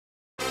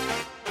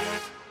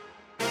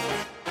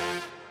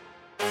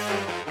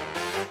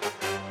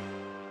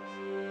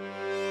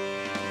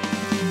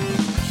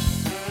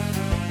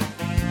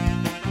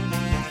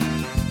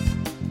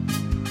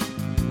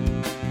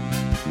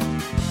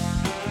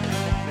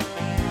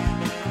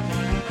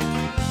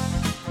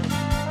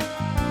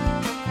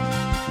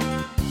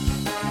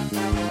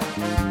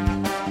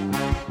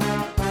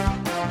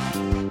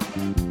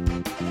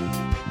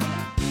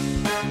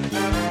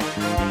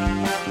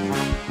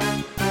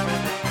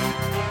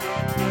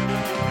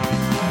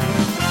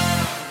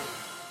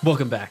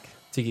Welcome back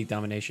to Geek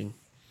Domination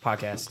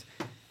Podcast.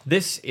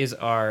 This is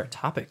our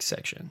topic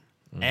section,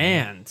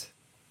 and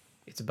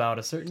it's about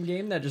a certain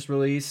game that just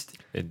released.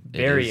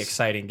 Very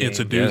exciting game. It's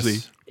a doozy.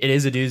 Yes. It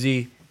is a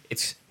doozy.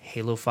 It's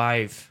Halo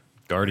 5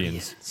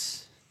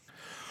 Guardians.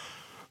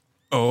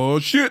 Oh,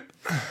 shit.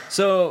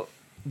 So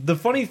the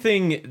funny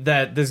thing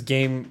that this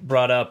game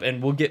brought up,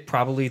 and we'll get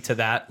probably to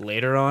that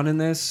later on in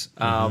this,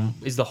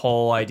 is the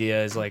whole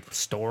idea is like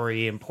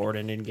story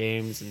important in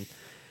games, and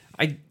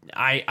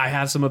I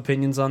have some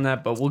opinions on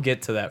that, but we'll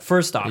get to that.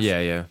 First off,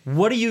 Yeah.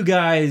 what do you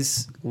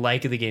guys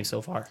like of the game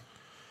so far?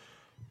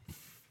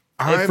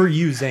 For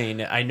you,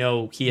 Zane, I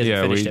know he hasn't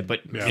finished it,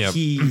 but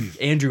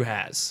Andrew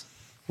has.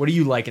 What are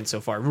you liking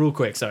so far? Real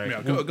quick, sorry.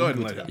 Yeah, go ahead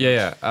and let it.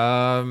 Yeah.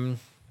 I'm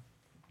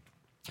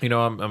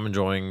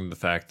enjoying the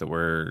fact that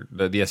we're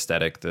the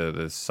aesthetic,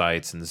 the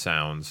sights and the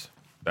sounds.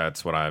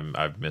 That's what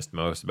I've missed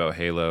most about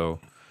Halo,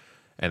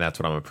 and that's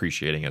what I'm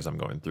appreciating as I'm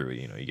going through it.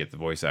 You know, you get the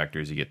voice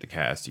actors, you get the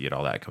cast, you get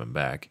all that coming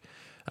back.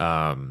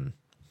 I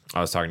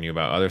was talking to you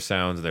about other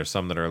sounds. There's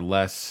some that are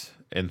less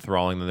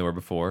enthralling than they were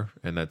before,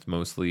 and that's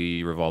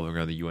mostly revolving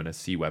around the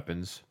UNSC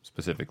weapons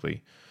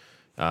specifically.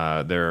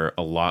 They're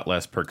a lot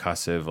less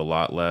percussive, a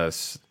lot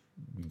less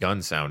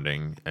gun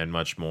sounding, and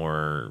much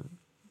more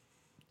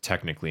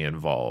technically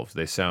involved.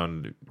 They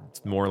sound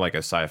more like a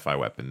sci-fi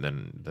weapon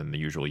than the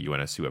usual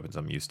UNSC weapons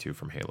I'm used to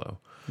from Halo.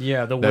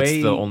 Yeah, That's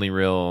the only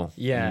real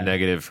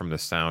negative from the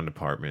sound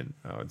department,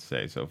 I would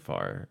say, so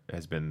far,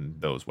 has been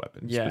those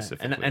weapons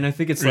specifically. And I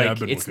think it's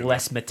it's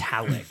less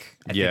metallic.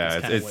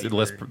 It's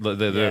less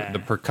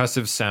the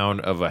percussive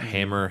sound of a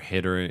hammer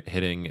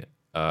hitting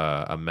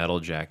a metal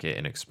jacket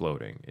and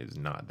exploding is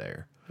not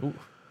there. Ooh.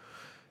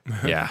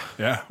 Yeah.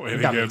 Yeah, way to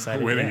Got me get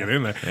excited,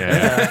 in there.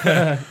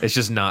 Yeah. It's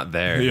just not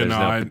there. You There's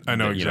know, I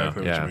know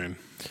exactly what you mean.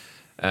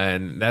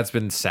 And that's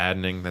been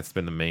saddening. That's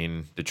been the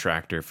main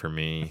detractor for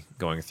me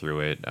going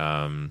through it.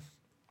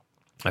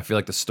 I feel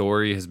like the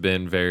story has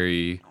been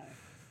very...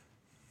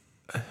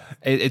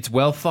 It's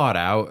well thought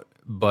out,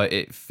 but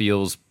it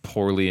feels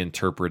poorly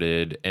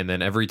interpreted. And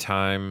then every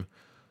time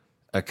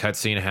a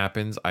cutscene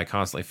happens, I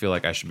constantly feel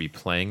like I should be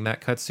playing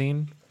that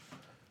cutscene.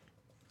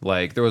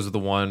 Like, there was the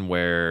one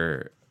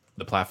where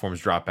the platforms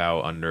drop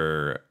out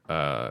under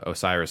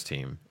Osiris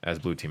team as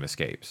Blue Team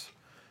escapes.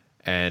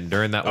 And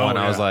during that one,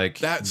 I was like,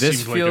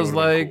 this feels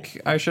like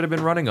I should have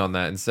been running on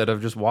that instead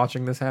of just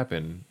watching this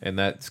happen. And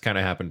that's kind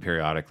of happened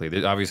periodically.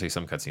 There's obviously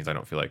some cutscenes I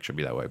don't feel like should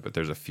be that way, but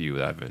there's a few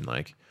that I've been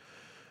like,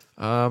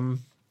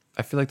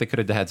 I feel like they could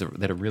have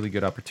had a really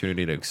good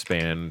opportunity to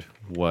expand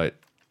what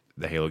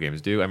the Halo games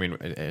do. I mean,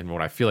 and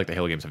what I feel like the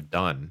Halo games have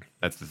done.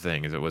 That's the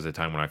thing, is it was a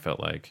time when I felt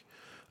like,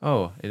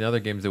 oh, in other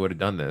games they would have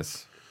done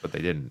this, but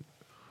they didn't.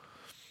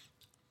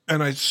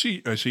 And I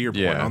see your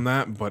point on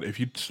that, but if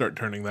you start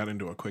turning that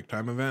into a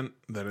QuickTime event,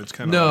 then it's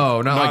kind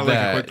of not like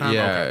that. QuickTime?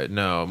 Yeah, Okay.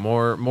 no,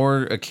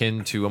 more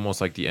akin to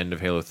almost like the end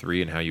of Halo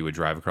 3 and how you would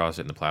drive across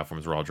it and the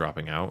platforms were all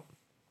dropping out.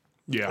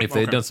 Yeah, If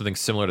they had done something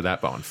similar to that,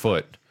 but on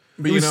foot.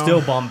 But it was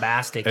still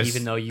bombastic,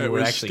 even though you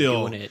were actually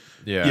doing it.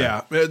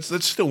 Yeah,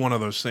 it's still one of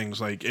those things.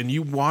 Like, and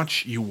you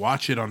watch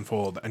it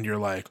unfold, and you're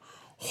like,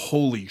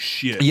 "Holy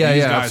shit!" These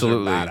guys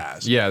absolutely. are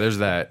badass. Yeah, there's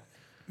that.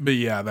 But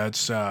yeah,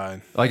 that's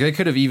Like, they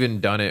could have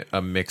even done it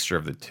a mixture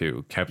of the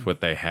two, kept what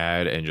they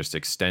had and just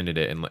extended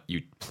it and let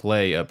you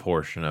play a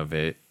portion of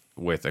it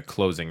with a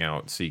closing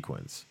out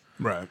sequence.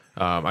 right.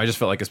 I just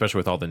felt like, especially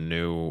with all the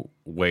new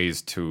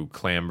ways to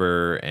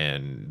clamber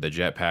and the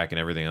jetpack and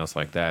everything else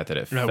like that,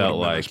 it felt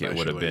like it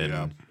would have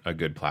been a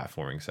good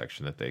platforming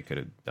section that they could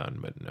have done,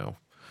 but no.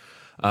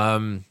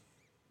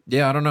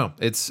 Yeah, I don't know.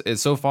 It's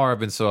so far I've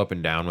been so up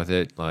and down with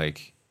it.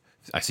 Like,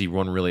 I see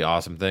one really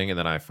awesome thing, and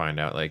then I find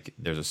out like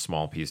there's a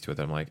small piece to it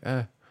that I'm like,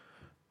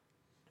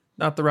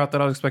 not the route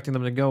that I was expecting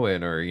them to go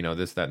in, or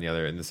this, that, and the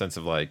other. In the sense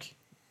of like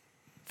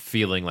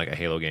feeling like a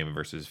Halo game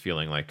versus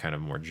feeling like kind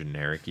of more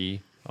generic-y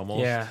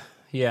almost.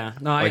 Yeah.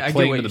 No, Like I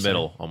playing get to what the you're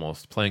middle,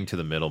 almost playing to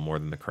the middle more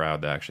than the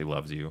crowd that actually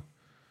loves you.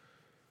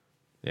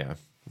 Yeah,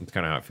 it's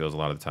kind of how it feels a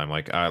lot of the time.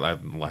 Like I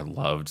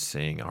loved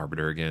seeing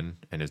Arbiter again,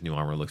 and his new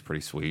armor looks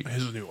pretty sweet.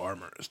 His new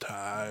armor is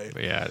tight.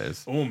 But yeah, it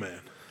is. Oh man.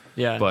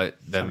 Yeah. But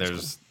then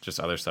there's just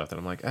other stuff that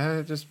I'm like,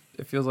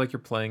 it feels like you're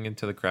playing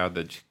into the crowd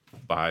that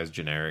buys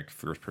generic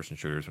first-person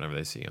shooters whenever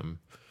they see them,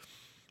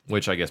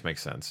 which I guess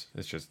makes sense.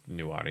 It's just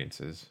new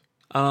audiences.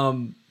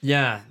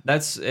 Yeah,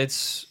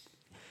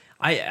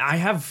 I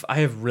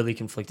have really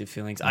conflicted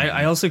feelings.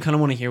 I also kind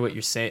of want to hear what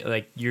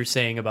you're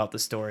saying about the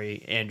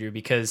story, Andrew,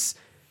 because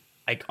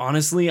like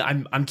honestly,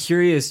 I'm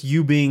curious,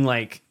 you being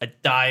like a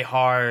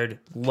diehard,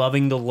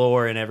 loving the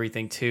lore and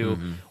everything too.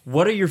 Mm-hmm.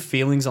 What are your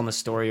feelings on the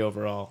story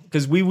overall?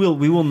 Because we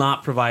will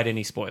not provide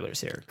any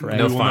spoilers here, correct?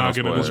 No We will final not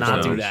get into spoilers. We'll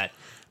not do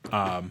spoilers.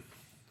 that.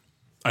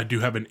 I do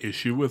have an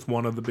issue with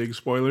one of the big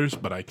spoilers,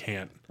 but I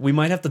can't. We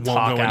might have to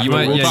talk go after.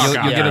 into it. We'll talk you'll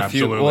after, get a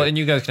few. absolutely. Well, and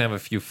you guys can have a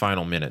few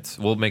final minutes.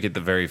 We'll make it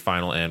the very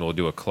final end. We'll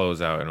do a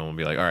closeout, and we'll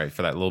be like, all right,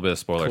 for that little bit of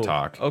spoiler Cool.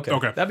 talk.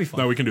 Okay, that'd be fun.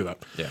 No, we can do that.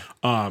 Yeah.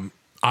 I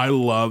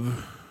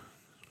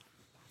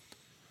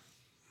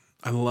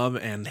love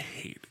and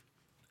hate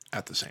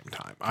at the same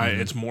time.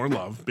 It's more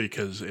love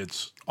because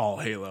it's all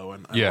Halo,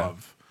 and I Yeah.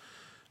 love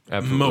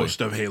Absolutely.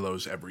 most of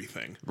Halo's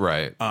everything.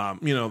 Right.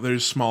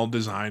 There's small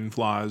design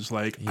flaws.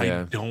 Like Yeah.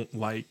 I don't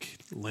like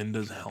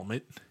Linda's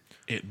helmet.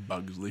 It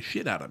bugs the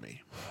shit out of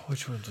me.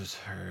 Which one is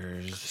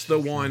hers? It's the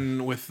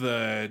one with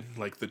the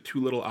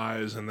two little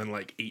eyes and then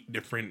like 8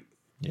 different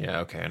Yeah.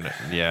 Okay.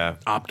 Yeah.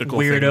 optical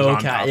things Weirdo on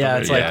top cat. of Yeah,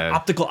 it. it's Yeah. like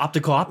optical.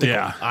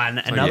 Yeah. On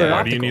Like, another why do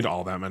optical. you need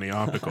all that many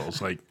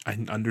opticals? Like, I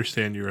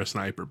understand you're a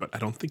sniper, but I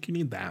don't think you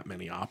need that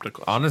many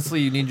opticals.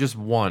 Honestly, you need just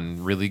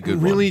one really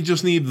good Really one.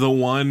 just need the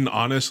one.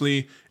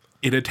 Honestly,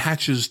 it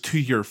attaches to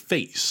your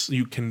face.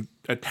 You can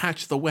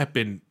attach the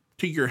weapon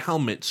to your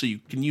helmet so you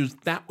can use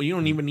that. You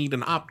don't even need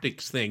an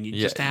optics thing. You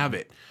just have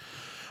it.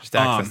 Just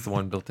access the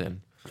one built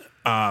in.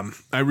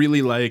 I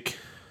really like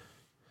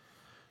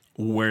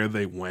where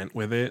they went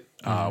with it.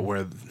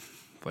 Where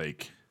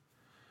like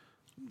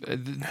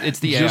It's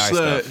the AI just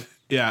stuff.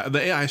 the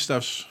AI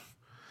stuff's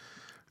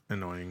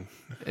annoying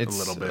It's a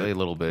little bit. A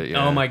little bit.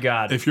 Yeah. Oh my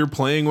god. If you're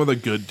playing with a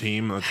good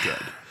team, that's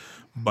good.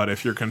 But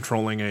if you're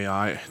controlling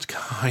AI, it's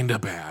kind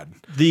of bad.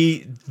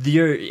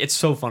 It's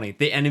so funny.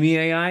 The enemy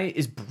AI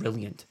is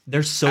brilliant.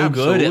 They're so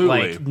good at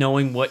Absolutely. like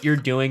knowing what you're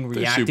doing,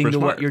 reacting super to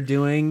what smart. you're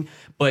doing.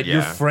 But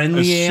your Yeah.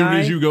 friendly As soon AI,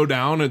 as you go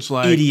down, it's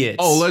like, Idiots.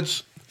 oh,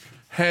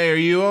 hey, are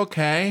you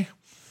okay?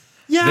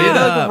 yeah, They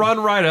like run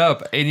right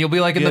up, and you'll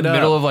be like in Get the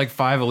middle up. of like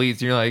 5 elites,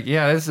 and you're like,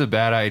 "Yeah, this is a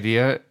bad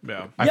idea."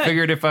 Yeah. I Yeah.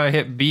 figured if I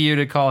hit BU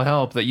to call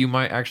help, that you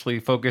might actually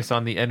focus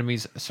on the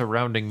enemies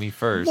surrounding me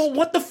first. Well,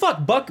 what the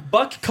fuck?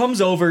 Buck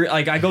comes over,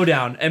 like I go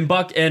down, and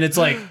it's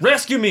like,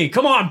 rescue me!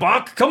 Come on,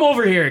 Buck, come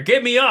over here,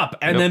 get me up.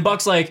 And Yep. then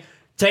Buck's like,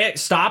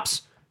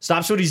 stops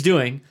what he's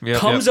doing, Yep,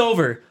 comes yep.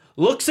 over,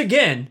 looks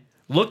again,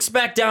 looks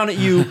back down at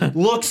you,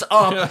 looks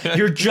up,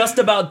 you're just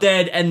about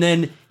dead, and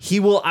then he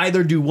will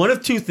either do one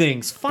of two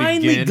things: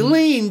 finally Begin.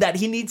 glean that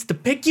he needs to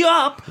pick you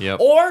up, Yep.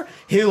 or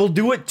he'll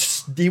do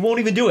it. He won't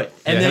even do it,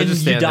 and Yeah, then he'll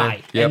just you stand there.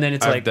 die, Yep, and then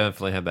it's I've like,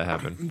 definitely had that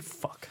happen.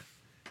 fuck.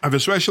 I've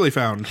especially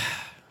found,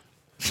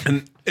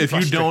 and if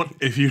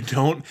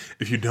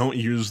you don't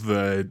use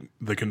the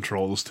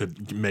controls to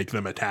make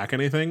them attack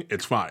anything,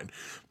 it's fine,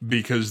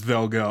 because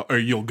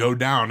you'll go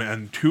down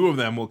and 2 of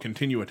them will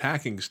continue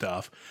attacking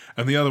stuff,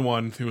 and the other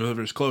one,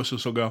 whoever's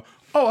closest, will go,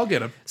 oh, I'll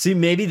get him. See,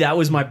 maybe that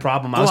was my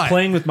problem. I was Why?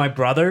 playing with my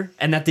brother,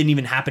 and that didn't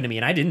even happen to me,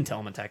 and I didn't tell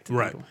him attack the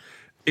Right. people.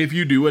 If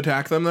you do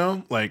attack them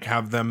though, like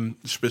have them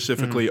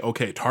specifically, Mm-hmm.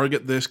 okay,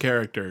 target this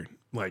character.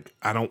 Like,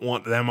 I don't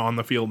want them on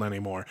the field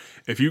anymore.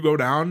 If you go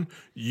down,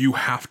 you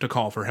have to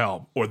call for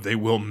help or they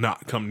will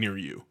not come near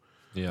you.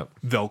 Yep.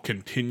 They'll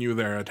continue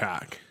their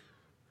attack.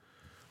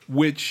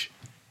 Which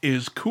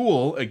is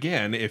cool,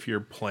 again, if you're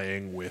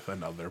playing with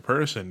another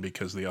person,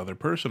 because the other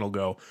person will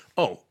go,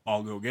 oh,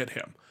 I'll go get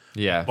him.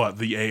 Yeah. But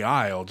the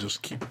AI will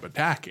just keep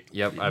attacking.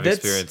 Yep. I've That's-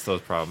 experienced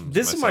those problems.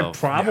 This is my myself.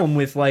 problem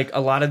with like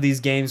a lot of these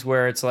games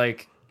where it's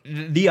like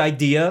the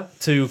idea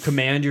to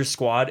command your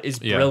squad is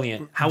Yeah.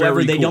 brilliant. However,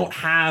 Very they cool. don't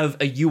have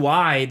a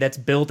UI that's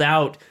built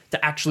out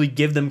to actually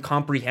give them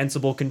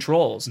comprehensible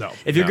controls. No.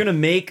 If you're No. going to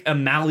make a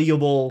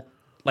malleable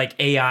like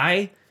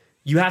AI,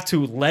 you have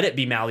to let it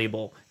be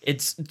malleable.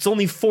 It's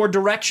only 4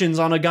 directions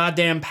on a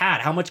goddamn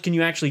pad. How much can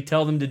you actually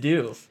tell them to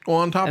do? Well,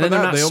 on top And of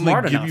then that, they're they not only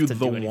smart give enough you to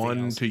the do anything one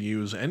else. to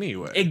use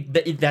anyway.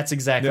 That's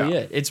exactly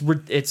Yeah. it.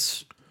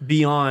 It's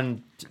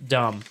beyond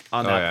dumb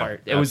on that yeah,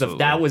 part. absolutely.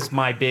 That was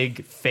my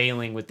big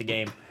failing with the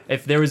game.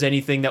 If there was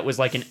anything that was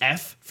like an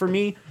F for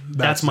me,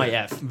 that's my it.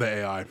 F. The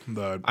AI.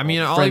 I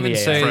mean, I'll Friendly even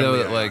AI. say though Friendly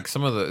that AI. like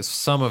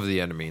some of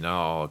the enemy, not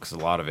all, because a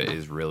lot of it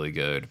is really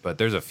good. But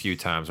there's a few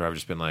times where I've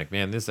just been like,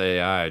 man, this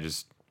AI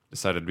just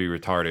decided to be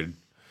retarded.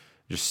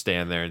 Just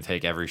stand there and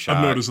take every shot.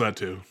 I've noticed that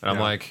too. And I'm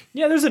Yeah. like,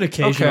 Yeah, there's an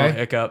occasional Okay.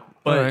 hiccup,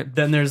 but Alright.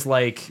 then there's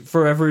like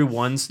for every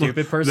one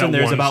stupid person, That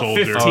there's one about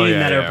soldier. 15 Oh, yeah,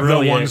 that yeah. are The The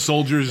brilliant. one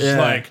soldier's just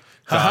Yeah. like,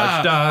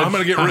 haha, dodge. I'm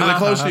gonna get really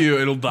close to you.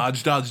 It'll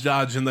dodge,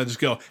 and then just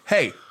go,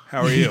 hey,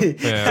 how are you?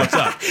 Yeah. What's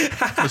up?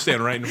 I'm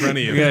standing right in front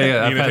of you. Yeah, yeah, You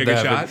I've gonna take a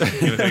had shot? that You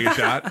gonna take a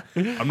shot?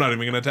 I'm not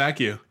even gonna attack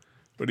you.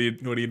 What are you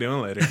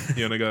doing later?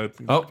 You wanna go?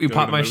 Oh, you go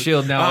popped to the my movie?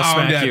 shield, now I'll I'm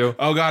smack dead. you.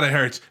 Oh god, it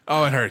hurts.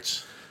 Oh, it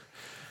hurts.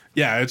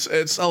 Yeah,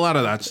 it's a lot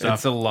of that stuff.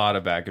 it's a lot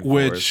of back and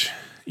which forth.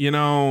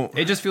 it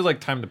It just feels like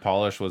time to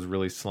polish was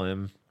really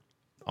slim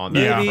on that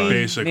Yeah, front.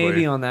 basically.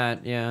 maybe on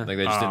that, yeah. Like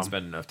they just didn't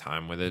spend enough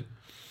time with it.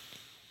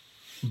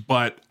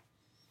 But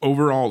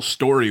overall,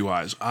 story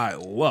wise, I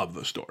love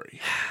the story.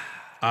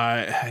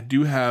 I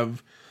do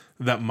have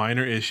that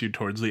minor issue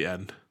towards the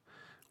end,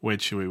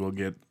 which we will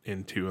get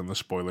into in the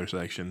spoiler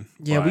section.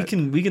 Yeah, we but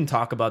can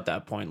talk about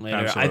that point later.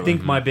 I Absolutely.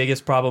 think my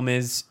biggest problem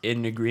is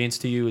in agreement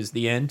to you is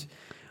the end.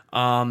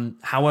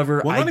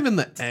 However, Well, not even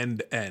the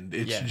end.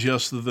 It's Yeah.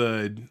 just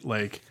the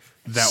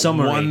that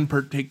Summary. one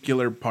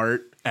particular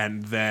part,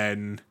 and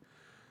then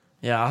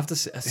yeah, I'll have to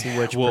see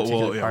which We'll-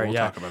 particular we'll- yeah, part. we'll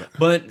Yeah, talk about it.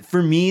 But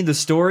for me, the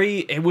story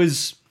it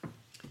was,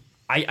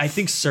 I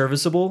think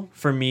serviceable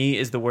for me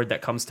is the word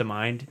that comes to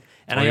mind.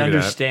 And I'll I give you that.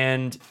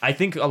 understand. I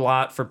think a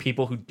lot for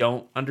people who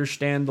don't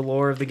understand the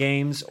lore of the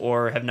games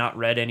or have not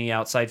read any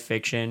outside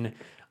fiction,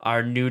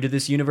 are new to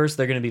this universe,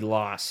 they're going to be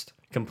lost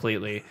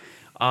completely.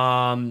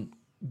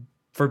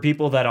 for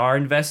people that are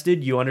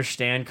invested, you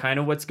understand kind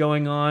of what's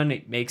going on.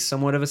 It makes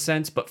somewhat of a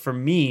sense. But for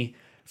me,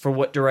 for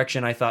what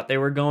direction I thought they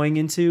were going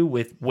into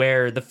with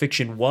where the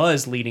fiction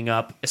was leading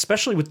up,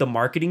 especially with the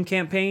marketing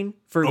campaign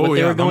for what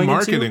they were going the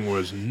into. marketing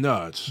was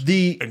nuts.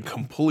 And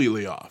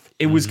completely off.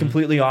 It was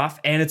completely off,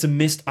 and it's a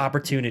missed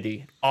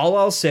opportunity. All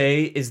I'll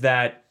say is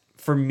that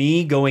for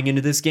me going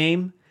into this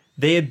game,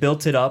 they had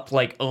built it up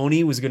like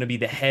Oni was going to be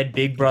the head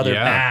big brother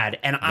bad.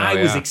 And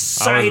I was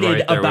excited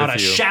right there about a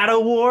with you. shadow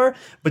war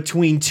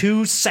between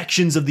two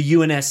sections of the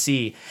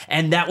UNSC.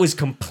 And that was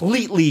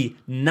completely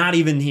not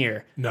even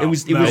here. No, it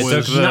was that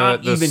was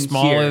not the even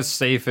smallest,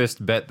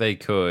 safest bet they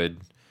could.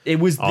 here. It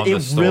was on the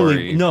it story.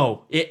 really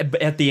no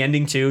at the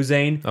ending too,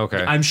 Zane.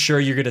 Okay. I'm sure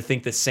you're gonna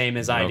think the same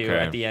as I do Okay.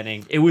 at the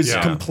ending. It was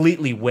Yeah.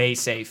 completely way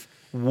safe.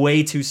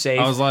 Way too safe.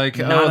 I was like,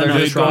 Not oh, they're enough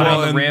just going try.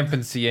 on the and-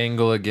 rampancy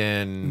angle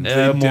again. They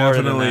more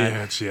than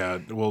definitely,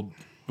 that. we'll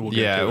get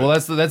Yeah, to well,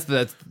 it.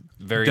 that's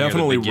very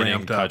Definitely near the beginning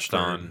ramped up touched for-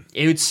 on.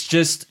 It's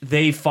just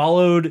they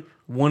followed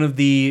one of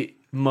the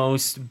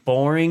most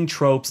boring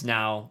tropes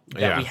now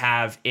that Yeah. we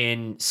have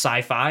in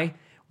sci-fi,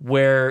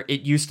 where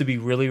it used to be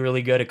really,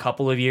 really good a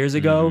couple of years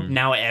ago.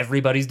 Now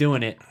everybody's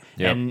doing it.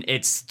 Yep. And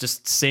it's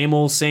just same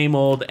old, same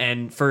old.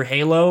 And for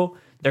Halo,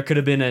 there could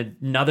have been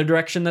another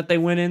direction that they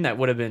went in that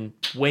would have been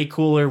way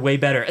cooler, way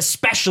better.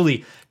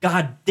 Especially,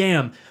 god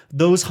damn,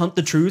 those Hunt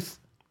the Truth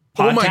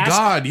podcasts. Oh my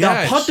God,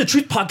 yes. The Hunt the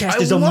Truth podcast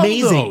I is love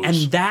amazing.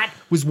 those. And that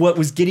was what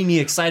was getting me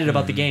excited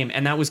about the game.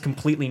 And that was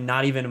completely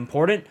not even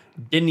important.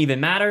 Didn't even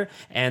matter.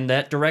 And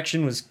that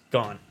direction was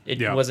gone.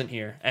 It Yeah. wasn't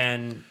here.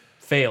 And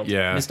failed.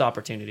 Yeah. Missed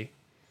opportunity.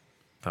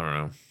 I don't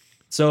know.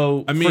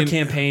 So I mean, for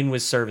campaign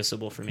was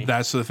serviceable for me.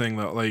 That's the thing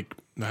that, like,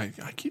 I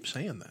keep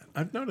saying that.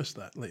 I've noticed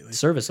that lately.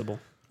 Serviceable.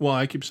 Well,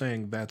 I keep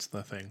saying that's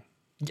the thing.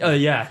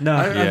 Yeah. No.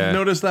 Yeah. I've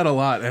noticed that a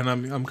lot, and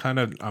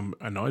I'm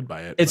annoyed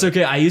by it. It's but-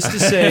 okay. I used to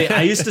say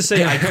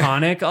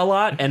iconic a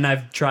lot, and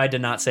I've tried to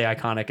not say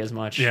iconic as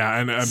much. Yeah,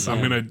 and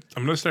I'm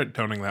gonna start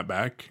toning that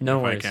back No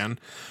if worries. I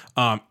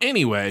can.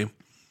 Anyway,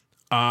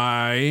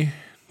 I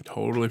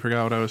totally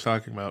forgot what I was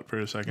talking about for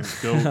a second.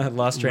 Go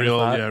Lost train of real,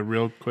 thought. yeah,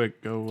 real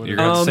quick. Go. What You're is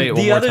gonna it? have to say it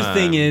one The more other time.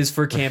 thing is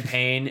for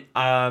campaign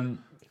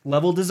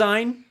level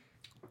design,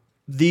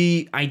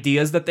 the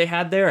ideas that they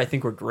had there, I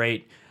think were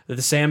great.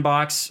 The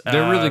sandbox,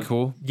 They're really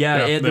cool.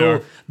 Yeah, Yeah, they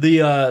are.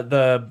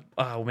 the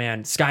oh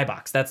man,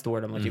 skybox. That's the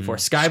word I'm looking for.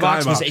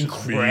 Skybox was Skybox is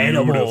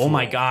incredible. beautiful. Oh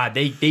my god,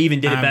 they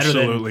even did it better than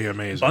Absolutely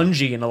amazing.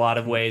 Bungie in a lot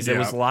of ways. There Yeah.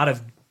 was a lot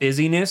of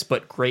busyness,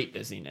 but great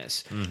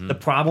busyness. Mm-hmm. The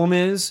problem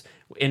is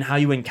in how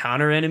you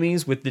encounter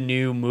enemies with the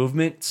new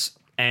movements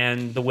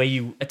and the way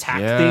you attack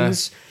Yeah.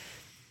 things.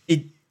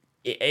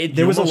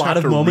 There was a almost lot have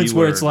of to moments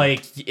where it's relearn.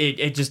 like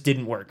it just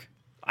didn't work.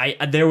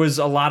 There was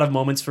a lot of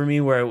moments for me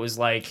where it was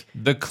like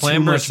The too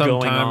clamor much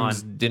going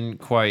sometimes on. didn't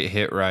quite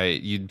hit right.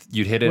 You'd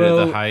hit it Well,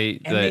 at the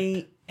height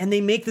that and they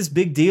make this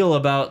big deal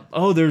about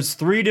there's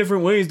 3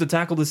 different ways to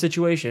tackle the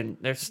situation.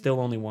 There's still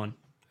only one.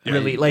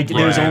 Really, like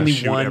there's yeah, only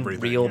shoot one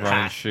everything, real yeah. run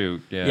and path.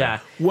 shoot. Yeah. Yeah.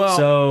 Well,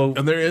 so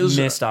and there is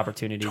missed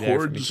opportunity there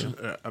for me towards too.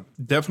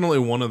 definitely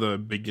one of the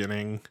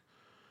beginning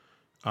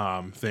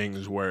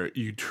things where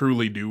you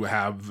truly do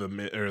have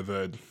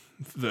the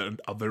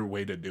other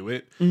way to do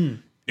it.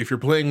 If you're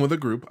playing with a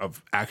group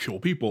of actual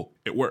people,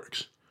 it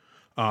works.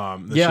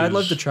 Yeah, I'd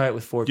love to try it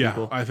with 4 Yeah,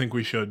 people. I think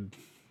we should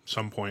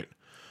some point.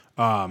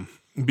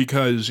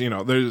 Because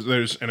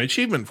there's an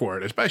achievement for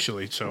it,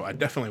 especially. So I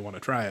definitely want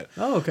to try it.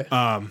 Oh, okay.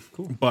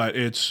 But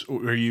it's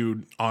where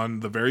you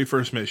on the very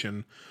first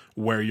mission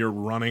where you're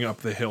running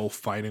up the hill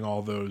fighting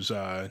all those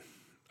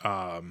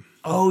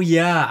oh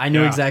yeah, I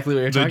know exactly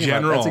what you're the talking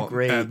general, about. That's a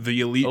great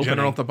the elite opening.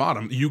 general at the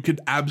bottom. You could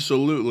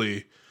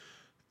absolutely,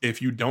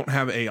 if you don't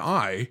have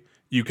AI,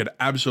 you could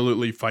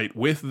absolutely fight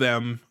with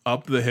them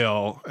up the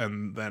hill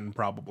and then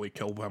probably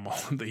kill them all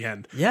at the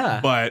end. Yeah.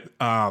 But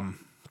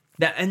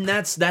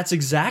That's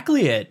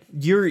exactly it.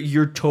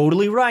 You're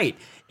totally right.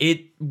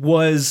 It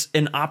was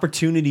an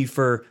opportunity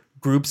for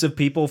groups of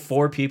people,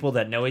 4 people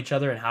that know each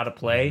other and how to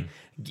play.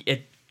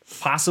 It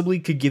possibly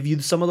could give you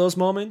some of those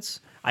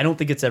moments. I don't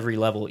think it's every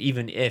level,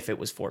 even if it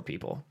was 4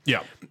 people.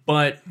 yeah,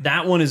 But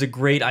that one is a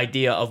great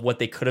idea of what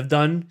they could have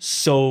done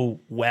so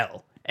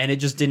well, and it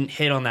just didn't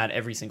hit on that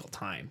every single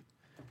time.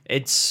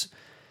 It's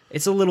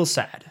a little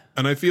sad.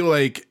 and I feel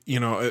like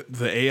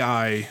the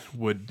AI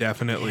would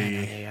definitely.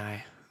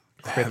 AI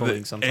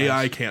crippling The sometimes.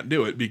 AI can't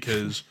do it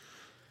because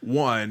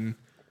one,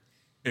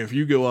 if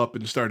you go up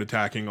and start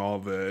attacking all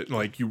the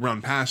you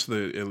run past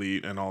the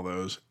elite and all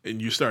those, and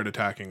you start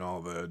attacking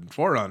all the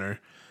Forerunner,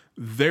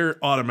 they're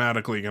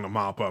automatically going to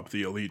mop up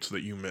the elites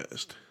that you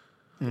missed,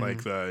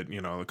 like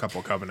the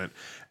couple Covenant,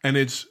 and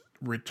it's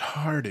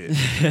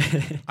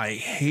retarded. I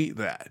hate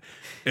that.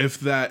 If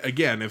that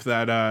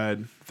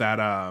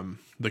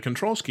the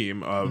control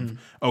scheme of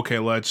okay,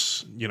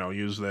 let's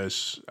use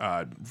this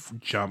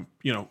jump,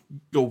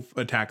 go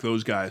attack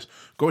those guys,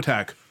 go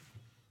attack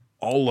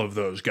all of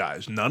those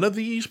guys, none of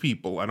these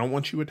people, I don't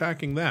want you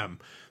attacking them.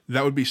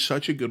 That would be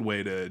such a good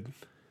way to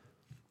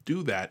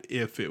do that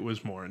if it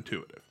was more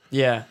intuitive.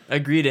 Yeah,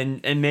 agreed.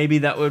 And maybe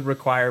that would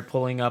require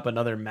pulling up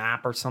another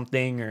map or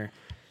something, or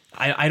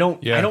I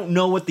don't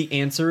know what the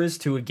answer is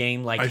to a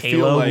game like I feel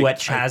Halo, like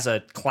which has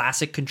a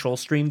classic control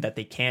stream that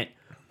they can't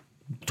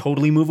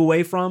totally move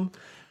away from.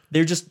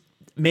 They're just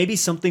maybe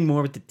something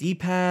more with the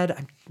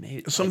D-pad.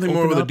 Something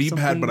more with a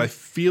D-pad, but I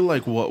feel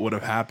like what would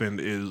have happened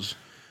is,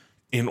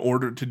 in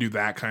order to do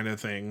that kind of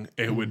thing,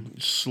 it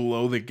would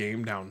slow the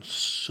game down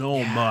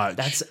so much.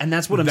 That's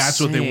what I'm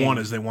That's what they saying. want,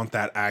 is they want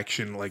that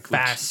action, like,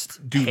 Fast,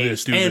 let's do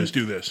paced.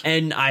 do this.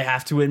 And I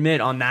have to admit,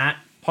 on that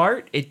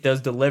part, it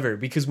does deliver,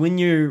 because when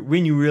you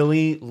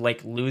really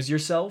like lose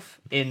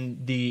yourself in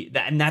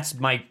and that's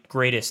my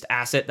greatest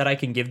asset that I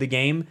can give the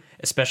game,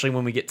 especially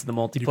when we get to the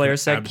multiplayer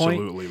set point.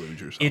 Absolutely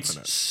lose yourself It's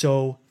in it.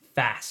 so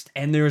fast,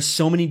 and there are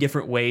so many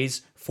different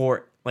ways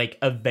for like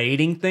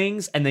evading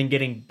things and then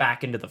getting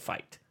back into the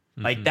fight.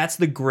 Like that's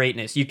the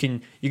greatness. You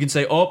can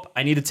say, "Oh,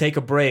 I need to take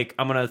a break.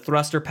 I'm gonna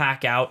thruster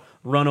pack out,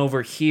 run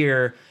over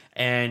here,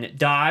 and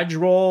dodge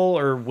roll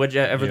or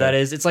whatever that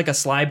is." It's like a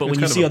slide, but when you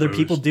kind of see a other boost.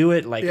 people do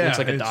it, like it Yeah, looks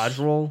like a it's- dodge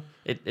roll.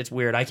 It's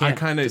weird. I I can't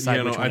kind of,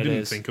 decide which one I it didn't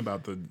is. think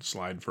about the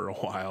slide for a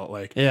while.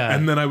 Like, Yeah.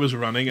 and then I was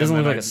running, Doesn't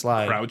and then look I like a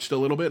slide. crouched a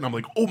little bit, and I'm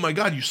like, oh my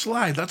God, you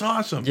slide. That's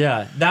awesome.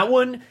 Yeah, that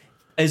one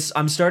is.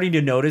 I'm starting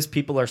to notice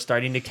people are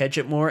starting to catch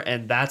it more,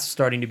 and that's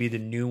starting to be the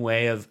new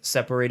way of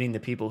separating the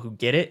people who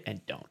get it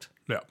and don't.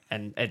 Yeah.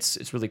 And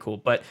it's really cool.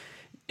 But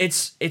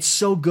it's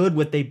so good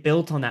what they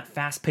built on that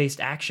fast paced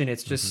action.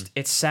 It's just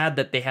it's sad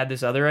that they had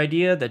this other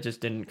idea that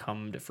just didn't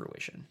come to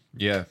fruition.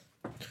 Yeah.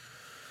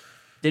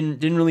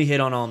 Didn't really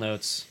hit on all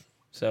notes.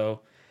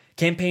 So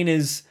campaign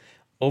is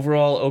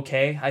overall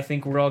okay. I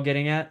think we're all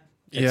getting at.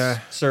 It's Yeah.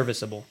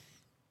 serviceable.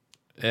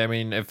 I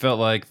mean, it felt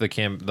like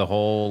the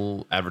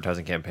whole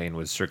advertising campaign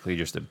was strictly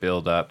just a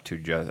build up to,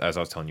 just as I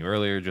was telling you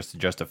earlier, just to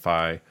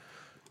justify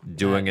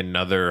doing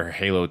another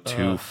Halo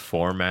 2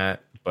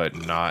 format, but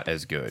not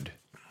as good.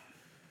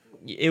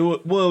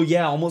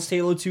 Almost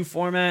Halo 2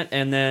 format,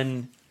 and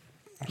then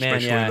man,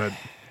 Especially yeah.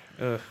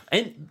 that.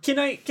 And can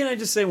I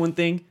just say one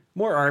thing?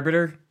 More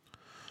Arbiter.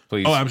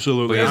 Please. Oh,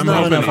 absolutely. Please. I'm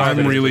not enough I'm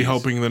arbiter, really please.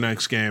 hoping the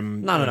next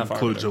game Not enough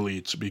includes arbiter.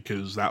 elites,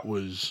 because that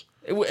was,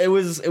 It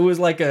was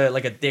like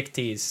a dick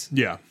tease.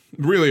 yeah,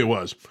 really it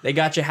was. They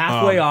got you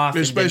halfway off,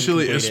 and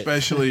Especially didn't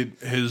complete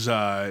it. his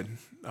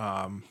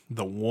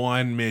the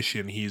one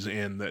mission he's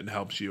in that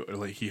helps you,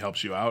 like he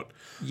helps you out.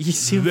 You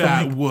see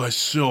That like, was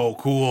so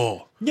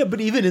cool. yeah, but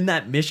even in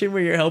that mission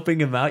where you're helping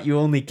him out, you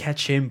only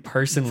catch him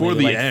personally For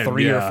the like end,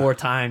 3 or yeah. 4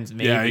 times.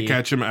 Maybe. Yeah, you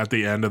catch him at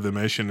the end of the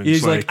mission, and He's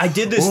it's like, "I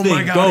did this oh thing.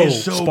 my God, Go,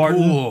 he's so Spartan."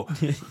 cool.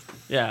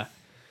 Yeah.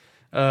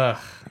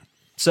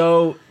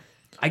 So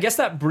I guess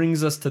that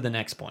brings us to the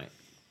next point.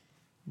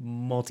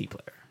 Multiplayer.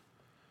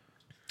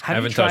 Have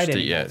Haven't you tried touched it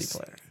any yet.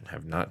 multiplayer?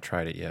 Have not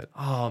tried it yet.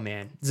 Oh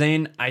man,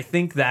 Zane, I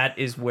think that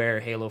is where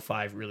Halo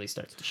 5 really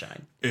starts to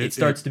shine. It It-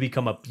 starts it to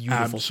become a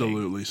beautiful thing.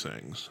 Absolutely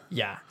sings.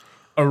 Yeah.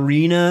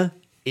 Arena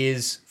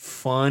is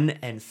fun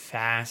and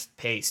fast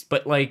paced,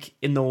 but like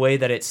in the way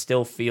that it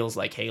still feels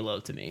like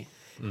Halo to me.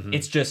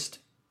 It's just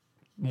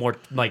more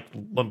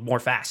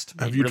fast.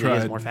 Have it you really tried?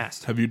 is more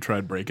fast. Have you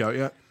tried Breakout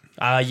yet?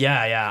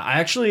 Yeah.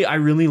 I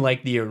really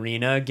like the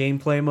arena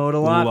gameplay mode a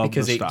lot Love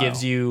because the it style.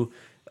 gives you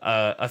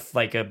a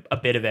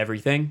bit of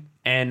everything.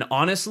 And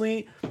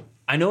honestly,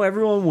 I know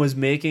everyone was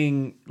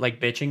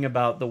bitching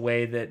about the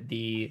way that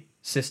the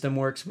system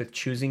works with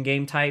choosing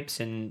game types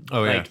and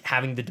Oh, yeah.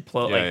 having the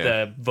Yeah.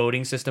 the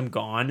voting system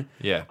gone.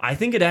 Yeah. I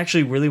think it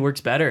actually really works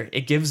better.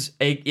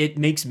 It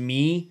makes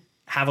me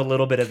have a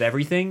little bit of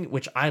everything,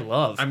 which I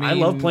love. I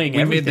love playing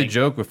we everything. made the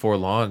joke before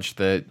launch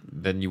that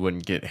then you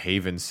wouldn't get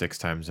Haven 6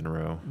 times in a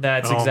row.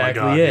 That's Oh my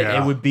exactly God, it.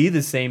 yeah. It would be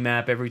the same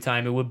map every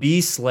time. It would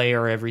be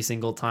Slayer every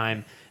single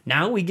time.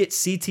 Now we get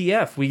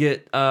CTF. We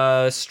get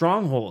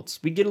Strongholds.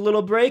 We get a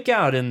little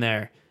Breakout in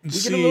there. We get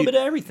a See, little bit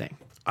of everything.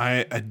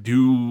 I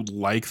do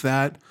like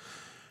that,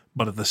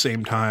 but at the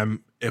same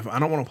time, if I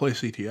don't want to play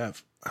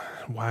CTF,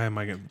 why am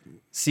I going to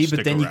See,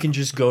 but then you can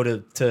just go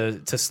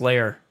to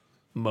Slayer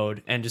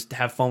mode and just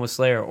have fun with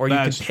Slayer, or you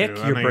That's can pick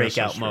true. I your think that's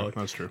Breakout true. mode.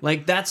 That's true.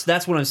 Like that's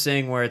what I'm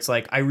saying. Where it's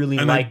like I really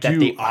And like that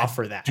they I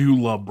offer that. do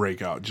love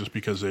Breakout just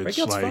because it's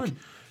Breakout's like fun.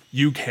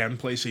 you can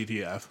play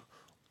CTF,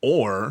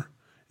 or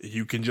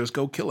you can just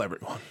go kill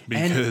everyone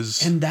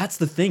because and that's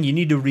the thing. You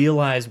need to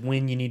realize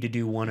when you need to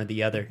do one or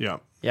the other.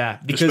 Yeah,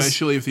 because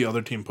especially if the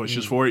other team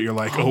pushes for it, you're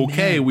like,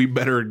 okay, we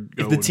better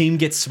go. if the team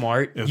gets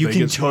smart, If you they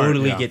can get smart,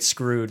 totally yeah. get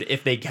screwed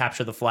if they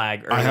capture the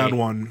flag early. I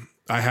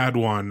had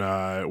one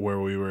where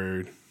we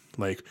were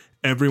like,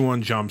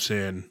 everyone jumps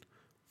in,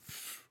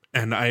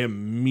 and I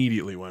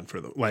immediately went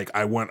for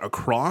I went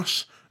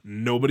across.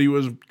 Nobody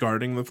was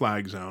guarding the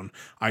flag zone.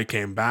 I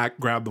came back,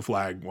 grabbed the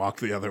flag, walked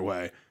the other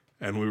way,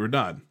 and we were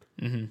done.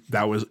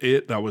 That was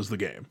it. That was the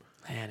game.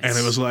 Man, and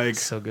it was like,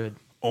 so good.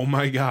 oh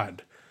my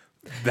God,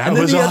 that And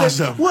then was the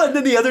awesome. other, well, and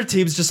then the other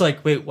team's just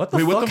like, wait, what the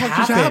Wait, fuck what the fuck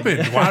happened?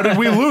 just happened? Why did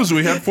we lose?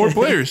 We had 4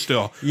 players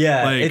still.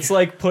 Yeah, Like, it's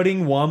like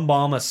putting one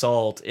bomb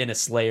assault in a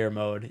Slayer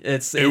mode.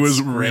 It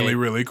was great. really,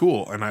 really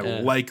cool. And I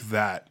like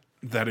that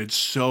it's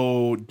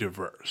so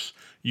diverse.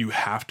 You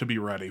have to be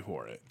ready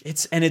for it.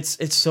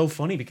 It's so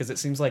funny because it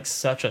seems like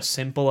such a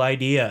simple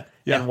idea.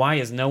 Yeah. And why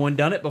has no one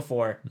done it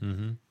before?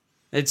 Mm-hmm.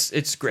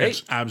 It's great.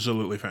 It's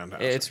absolutely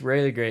fantastic. It's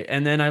really great.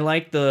 And then I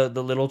like the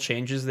little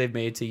changes they've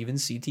made to even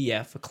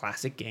CTF, a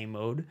classic game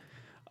mode,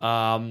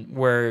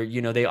 where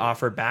they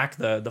offer back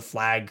the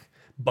flag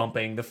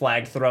bumping, the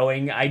flag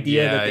throwing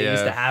idea that they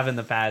used to have in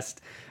the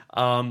past.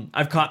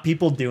 I've caught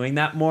people doing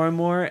that more and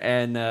more,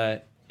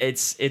 and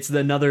it's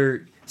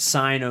another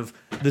sign of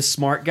the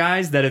smart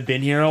guys that have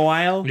been here a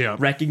while,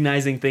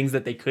 recognizing things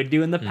that they could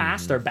do in the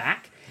past are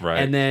back. Right.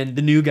 And then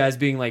the new guys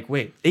being like,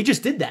 wait, they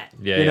just did that.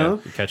 Yeah, you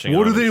know? Catching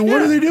what on.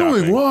 are they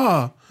doing?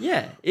 Wow.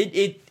 Yeah.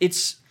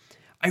 It's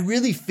I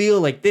really feel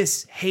like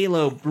this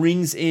Halo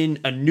brings in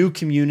a new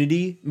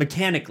community,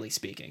 mechanically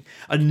speaking.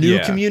 A new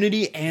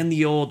community and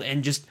the old,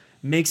 and just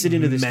makes it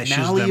into this Meshes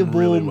them malleable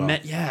really well.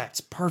 it's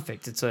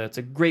perfect. It's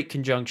a great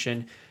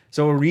conjunction.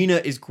 So Arena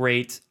is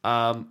great.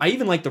 I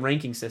even like the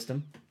ranking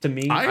system. To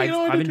me,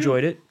 I've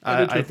enjoyed it.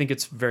 I think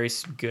it's very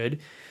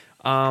good.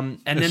 And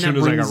As then soon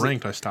as I got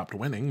ranked, I stopped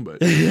winning.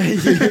 But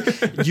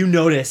you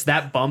notice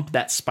that bump,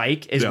 that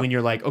spike is when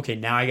you're like, okay,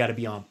 now I got to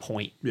be on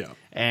point. Yeah.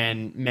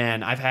 And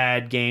man, I've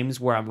had games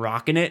where I'm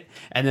rocking it,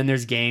 and then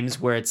there's games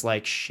where it's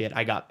like, shit,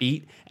 I got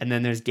beat. And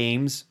then there's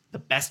games, the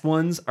best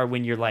ones are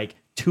when you're like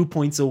 2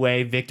 points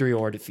away, victory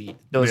or defeat.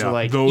 Those are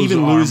like, those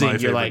even are losing, my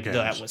you're like,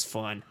 favorite games. that was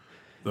fun.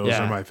 Those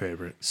are my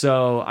favorite.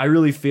 So I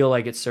really feel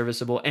like it's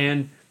serviceable.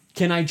 And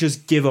can I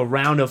just give a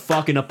round of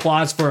fucking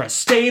applause for a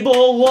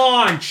stable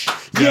launch?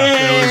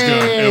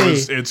 Yeah, it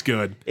was good. It's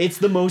good. It's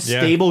the most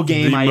stable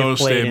game I have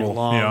played in a stable,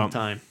 long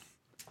time.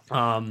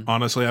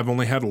 Honestly, I've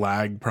only had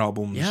lag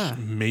problems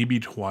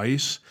maybe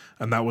twice,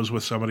 and that was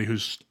with somebody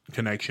whose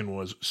connection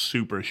was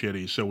super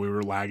shitty, so we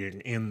were lagging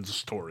in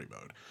story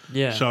mode.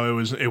 Yeah. So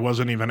it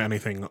wasn't even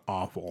anything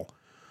awful.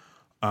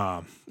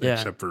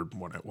 Except for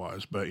when it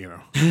was, but and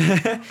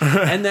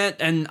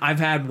I've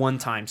had one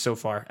time so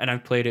far, and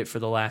I've played it for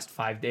the last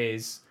 5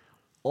 days,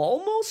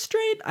 almost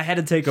straight. I had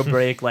to take a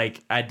break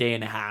like a day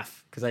and a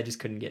half because I just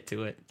couldn't get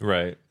to it.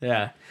 Right.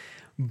 Yeah,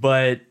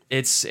 but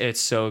it's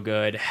so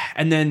good.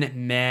 And then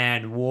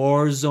man,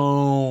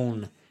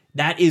 Warzone.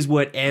 That is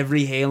what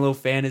every Halo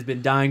fan has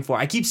been dying for.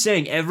 I keep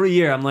saying every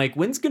year, I'm like,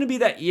 when's going to be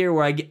that year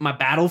where I get my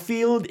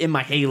Battlefield in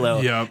my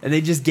Halo? Yep. And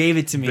they just gave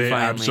it to me they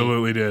finally.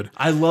 absolutely did.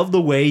 I love the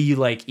way you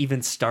like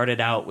even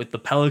started out with the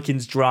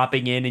Pelicans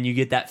dropping in, and you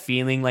get that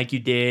feeling like you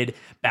did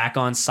back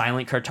on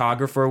Silent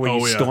Cartographer where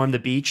you storm the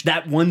beach.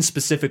 That one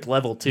specific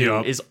level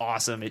too is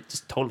awesome. It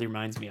just totally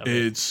reminds me of it.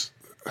 It's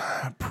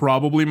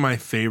probably my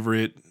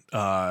favorite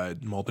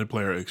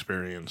multiplayer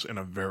experience in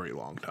a very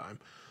long time.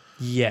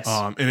 Yes.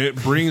 And it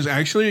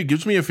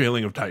gives me a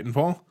feeling of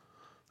Titanfall.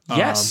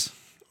 Yes.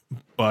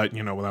 But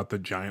without the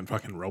giant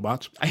fucking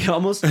robots. I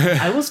almost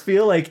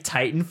feel like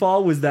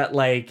Titanfall was that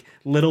like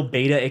little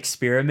beta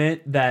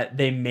experiment that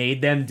they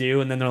made them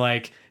do, and then they're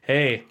like,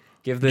 hey,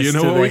 give this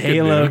to the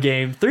Halo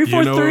game. 343.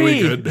 You know what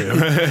we could do.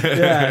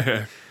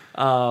 Yeah.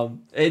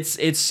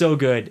 It's so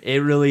good.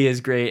 It really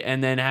is great.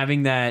 And then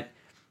having that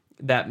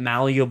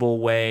malleable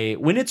way,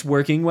 when it's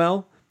working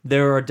well,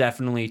 there are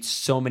definitely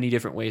so many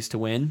different ways to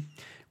win.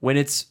 When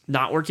it's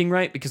not working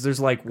right, because there's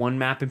like one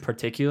map in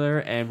particular,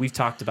 and we've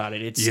talked about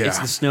it. It's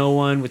the snow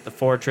one with the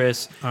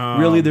fortress.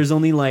 Really, there's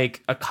only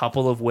like a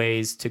couple of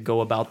ways to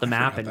go about the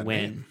map and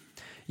win. Name.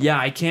 Yeah,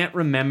 I can't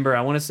remember.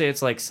 I want to say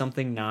it's like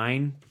something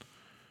 9.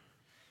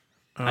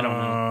 I don't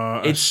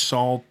know. It's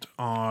Assault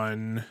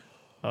on.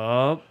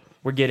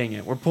 We're getting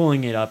it. We're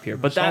pulling it up here.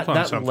 But that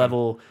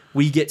level,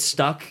 we get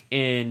stuck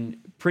in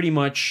pretty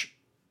much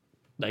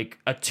like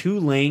a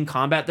 2-lane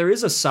combat. There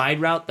is a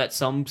side route that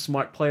some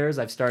smart players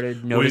I've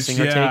started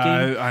noticing are taking.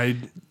 I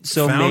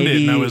found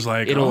it and I was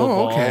like, it'll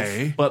evolve.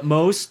 Okay. But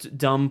most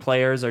dumb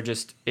players are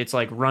just, it's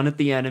like run at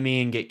the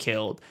enemy and get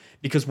killed.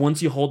 Because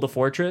once you hold the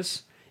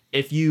fortress,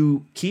 if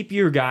you keep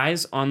your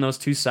guys on those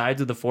two sides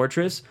of the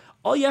fortress,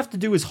 all you have to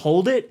do is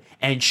hold it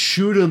and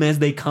shoot them as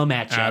they come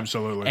at you.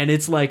 Absolutely. And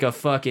it's like a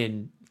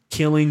fucking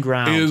killing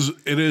ground.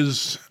 It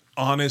is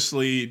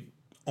honestly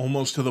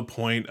almost to the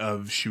point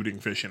of shooting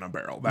fish in a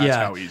barrel. That's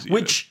how easy it is.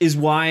 Which is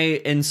why,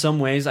 in some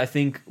ways, I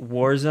think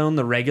Warzone,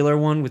 the regular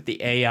one with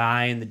the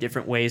AI and the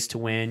different ways to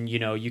win,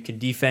 you can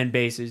defend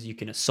bases, you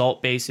can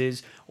assault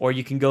bases, or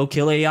you can go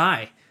kill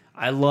AI.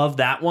 I love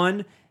that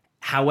one.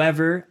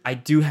 However, I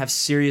do have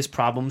serious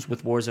problems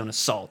with Warzone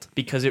Assault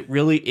because it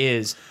really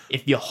is,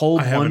 if you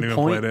hold one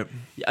point,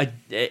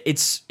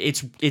 it's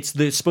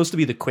supposed to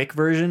be the quick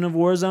version of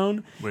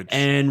Warzone,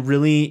 and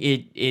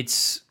really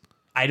it's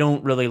I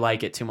don't really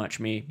like it too much,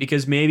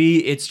 because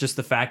maybe it's just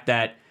the fact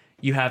that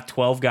you have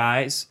 12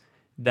 guys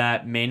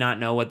that may not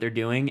know what they're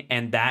doing,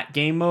 and that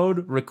game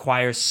mode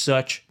requires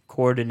such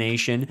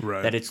coordination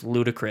that it's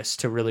ludicrous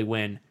to really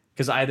win.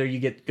 Because either you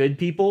get good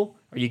people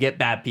or you get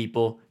bad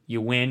people,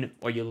 you win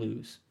or you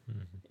lose.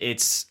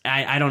 It's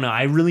I don't know.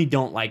 I really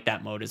don't like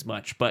that mode as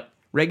much, but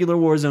regular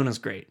Warzone is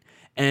great.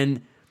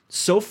 And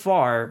so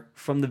far,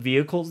 from the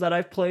vehicles that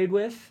I've played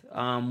with,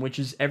 which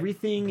is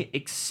everything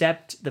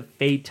except the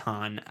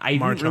Phaeton. I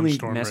didn't really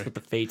mess with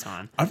the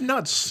Phaeton. I've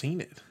not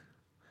seen it.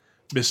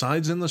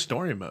 besides in the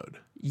story mode.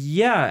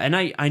 Yeah, and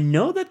I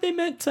know that they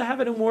meant to have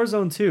it in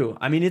Warzone too.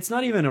 I mean, it's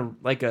not even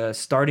a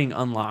starting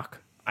unlock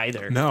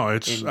either. No, I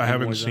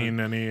haven't Warzone. seen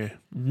any.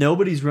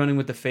 Nobody's running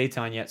with the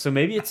Phaeton yet, so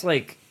maybe it's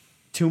like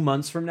 2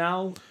 months from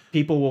now.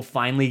 People will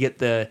finally get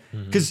the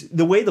because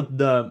the way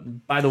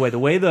the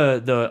way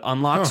the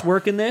unlocks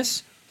work in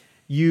this,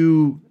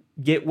 you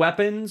get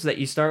weapons that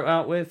you start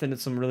out with, and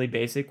it's some really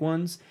basic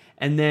ones.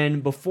 And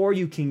then before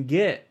you can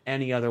get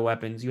any other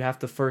weapons, you have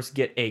to first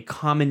get a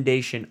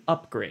commendation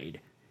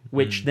upgrade,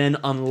 which then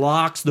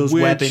unlocks those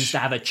weapons to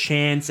have a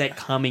chance at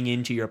coming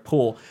into your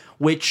pool,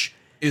 which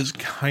is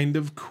kind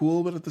of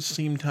cool, but at the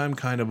same time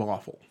kind of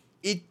awful.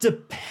 it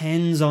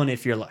depends on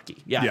if you're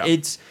lucky. Yeah.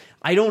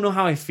 I don't know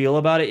how I feel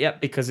about it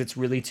yet because it's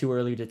really too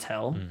early to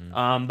tell.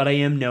 But I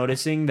am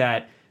noticing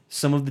that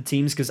some of the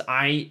teams, because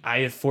I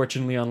have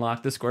fortunately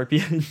unlocked the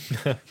Scorpion,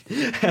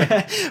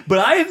 but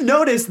I have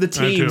noticed the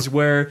teams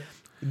where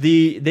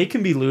they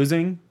can be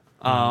losing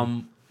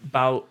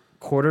about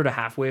quarter to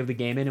halfway of the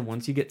game in, and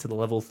once you get to the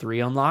level 3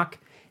 unlock,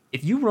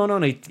 if you run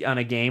on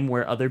a game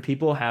where other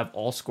people have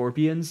all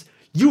Scorpions,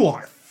 you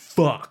are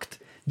fucked.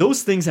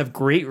 Those things have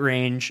great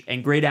range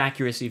and great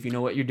accuracy if you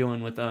know what you're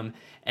doing with them.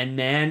 And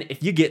man,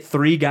 if you get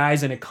 3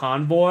 guys in a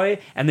convoy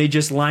and they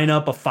just line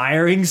up a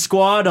firing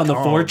squad on the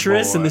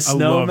fortress and the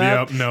snow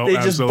map, they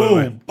just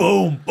boom,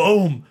 boom,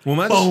 boom,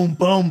 boom,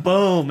 boom,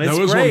 boom. It's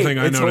that was great. one thing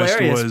I it's noticed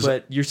hilarious, was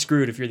but you're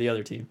screwed if you're the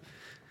other team.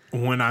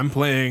 when I'm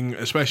playing,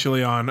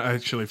 especially I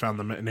actually found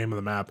the name of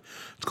the map.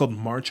 It's called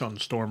March on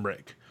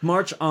Stormbreak.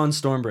 March on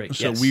Stormbreak.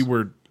 So yes. we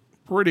were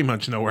pretty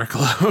much nowhere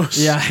close.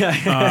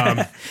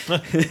 Yeah.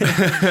 But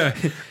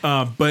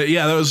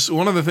yeah, that was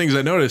one of the things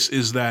I noticed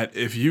is that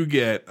if you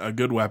get a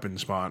good weapon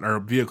spawn or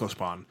vehicle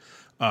spawn,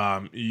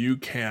 you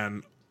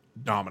can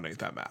dominate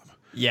that map.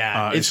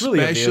 Yeah. It's really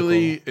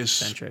vehicle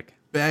centric.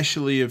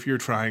 Especially if you're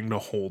trying to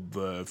hold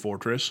the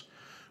fortress,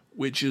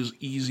 which is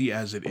easy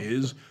as it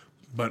is.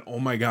 But oh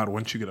my God,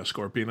 once you get a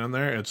Scorpion in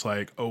there, it's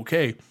like,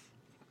 okay,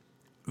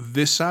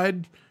 this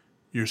side,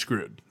 you're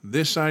screwed.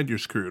 This side, you're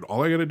screwed.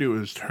 All I got to do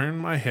is turn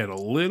my head a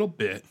little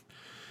bit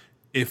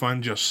if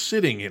I'm just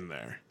sitting in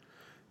there.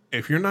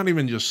 If you're not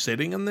even just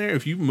sitting in there,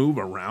 if you move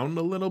around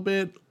a little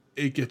bit,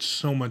 it gets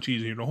so much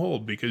easier to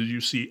hold because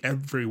you see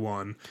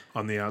everyone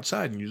on the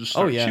outside and you just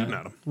start shooting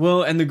at them.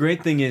 Well, and the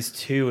great thing is,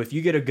 too, if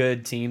you get a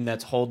good team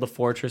that's hold the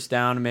fortress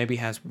down and maybe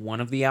has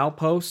one of the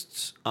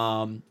outposts,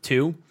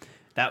 too,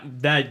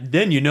 that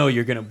then you know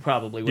you're going to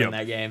probably win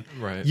that game.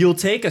 Right. You'll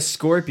take a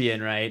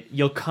Scorpion, right?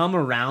 You'll come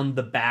around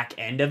the back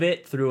end of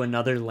it through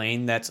another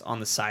lane that's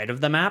on the side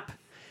of the map.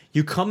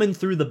 You come in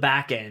through the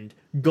back end,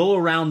 go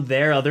around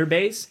their other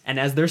base, and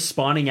as they're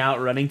spawning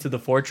out running to the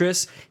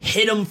fortress,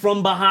 hit them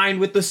from behind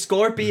with the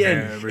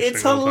Scorpion.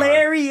 It's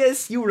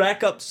hilarious. You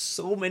rack up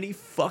so many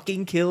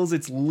fucking kills.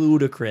 It's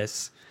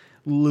ludicrous.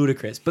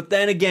 Ludicrous. But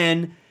then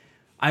again,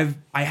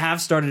 I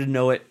have started to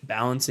know it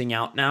balancing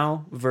out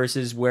now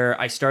versus where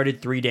I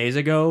started 3 days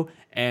ago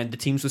and the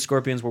teams with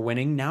Scorpions were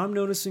winning. Now I'm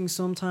noticing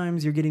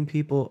sometimes you're getting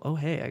people, oh,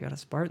 hey, I got a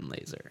Spartan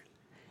laser.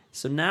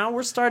 So now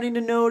we're starting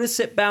to notice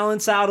it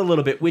balance out a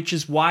little bit, which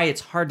is why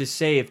it's hard to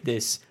say if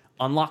this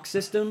unlock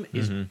system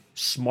is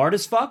smart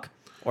as fuck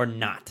or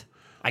not.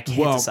 I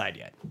can't decide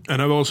yet.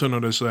 And I've also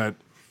noticed that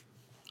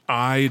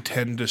I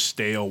tend to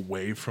stay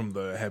away from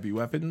the heavy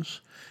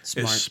weapons.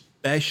 Smart.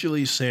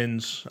 Especially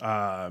since...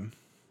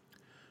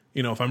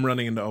 if I'm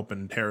running into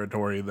open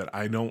territory that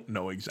I don't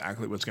know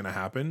exactly what's going to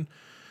happen,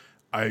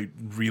 I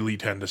really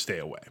tend to stay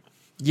away.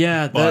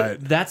 Yeah,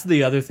 that's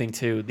the other thing,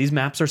 too. These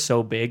maps are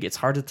so big, it's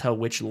hard to tell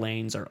which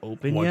lanes are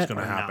open what's yet going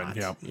to happen,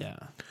 not.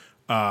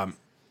 Yeah.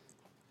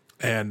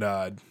 And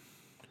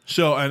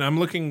I'm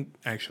looking,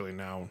 actually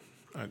now,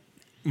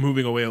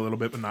 moving away a little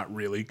bit, but not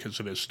really,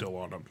 because it is still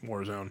on a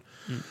Warzone.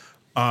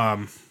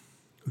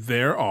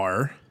 There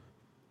are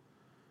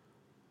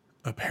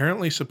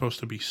apparently supposed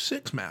to be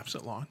 6 maps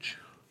at launch.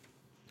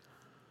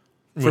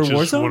 For which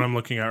Warzone? is what I'm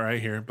looking at right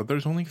here, but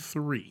there's only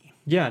 3.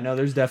 Yeah, no,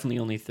 there's definitely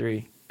only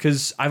 3.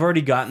 Because I've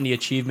already gotten the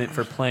achievement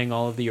for playing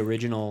all of the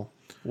original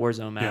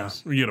Warzone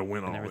maps. Yeah, you gotta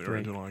win all the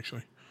original,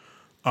 actually.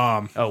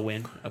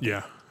 Win? Okay.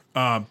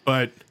 Yeah.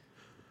 But,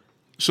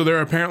 so there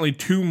are apparently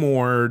 2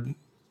 more,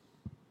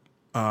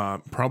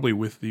 probably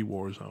with the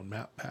Warzone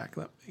map pack.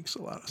 That makes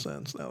a lot of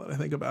sense now that I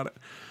think about it.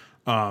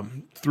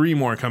 3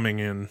 more coming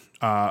in.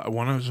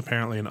 One is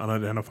apparently an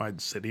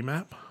unidentified city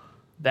map.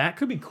 That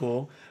could be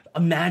cool.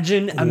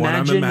 Imagine. What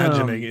I'm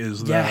imagining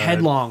is that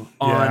headlong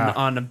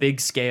on a big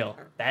scale.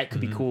 That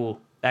could be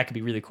cool. That could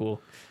be really cool.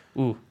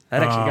 Ooh,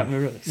 that actually got me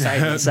really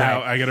excited.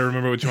 Now I got to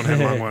remember which one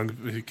headlong one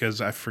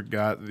because I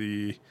forgot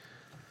the.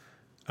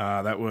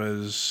 That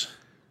was.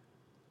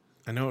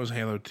 I know it was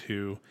Halo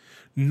 2,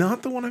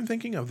 not the one I'm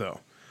thinking of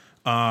though.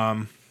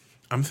 I'm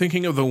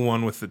thinking of the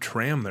one with the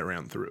tram that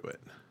ran through it.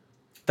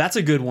 That's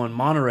a good one.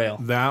 Monorail.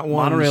 That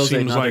one Monorail's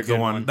seems like the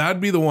one. That'd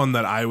be the one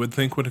that I would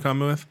think would come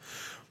with.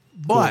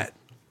 But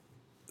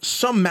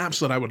some maps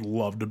that I would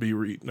love to be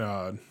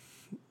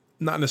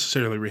not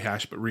necessarily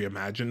rehashed, but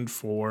reimagined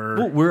for.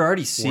 Well, we're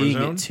already seeing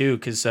Warzone. it too,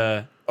 because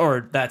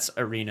or that's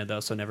Arena though,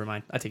 so never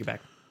mind. I take it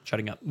back.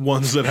 shutting up.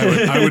 Ones that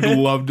I would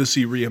love to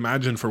see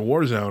reimagined for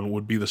Warzone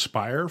would be the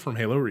Spire from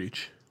Halo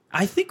Reach.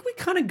 I think we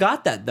kind of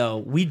got that though.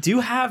 We do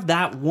have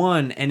that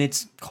one, and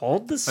it's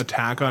called the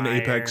Attack on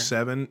Spire. Apex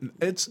 7.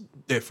 It's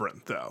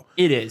different though.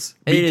 It is.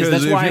 It is. Because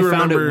That's if why I you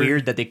found it remember-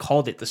 weird that they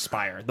called it the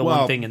Spire, the Well,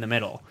 one thing in the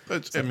middle.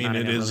 I mean, not it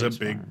even is a really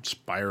big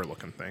spire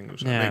looking thing.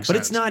 So it Yeah, makes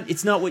but sense.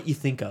 it's not what you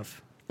think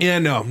of. Yeah,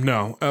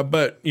 no.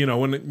 But you know,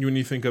 when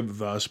you think of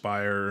the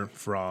Spire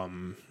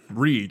from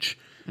Reach,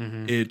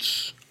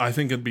 I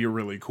think it'd be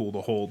really cool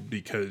to hold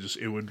because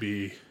it would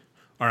be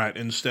all right.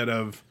 Instead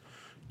of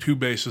 2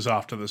 bases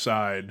off to the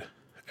side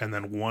and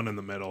then 1 in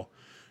the middle,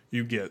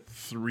 you get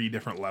 3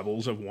 different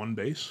levels of 1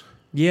 base.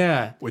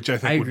 Yeah, Which I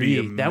think would be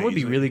That would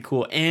be amazing. really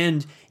cool.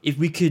 And if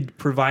we could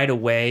provide a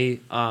way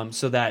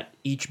so that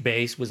each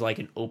base was like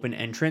an open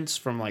entrance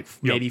from like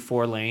maybe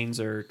 4 lanes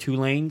or 2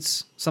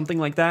 lanes, something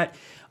like that,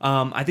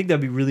 I think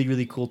that'd be really,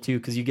 really cool too.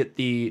 Because you get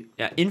the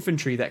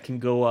infantry that can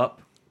go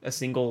up a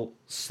single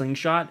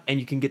slingshot, and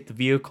you can get the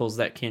vehicles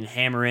that can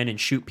hammer in and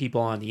shoot people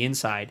on the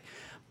inside.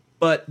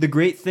 But the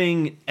great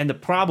thing and the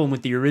problem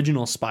with the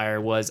original Spire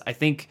was, I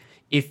think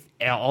if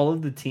all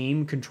of the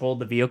team controlled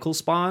the vehicle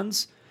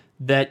spawns,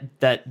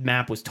 that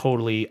map was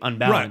totally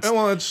unbalanced. Right.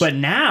 Well, it's but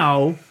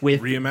now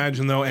with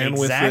Reimagine though, and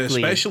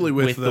exactly, especially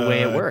with the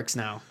way it works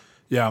now,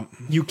 Yeah,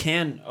 you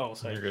can. Oh,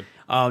 sorry. You're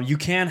good. You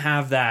can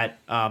have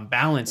that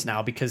balance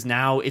now because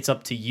now it's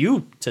up to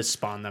you to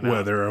spawn them out.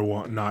 whether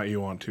or not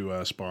you want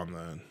to spawn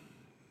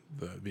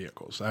the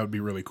vehicles, that would be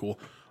really cool.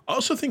 I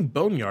also think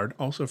Boneyard,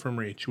 also from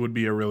Reach, would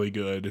be a really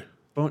good.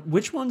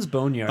 Which one's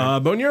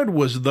Boneyard? Boneyard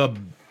was the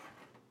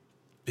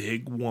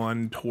big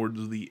one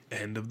towards the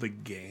end of the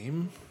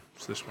game.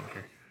 It's this one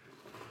here.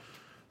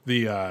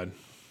 The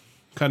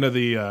kind of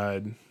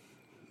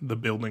the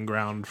building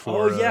ground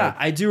for. Oh yeah,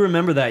 I do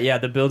remember that. Yeah,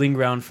 the building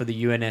ground for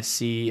the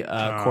UNSC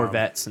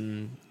corvettes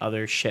and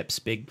other ships,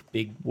 big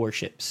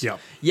warships. Yeah.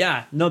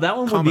 Yeah, no, that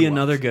one would be Commonwealth.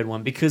 another good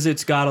one because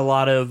it's got a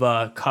lot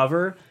of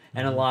cover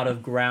and a lot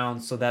of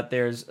ground, so that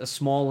there's a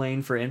small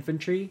lane for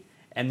infantry,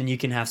 and then you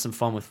can have some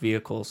fun with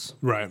vehicles.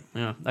 Right.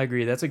 Yeah, I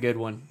agree. That's a good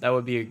one. That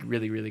would be a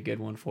really, really good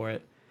one for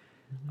it.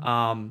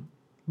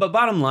 But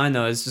bottom line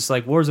though is just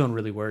like Warzone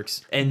really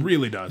works, and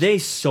Really does. They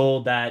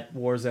sold that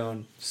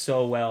Warzone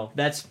so well.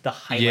 That's the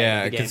highlight. Yeah,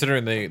 of the game.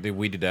 considering they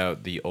weeded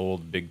out the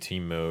old big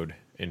team mode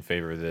in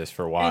favor of this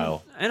for a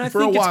while. And I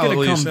For a think it's while, going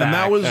at to come least, back. and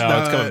that was Oh,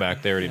 it's coming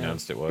back. They already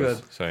announced it was.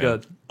 good. So, yeah.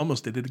 Good.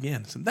 Almost did it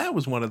again. So that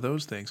was one of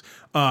those things.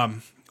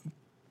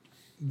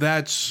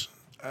 That's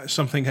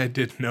something I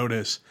did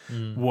notice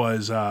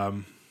was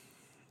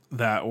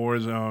that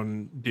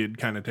Warzone did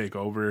kind of take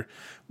over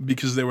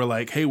because they were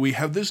like, "Hey, we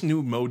have this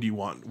new mode we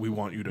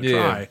want you to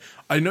Yeah. try.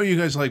 I know you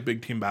guys like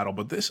Big Team Battle,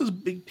 but this is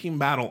Big Team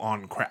Battle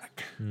on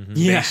crack,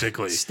 Yeah,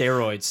 basically."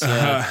 steroids.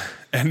 Yeah.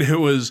 And it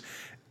was,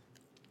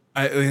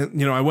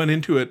 I went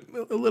into it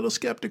a little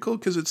skeptical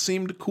because it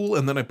seemed cool,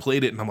 and then I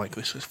played it, and I'm like,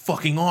 "This is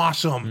fucking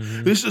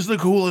awesome! This is the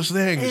coolest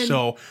thing!"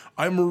 So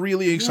I'm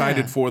really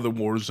excited Yeah. for the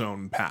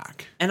Warzone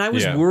pack. And I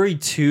was Yeah.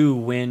 worried too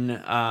when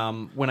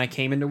I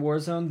came into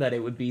Warzone that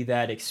it would be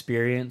that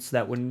experience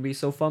that wouldn't be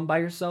so fun by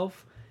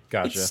yourself.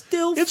 Gotcha. It's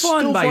still It's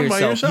fun, still by, fun by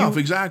yourself. yourself,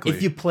 exactly.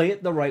 If you play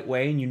it the right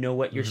way and you know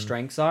what your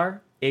strengths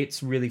are,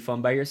 it's really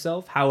fun by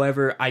yourself.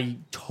 However, I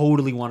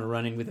totally want to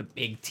run in with a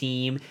big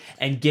team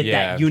and get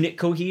Yeah. that unit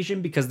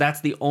cohesion because that's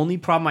the only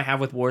problem I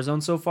have with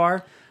Warzone so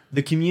far.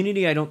 The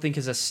community, I don't think,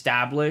 has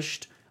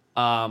established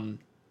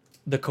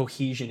the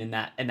cohesion in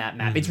that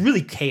map. It's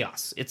really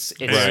chaos. It's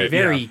Right,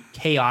 very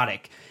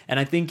chaotic. And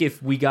I think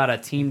if we got a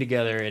team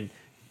together and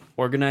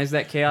organize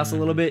that chaos a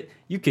little bit,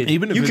 you could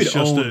Even if you it's could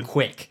just own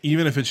quick.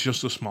 Even if it's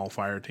just a small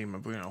fire team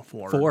of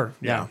 4. 4,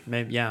 yeah,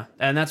 maybe, yeah,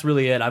 and that's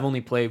really it. I've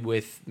only played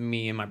with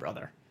me and my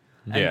brother.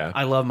 And Yeah.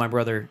 I love my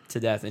brother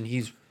to death, and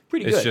he's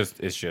pretty It's good.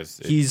 it's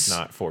He's-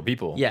 not for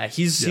people. Yeah,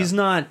 he's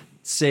not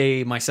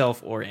say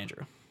myself or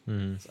Andrew.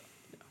 So,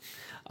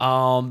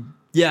 yeah.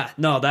 Yeah,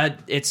 no,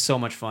 that it's so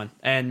much fun,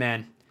 and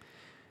man,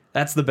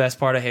 that's the best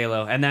part of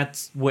Halo, and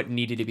that's what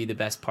needed to be the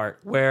best part.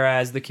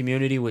 Whereas the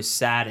community was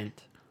saddened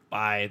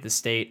by the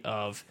state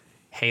of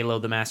Halo: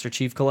 The Master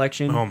Chief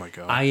Collection. Oh my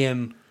God. I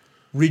am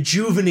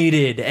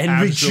rejuvenated and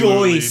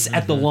Absolutely. rejoice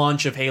at the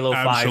launch of Halo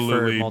 5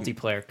 Absolutely. for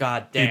multiplayer.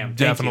 God damn, It thank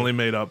definitely you.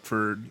 made up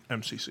for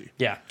MCC.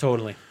 Yeah,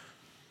 totally.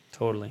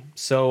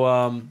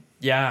 So,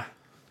 yeah,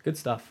 good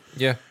stuff.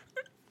 Yeah.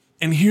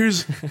 And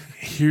here's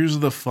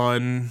the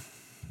fun,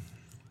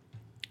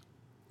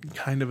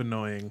 kind of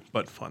annoying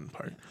but fun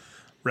part: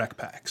 rec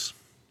packs.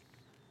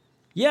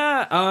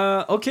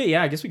 Yeah. Okay.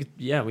 Yeah. I guess we could.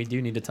 Yeah, we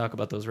do need to talk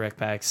about those rec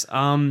packs.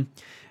 How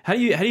do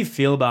you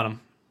feel about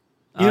them?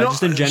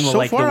 Just in general, so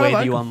like the far I way that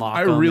like you 'em. unlock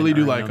I them. really and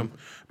do earn like them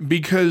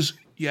because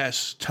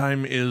yes,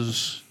 time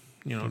is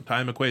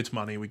time equates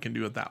money. We can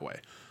do it that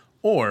way,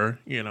 or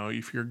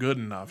if you're good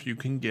enough, you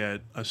can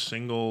get a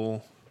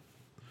single.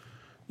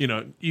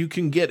 You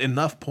can get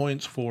enough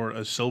points for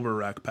a silver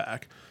rec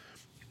pack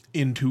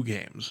in 2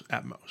 games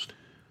at most.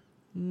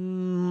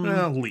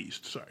 At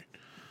least, sorry.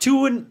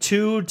 2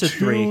 to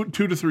 3.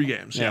 2 to 3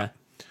 games. Yeah.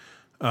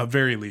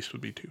 Very least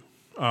would be 2.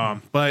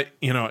 But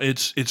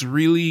it's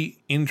really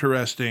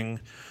interesting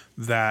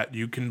that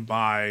you can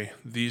buy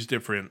these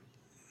different.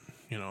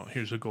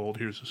 Here's a gold,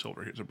 here's a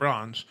silver, here's a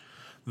bronze.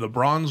 The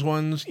bronze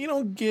ones, you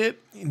don't get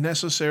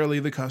necessarily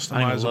the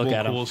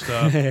customizable cool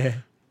stuff.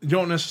 You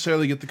don't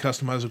necessarily get the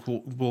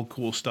customizable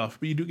cool stuff,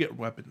 but you do get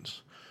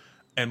weapons.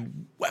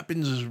 And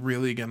weapons is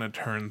really going to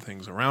turn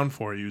things around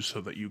for you so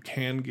that you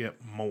can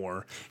get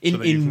more in so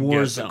that you can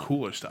Warzone. get the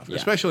cooler stuff,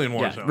 especially in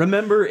Warzone.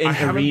 Remember, in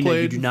Arena,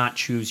 you do not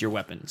choose your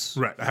weapons.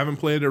 Right. I haven't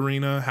played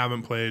Arena.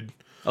 Haven't played.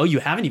 Oh, you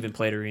haven't even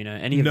played Arena.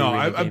 Any of the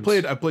Arena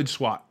games? I played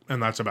SWAT,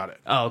 and that's about it.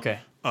 Oh, okay.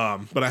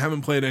 But I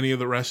haven't played any of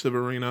the rest of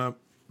Arena.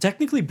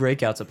 Technically,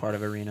 Breakout's a part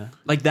of Arena.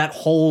 Like that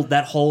whole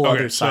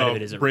other side of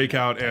it is Arena.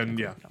 Breakout, and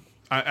yeah.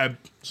 I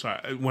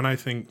sorry. When I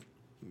think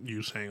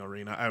you saying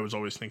Arena, I was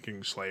always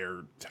thinking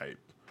Slayer type.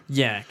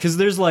 Yeah, because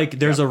there's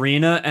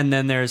Arena, and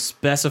then there's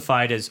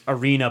specified as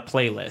Arena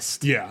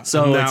playlist. Yeah,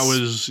 so that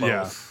was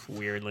both,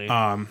 weirdly.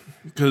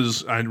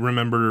 Because I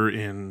remember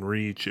in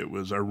Reach, it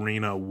was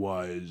Arena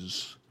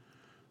was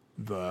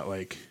the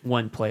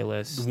one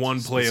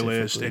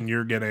playlist, and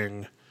you're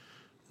getting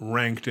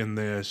ranked in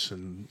this,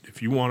 and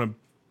if you want to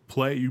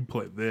play, you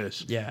play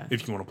this. Yeah.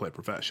 If you want to play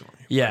professionally.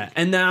 Yeah,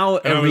 and now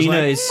Arena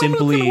is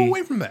simply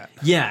away from that.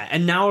 Yeah,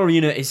 and now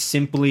Arena is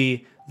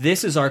simply.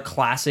 This is our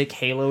classic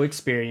Halo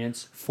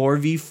experience,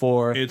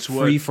 4v4, it's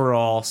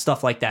free-for-all,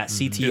 stuff like that,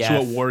 CTF. It's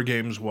what War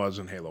Games was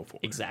in Halo 4.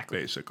 Exactly.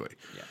 Basically.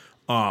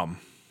 Yeah.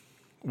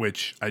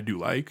 Which I do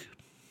like.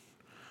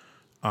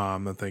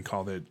 That they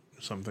called it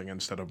something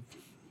instead of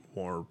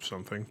War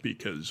something,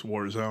 because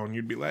Warzone,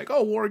 you'd be like,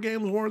 oh, War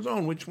Games,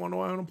 Warzone, which one do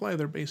I want to play?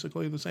 They're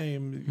basically the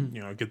same.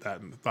 Get that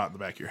thought in the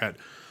back of your head.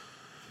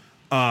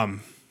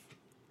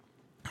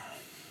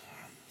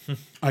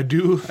 I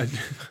do.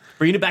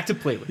 Bringing it back to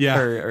playlist. Yeah.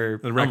 Or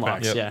the rec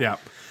unlocks. packs.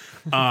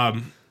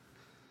 Yeah.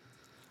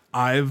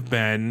 I've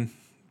been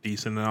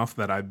decent enough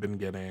that I've been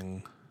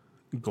getting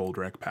gold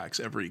rec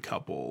packs every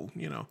couple,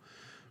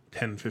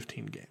 10,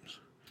 15 games.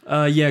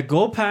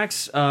 Gold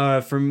packs,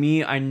 for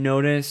me, I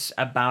notice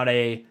about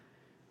a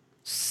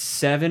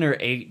 7 or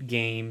 8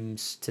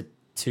 games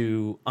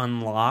to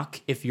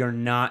unlock if you're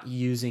not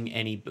using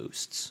any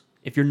boosts.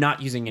 If you're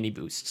not using any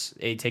boosts,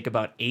 they take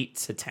about 8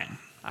 to 10.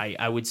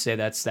 I would say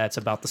that's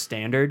about the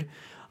standard.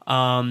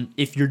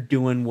 If you're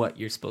doing what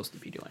you're supposed to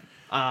be doing.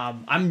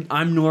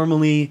 I'm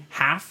normally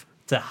half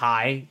to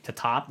high to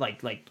top,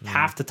 like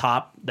half to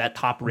top, that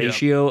top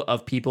ratio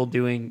of people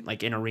doing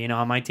like in Arena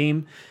on my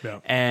team,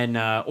 and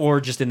or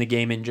just in the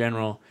game in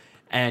general.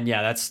 And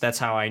yeah, that's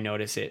how I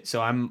notice it.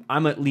 So I'm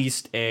at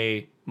least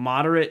a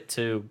moderate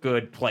to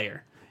good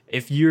player.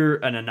 If you're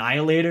an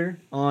annihilator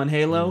on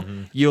Halo,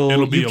 you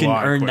can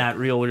earn that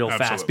real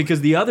fast.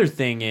 Because the other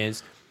thing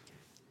is,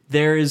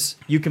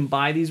 you can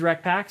buy these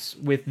rec packs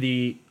with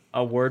the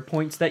award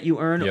points that you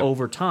earn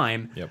over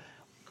time. Yep.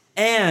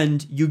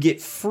 And you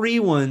get free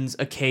ones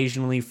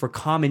occasionally for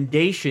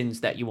commendations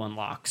that you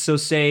unlock. So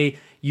say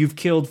you've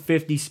killed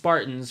 50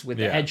 Spartans with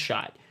a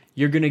headshot.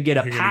 You're going to get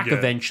a pack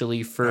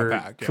eventually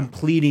for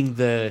completing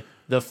the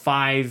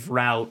 5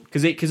 route.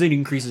 Because it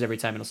increases every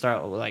time. It'll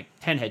start with like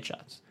 10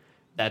 headshots.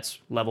 That's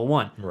level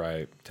 1.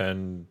 Right.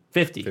 10,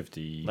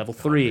 50 level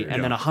 3.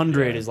 And then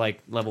 100 is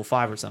like level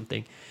 5 or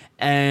something.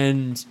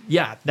 And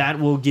yeah, that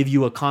will give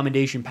you a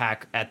commendation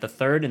pack at the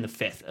 3rd and the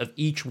 5th of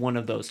each one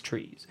of those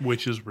trees.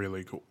 Which is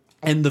really cool.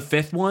 And the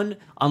 5th one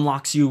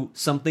unlocks you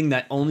something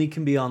that only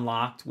can be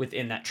unlocked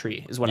within that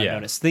tree, is what I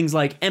noticed. Things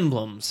like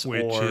emblems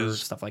or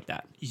stuff like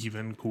that.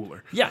 Even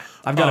cooler. Yeah.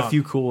 I've got a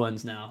few cool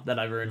ones now that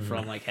I've earned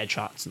from like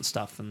headshots and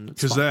stuff.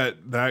 Because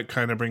that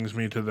kind of brings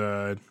me to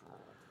the...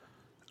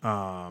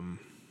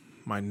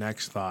 my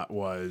next thought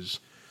was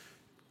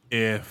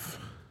if...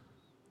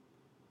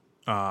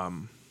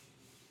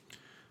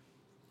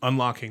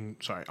 unlocking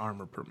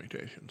armor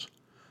permutations.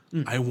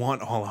 I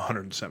want all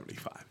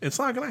 175. It's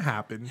not going to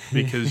happen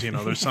because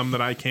there's some that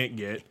I can't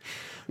get.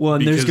 Well,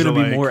 and there's going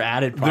to be more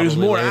added. There's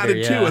more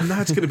added too, and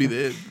that's going to be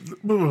it's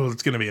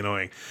going to be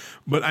annoying.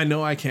 But I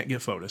know I can't get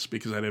Fotis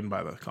because I didn't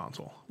buy the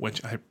console,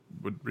 which I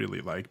would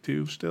really like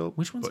to still.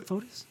 Which one's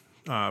Fotis?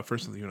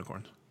 First of the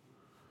Unicorns.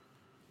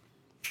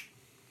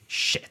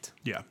 Shit.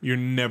 Yeah, you're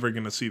never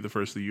going to see the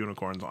First of the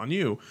Unicorns on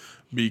you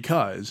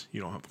because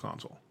you don't have the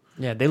console.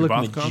 Yeah, they look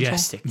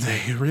majestic.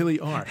 They really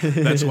are.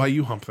 That's why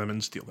you hump them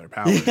and steal their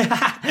power.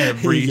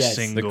 Every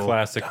single the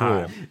classic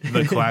time. rule.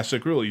 The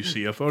classic rule. You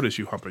see a Fotis,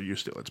 you hump it, you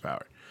steal its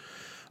power.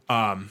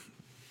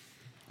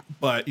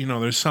 But,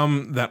 there's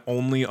some that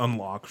only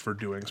unlock for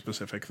doing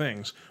specific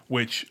things,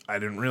 which I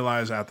didn't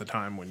realize at the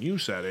time when you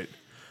said it,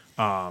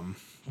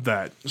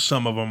 that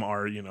some of them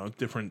are,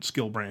 different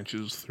skill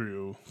branches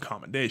through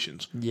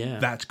commendations. Yeah.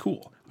 That's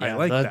cool. Yeah, I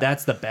like that.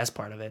 That's the best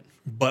part of it.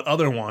 But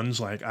other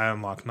ones, like I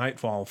unlocked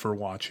Nightfall for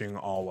watching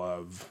all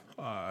of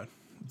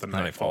the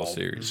Nightfall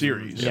series.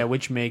 Yeah,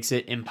 which makes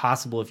it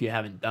impossible if you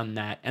haven't done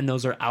that. And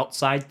those are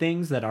outside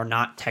things that are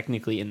not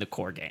technically in the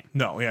core game.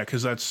 No, yeah,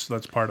 because that's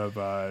part of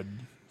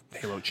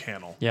Halo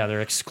Channel. Yeah,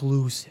 they're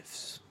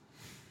exclusives.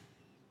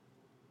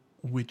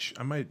 which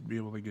I might be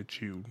able to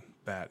get you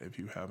that if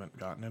you haven't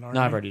gotten it already.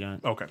 No, I've already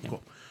done it. Okay,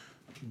 cool.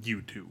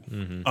 You too.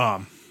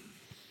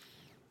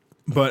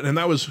 But and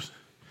that was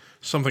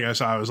something I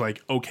saw. I was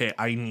like, okay,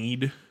 I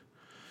need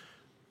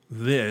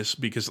this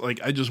because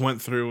like I just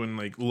went through and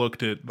like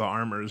looked at the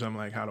armors. I'm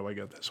like, how do I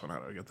get this one? How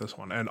do I get this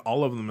one? And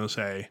all of them will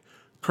say,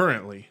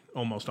 currently,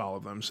 almost all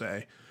of them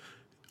say,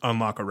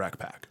 unlock a rec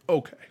pack.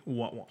 Okay,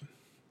 what one?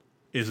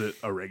 Is it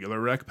a regular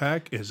rec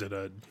pack? Is it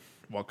a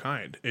what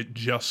kind? It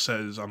just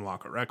says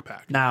unlock a rec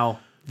pack. Now,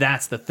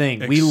 that's the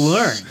thing. We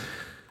learn.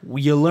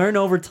 You learn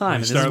over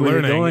time. We start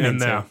learning,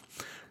 and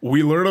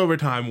we learn over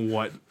time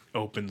what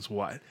opens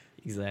what.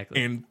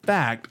 Exactly. In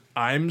fact,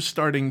 I'm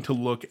starting to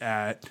look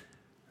at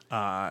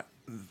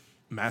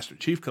Master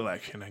Chief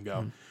Collection and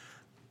go,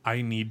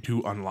 I need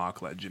to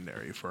unlock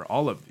Legendary for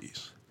all of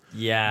these.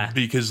 Yeah.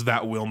 Because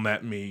that will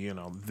net me,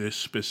 this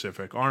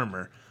specific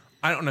armor.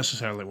 I don't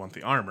necessarily want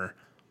the armor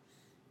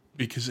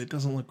because it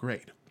doesn't look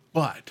great.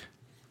 But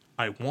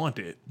I want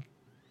it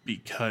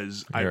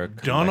because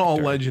I've done all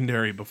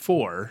Legendary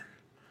before,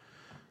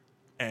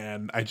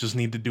 and I just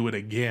need to do it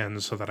again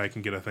so that I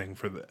can get a thing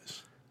for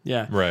this.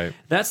 Yeah. Right.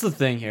 That's the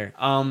thing here.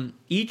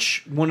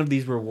 Each one of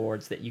these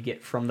rewards that you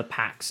get from the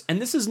packs,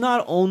 and this is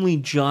not only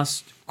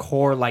just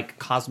core like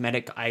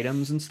cosmetic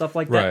items and stuff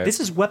like that. Right. This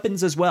is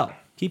weapons as well.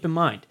 Keep in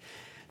mind.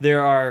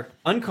 There are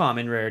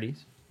uncommon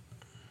rarities.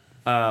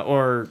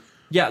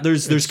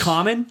 There's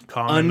common,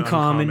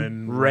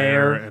 uncommon,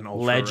 rare, and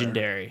ultra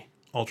legendary. Rare.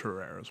 Ultra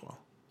rare as well.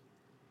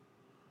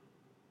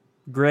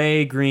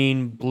 Gray,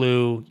 green,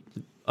 blue,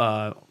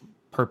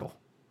 purple.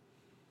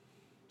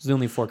 It's the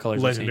only 4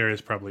 colors. Legendary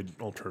is probably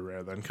ultra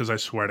rare then, because I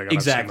swear to God,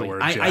 exactly.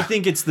 I've seen the words. I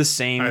think it's the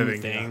same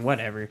thing. Yeah.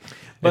 Whatever.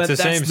 But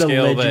it's the that's same the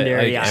scale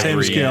legendary. that,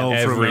 same scale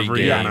from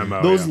every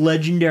MMO. Those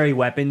legendary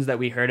weapons that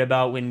we heard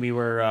about when we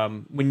were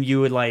when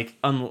you would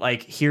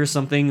like hear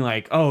something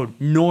like, oh,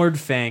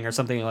 Nordfang or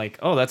something like,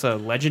 oh, that's a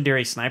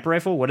legendary sniper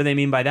rifle. What do they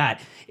mean by that?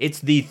 It's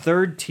the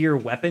 3rd tier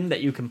weapon that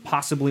you can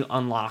possibly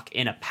unlock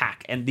in a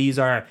pack, and these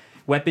are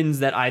weapons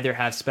that either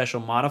have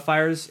special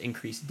modifiers,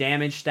 increased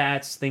damage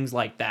stats, things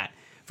like that.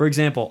 For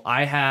example,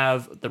 I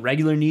have the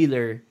regular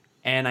Needler,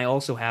 and I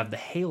also have the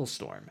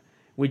Hailstorm,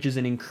 which is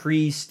an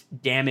increased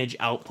damage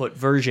output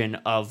version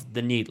of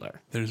the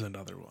Needler. There's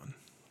another one.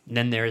 And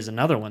then there is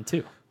another one,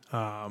 too.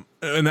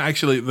 And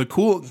actually, the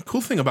cool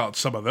thing about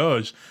some of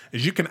those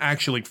is you can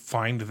actually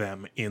find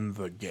them in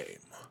the game.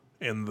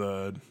 In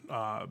the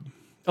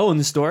in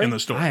the story? In the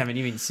story. I haven't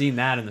even seen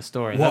that in the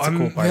story. That's a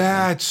cool part.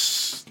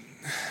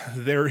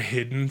 They're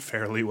hidden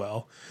fairly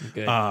well.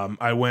 Good.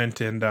 I went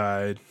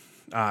and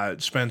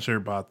Spencer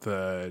bought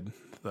the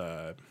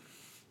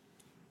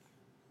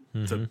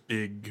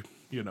big,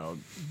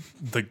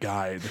 the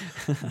guide,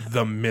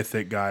 the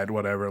mythic guide,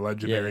 whatever,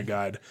 legendary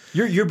guide.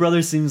 Your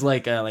brother seems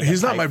like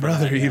he's not my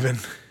brother even.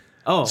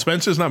 Oh,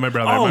 Spencer's not my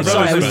brother. Oh, my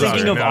sorry, I was brother's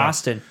thinking of no.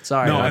 Austin.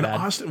 Sorry, No, my and bad.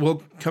 Austin.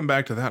 We'll come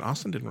back to that.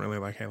 Austin didn't really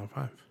like Halo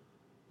 5.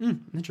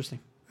 Interesting.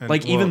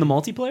 And, Even the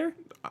multiplayer?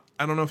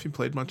 I don't know if you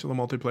played much of the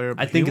multiplayer,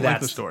 but I think he that's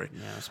liked the story.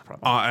 Yeah, that's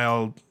probably.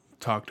 I'll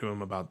talk to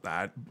him about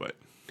that, but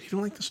he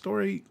didn't like the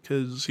story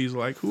because he's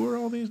like, "Who are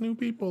all these new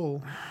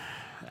people?"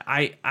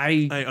 I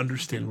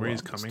understand where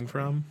he's coming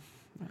from,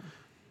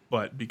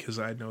 but because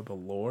I know the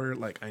lore,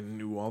 like I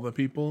knew all the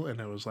people,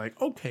 and I was like,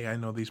 "Okay, I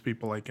know these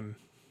people. I can."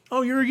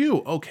 Oh, you're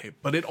you. Okay,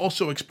 but it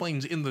also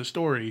explains in the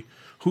story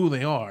who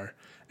they are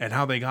and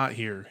how they got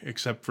here,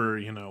 except for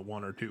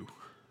 1 or 2,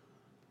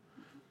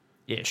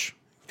 ish.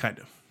 kind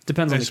of.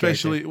 Depends on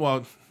Especially,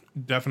 well,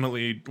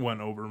 definitely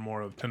went over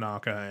more of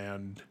Tanaka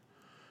and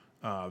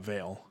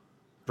Vale.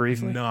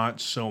 Briefly.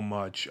 Not so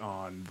much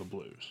on the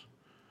blues.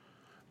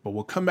 But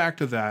we'll come back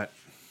to that.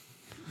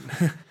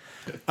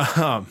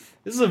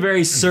 This is a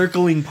very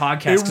circling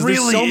podcast. It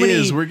really so many,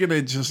 is. We're going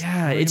to just...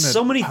 it's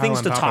so many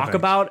things to talk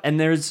about,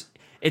 and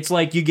it's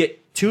like you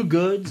get 2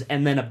 goods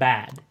and then a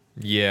bad.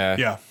 Yeah.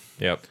 Yeah.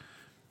 Yep.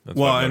 That's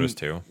what I noticed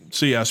too.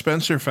 So yeah,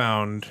 Spencer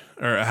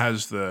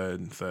has the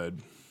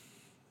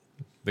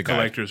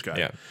collector's guide.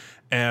 Yeah.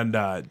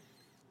 And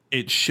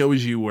it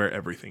shows you where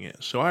everything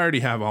is. So I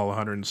already have all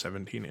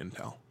 117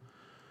 intel.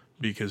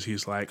 Because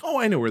he's like, oh,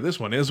 I know where this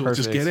one is. We'll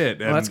just get it.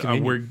 Well, that's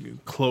And we're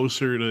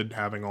closer to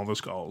having all the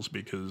skulls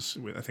because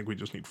I think we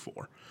just need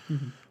 4.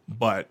 Mm-hmm.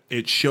 But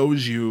it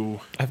shows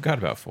you... I've got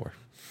about 4.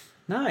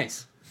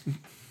 Nice.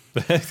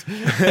 But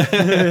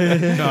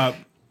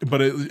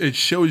it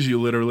shows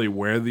you literally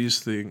where these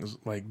things,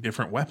 like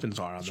different weapons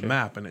are on the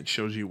map. And it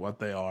shows you what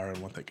they are and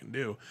what they can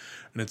do.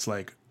 And it's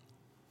like,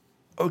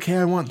 okay,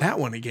 I want that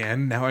one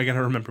again. Now I got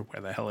to remember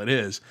where the hell it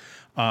is.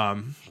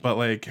 But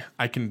like,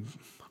 I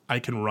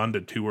can run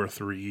to 2 or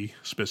 3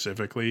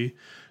 specifically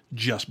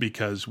just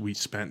because we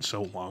spent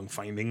so long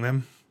finding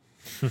them.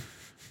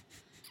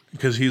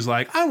 Because he's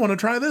like, I want to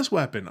try this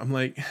weapon. I'm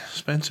like,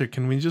 Spencer,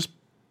 can we just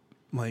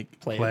like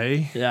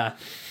play? Yeah.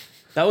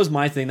 That was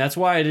my thing. That's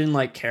why I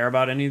didn't care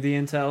about any of the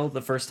intel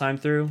the first time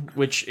through,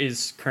 which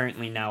is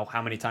currently now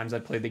how many times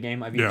I've played the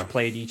game. I've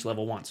played each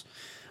level once.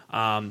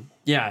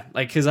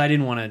 Because I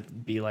didn't want to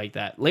be like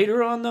that.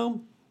 Later on,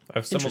 though,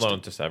 I've stumbled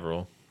onto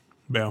several.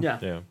 Yeah. Yeah.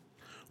 Yeah.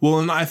 Well,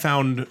 and I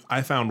found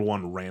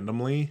one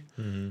randomly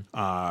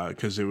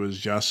because it was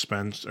just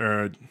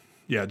Spencer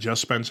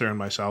and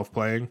myself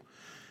playing.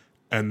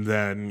 And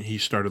then he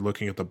started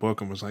looking at the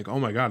book and was like, oh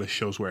my God, it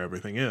shows where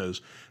everything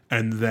is.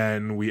 And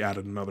then we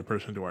added another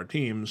person to our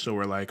team. So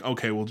we're like,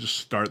 okay, we'll just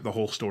start the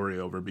whole story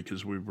over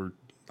because we were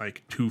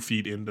like 2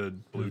 feet into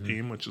blue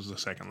team, which is the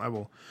second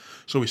level.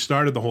 So we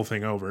started the whole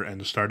thing over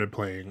and started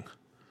playing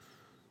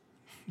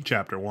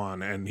chapter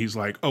 1. And he's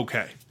like,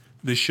 okay,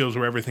 this shows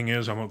where everything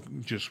is. I'm going to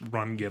just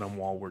get them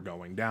while we're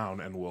going down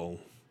and we'll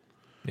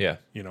get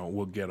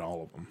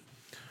all of them.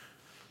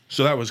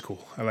 So that was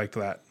cool. I liked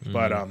that.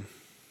 But,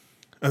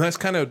 and that's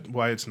kind of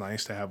why it's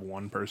nice to have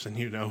one person,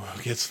 who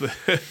gets the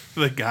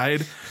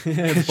guide.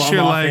 Bum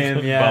off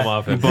him, yeah. Bum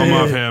off him. Bum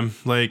off him.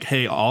 Like,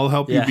 hey, I'll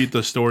help you beat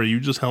the story. You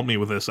just help me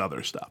with this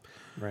other stuff.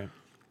 Right.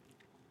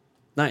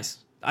 Nice.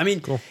 I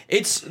mean,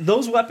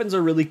 those weapons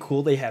are really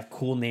cool. They have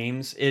cool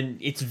names, and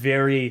it's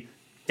very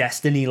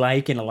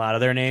Destiny-like in a lot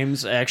of their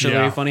names,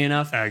 actually, funny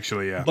enough.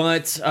 Actually, yeah.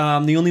 But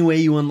the only way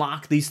you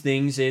unlock these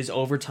things is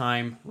over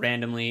time,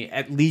 randomly,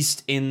 at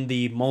least in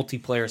the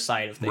multiplayer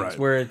side of things,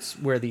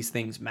 where these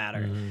things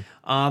matter.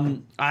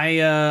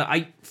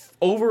 I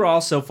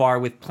overall, so far,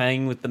 with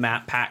playing with the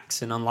map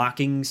packs and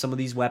unlocking some of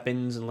these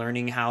weapons and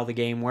learning how the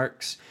game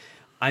works,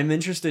 I'm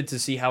interested to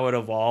see how it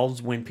evolves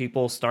when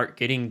people start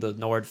getting the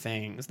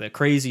Nordfangs, the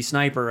crazy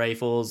sniper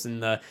rifles,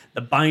 and the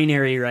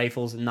binary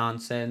rifles and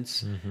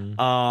nonsense.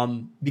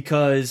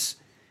 Because,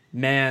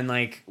 man,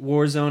 like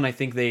Warzone, I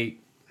think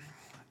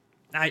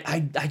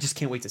I just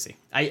can't wait to see.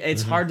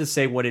 It's hard to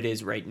say what it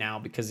is right now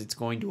because it's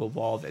going to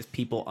evolve as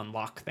people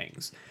unlock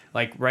things.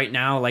 Like right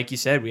now, like you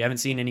said, we haven't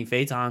seen any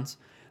Phaetons.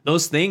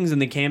 Those things in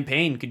the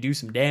campaign could do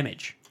some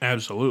damage.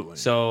 Absolutely.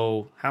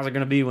 So how's it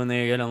going to be when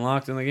they get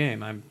unlocked in the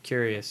game? I'm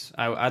curious.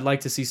 I'd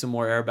like to see some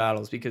more air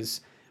battles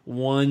because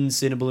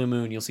once in a blue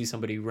moon, you'll see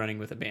somebody running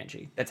with a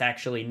Banshee. That's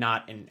actually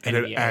not an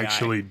enemy it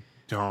actually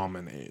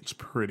dominates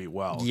pretty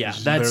well. Yeah,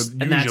 they're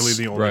usually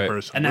the only right.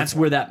 person. And that's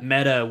where that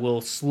meta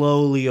will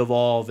slowly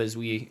evolve as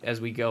we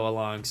go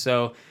along.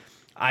 So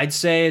I'd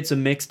say it's a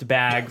mixed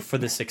bag for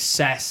the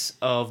success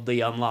of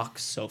the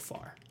unlocks so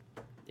far.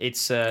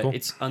 It's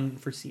it's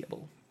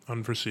unforeseeable.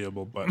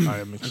 Unforeseeable, but I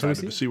am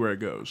excited to see where it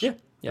goes. Yeah,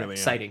 Really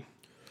exciting.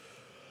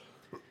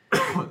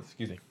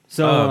 Excuse me.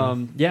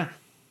 So yeah.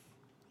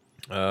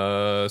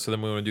 So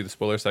then we want to do the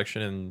spoiler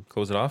section and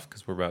close it off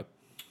because we're about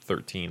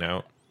 13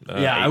 out.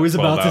 I was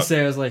about to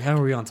say, I was like, how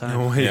are we on time?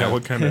 Oh, yeah,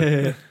 what kind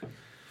of...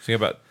 So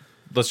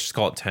let's just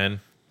call it 10.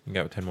 We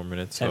got 10 more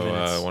minutes. 10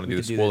 minutes. I want to do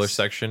We the could do spoiler this.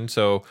 section.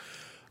 So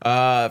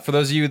for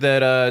those of you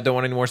that don't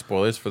want any more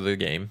spoilers for the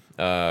game,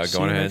 go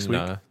on ahead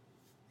and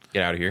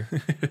get out of here.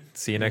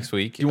 See you next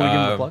week. Do you want to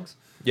give them the plugs?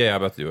 Yeah, I'm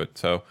about to do it.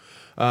 So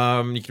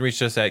you can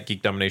reach us at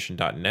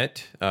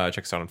geekdomination.net.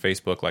 Check us out on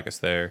Facebook, like us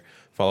there.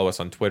 Follow us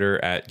on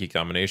Twitter at Geek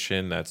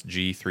Domination. That's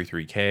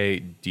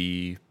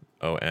G33K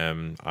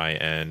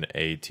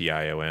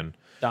DOMINATION.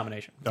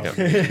 Domination.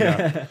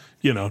 Yeah.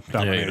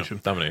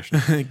 Domination. Domination.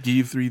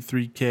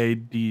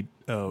 G33KD.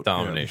 Oh,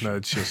 Domination. Yeah,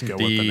 let's just go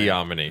with the name.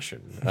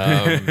 Domination.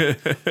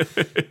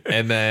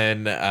 And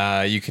then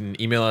you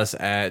can email us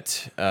at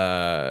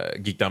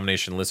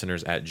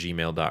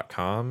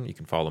geekdominationlisteners@gmail.com. You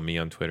can follow me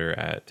on Twitter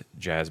at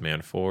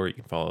Jazzman4. You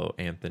can follow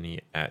Anthony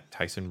at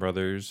Tyson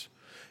Brothers.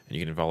 And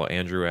you can follow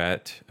Andrew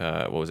at,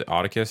 what was it,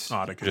 Oticus?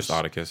 Oticus. Just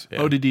Oticus. Yeah.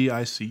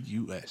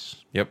 ODDICUS.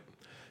 Yep.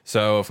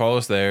 So follow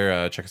us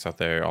there. Check us out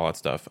there. All that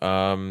stuff.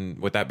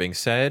 With that being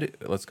said,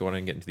 let's go on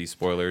and get into these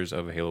spoilers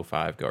of Halo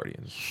 5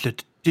 Guardians.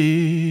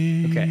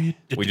 Okay.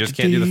 We just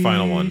can't do the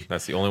final one.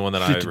 That's the only one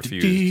that I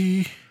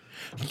refused.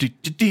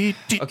 Okay.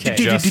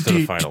 Just to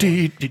the final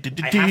one.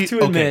 I have to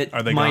admit,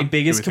 Are they my gone?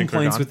 biggest Do we think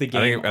they're complaints gone? with the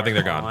game. I think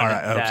they're gone. are All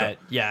right, I hope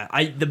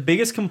so. the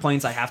biggest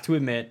complaints I have to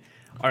admit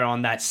are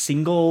on that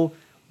single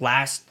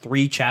last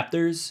 3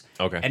 chapters.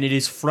 Okay. And it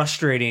is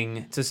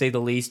frustrating to say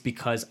the least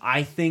because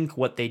I think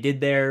what they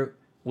did there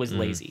was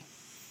lazy.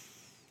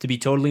 To be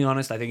totally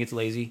honest, I think it's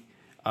lazy.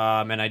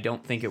 And I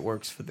don't think it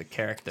works for the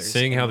characters.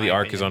 Seeing in how my the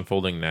arc is opinion.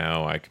 unfolding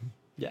now, I can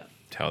Yeah.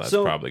 tell that's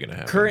So, probably going to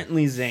happen.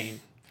 Currently,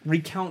 Zane,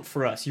 recount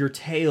for us your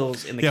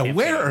tales in the Yeah, campaign.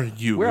 where are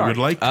you? Where We are would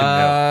you? like to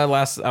know.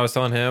 I was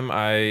telling him,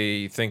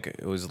 I think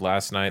it was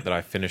last night that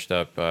I finished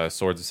up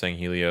Swords of Sang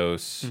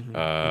Helios. Good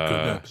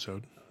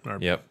episode. Or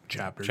Yep.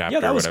 chapter. Yeah,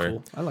 that was whatever.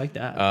 cool. I like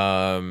that.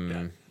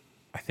 I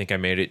think I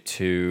made it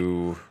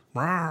to.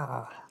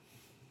 I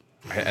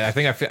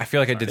think I feel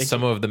like I did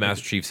some of the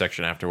Master Chief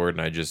section afterward,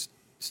 and I just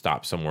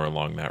stopped somewhere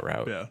along that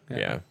route. Yeah.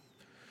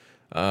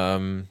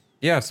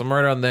 Yeah. So I'm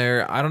right on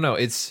there. I don't know.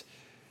 It's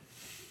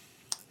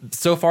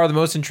so far the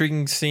most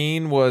intriguing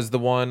scene was the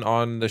one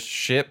on the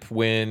ship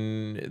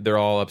when they're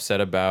all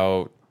upset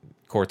about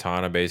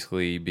Cortana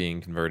basically being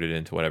converted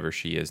into whatever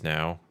she is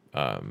now,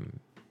 and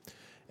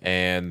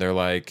they're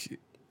like.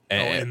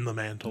 In the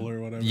mantle or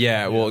whatever.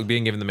 Yeah, well,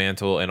 being given the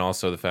mantle, and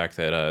also the fact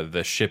that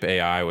the ship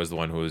AI was the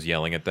one who was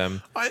yelling at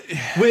them.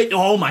 Wait,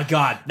 oh my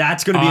god,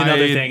 that's going to be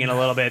another I- thing in a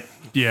little bit.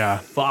 Yeah.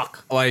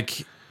 Fuck.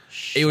 Like,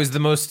 it was the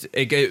most.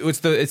 It's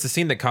the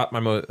scene that caught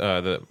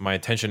my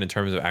attention in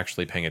terms of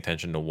actually paying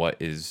attention to what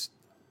is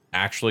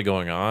actually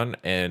going on.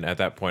 And at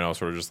that point, I was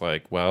sort of just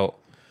like, well,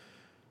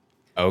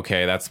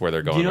 okay, that's where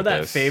they're going. Do you know with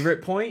that this.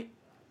 favorite point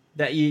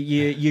that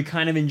you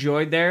kind of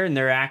enjoyed there, and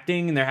they're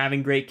acting and they're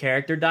having great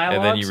character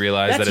dialogue, then you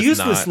realize that's that it's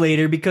useless not-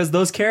 later because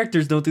those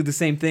characters don't do the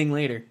same thing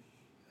later.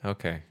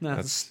 Okay, No,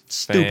 that's it's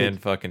stupid.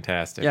 fucking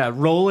tastic. Yeah,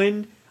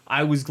 Roland,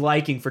 I was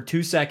liking for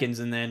 2 seconds,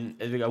 and then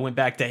I went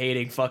back to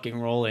hating fucking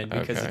Roland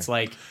because Okay. it's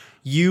like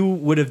you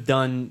would have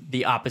done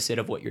the opposite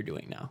of what you're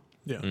doing now,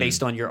 Yeah.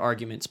 based on your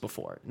arguments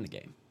before in the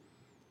game.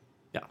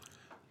 Yeah,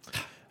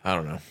 I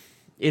don't know.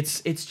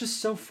 it's just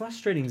so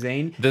frustrating,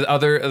 Zane. The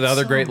other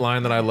So great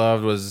line that I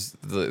loved was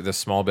the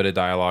small bit of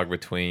dialogue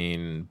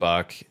between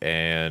Buck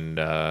and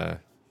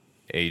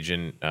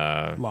Agent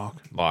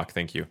Locke,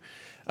 thank you.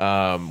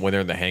 When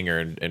they're in the hangar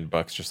and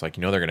Buck's just like,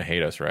 they're gonna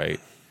hate us, right?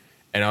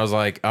 And I was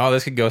like, oh,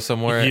 this could go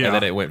somewhere. Yeah. And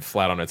then it went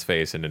flat on its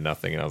face and did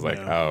nothing. And I was like,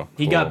 Yeah. oh,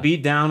 He cool. got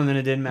beat down, and then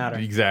it didn't matter.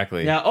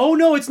 Exactly. Yeah. Oh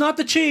no, it's not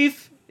the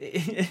chief.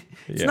 It's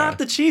Yeah. not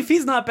the chief.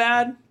 He's not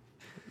bad.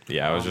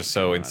 Yeah, I was just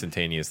so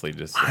instantaneously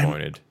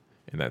disappointed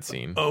in that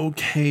scene.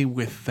 Okay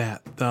with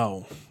that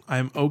though.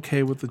 I'm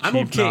okay with the chief I'm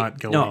okay. not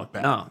going No,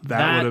 back. no,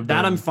 That would have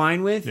that been, I'm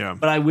fine with. Yeah.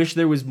 But I wish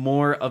there was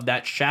more of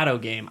that shadow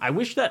game. I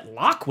wish that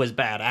Locke was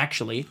bad.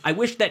 Actually, I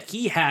wish that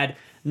he had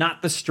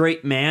not the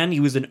straight man. He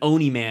was an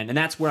Oni man, and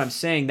that's where I'm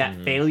saying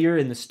that failure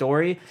in the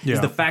story Yeah.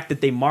 is the fact that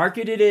they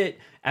marketed it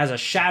as a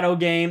shadow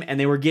game, and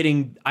they were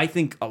getting, I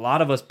think, a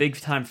lot of us big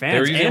time fans. They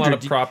were using a lot Andrew,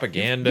 of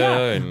propaganda. Yeah,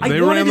 and I They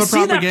wanted ran to the see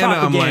that propaganda.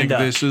 I'm like, propaganda.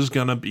 this is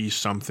gonna be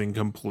something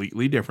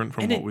completely different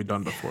from And what it- we've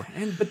done before.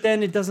 But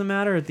then it doesn't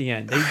matter at the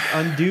end. They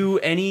undo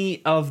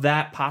any of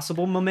that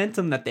possible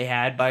momentum that they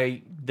had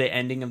by the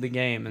ending of the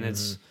game, and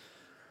it's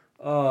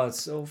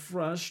so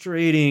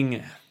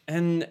frustrating.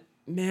 And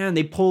man,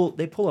 they pull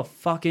a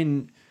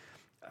fucking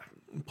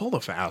Pull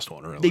the fast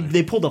one, really.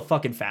 they pulled a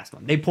fucking fast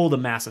one. They pulled a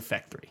Mass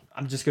Effect 3.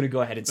 I'm just gonna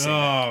go ahead and say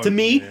that. Oh, To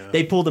me, yeah.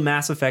 they pulled a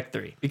Mass Effect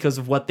 3 because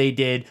of what they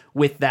did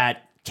with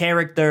that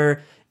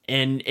character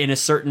and in a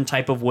certain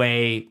type of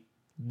way.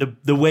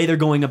 The way they're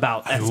going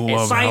about I as love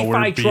how sci-fi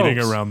we're beating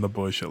tropes. around the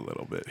bush a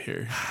little bit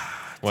here.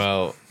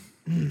 well,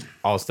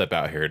 I'll step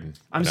out here in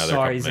I'm another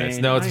sorry, couple minutes.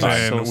 Zane. No, it's I'm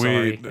fine. so And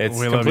sorry. It's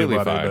we love you, completely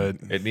buddy, fine.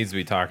 but It needs to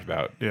be talked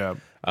about. yeah.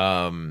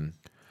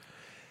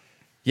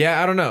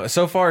 Yeah, I don't know.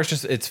 So far,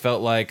 it's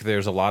felt like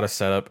there's a lot of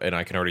setup, and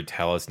I can already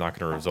tell it's not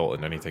going to result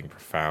in anything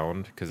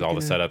profound because all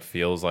the setup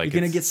feels like You're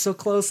gonna get so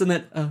close, and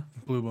then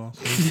Blue balls.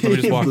 Let me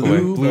just walk away.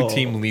 Blue Blue balls.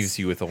 team leaves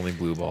you with only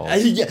blue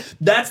balls. yeah,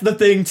 that's the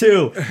thing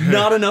too.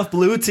 Not enough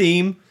blue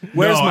team.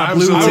 Where's No, my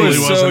blue absolutely. I team? was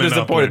wasn't so enough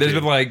disappointed. blue There's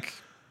team. been like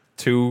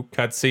 2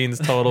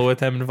 cutscenes total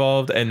with him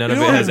involved, and none You of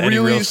know it what has any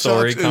really real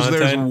story sucks is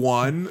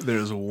content.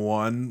 there's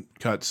one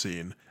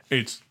cutscene.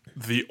 It's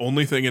the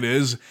only thing it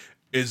is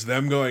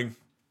them going.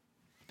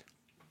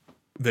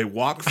 They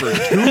walk for 2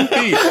 feet.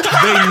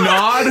 They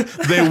nod.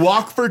 They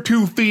walk for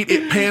 2 feet.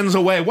 It pans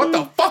away. What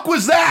the fuck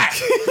was that?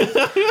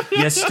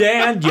 You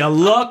stand, you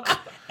look,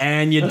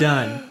 and you're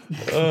done.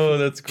 Oh,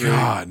 that's great.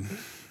 God.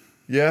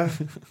 Yeah,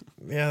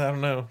 yeah. I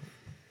don't know.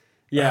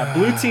 Yeah,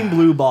 blue team,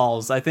 blue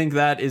balls. I think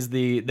that is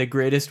the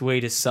greatest way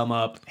to sum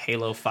up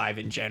Halo 5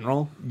 in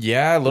general.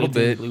 Yeah, a little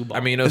Blue team, bit. blue ball. I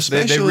mean, they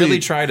Especially- really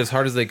tried as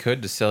hard as they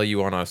could to sell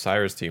you on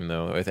Osiris team,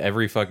 though, with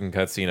every fucking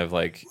cutscene of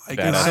like I badass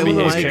guess Some of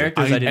those behavior.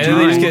 characters I did And then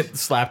they just not. get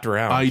slapped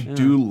around. I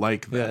do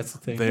like them. Yeah, that's the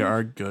thing. They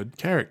are good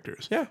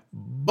characters. yeah.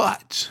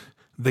 But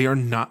they are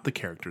not the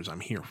characters I'm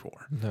here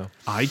for. No.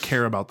 I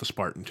care about the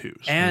Spartan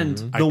 2s.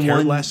 And I the care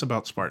one less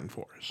about Spartan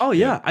 4s. Oh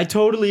yeah, I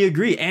totally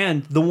agree.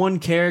 And the one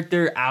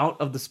character out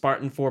of the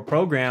Spartan 4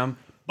 program,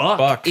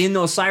 Buck, in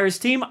the Osiris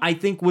team, I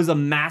think was a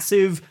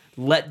massive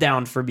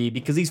letdown for me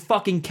because he's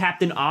fucking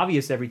Captain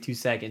Obvious every 2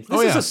 seconds. This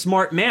Oh, is yeah. a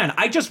smart man.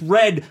 I just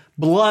read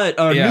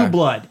Yeah. New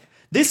Blood.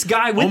 This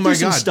guy went Oh through my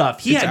some God. stuff.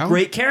 He It's had out?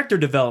 great character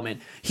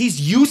development.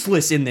 He's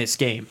useless in this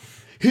game.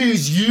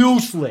 He's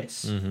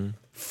useless.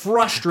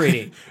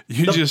 Frustrating.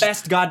 You the just-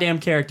 best goddamn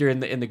character in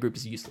the group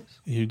is useless.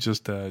 You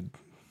just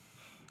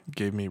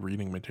gave me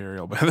reading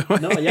material, by the way.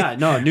 No, yeah,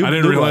 no. New, I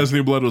didn't New realize Blood.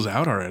 New Blood was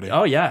out already.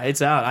 Oh yeah,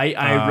 it's out.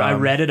 I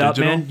read it up,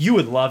 digital? man. You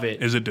would love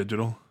it. Is it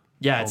digital?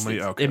 Yeah, it's, Only?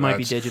 it's- Okay, it might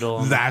be that's- digital.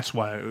 That's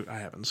why I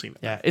haven't seen it.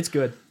 Yeah, it's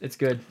good. It's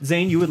good.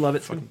 Zane, you would love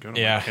it too. Good on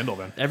Yeah. my Kindle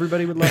then.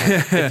 Everybody would love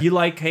it. If you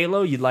like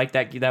Halo, you'd like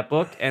that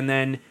book, and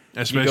then you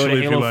go Especially to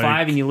if you Halo like-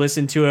 5 and you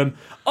listen to him.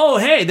 Oh,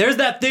 hey, there's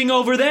that thing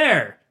over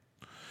there.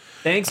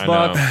 Thanks, I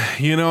Buck. know.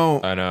 You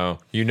know, I know.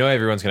 You know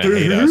everyone's gonna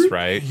hate us,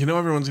 right?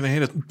 everyone's gonna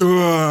hate us.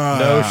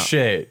 No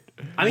shit.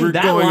 I mean, We're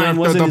that going line after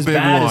wasn't the as big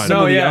bad one. as some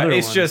No, of the yeah, other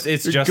it's ones. just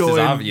as going-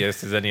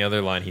 obvious as any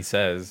other line he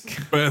says.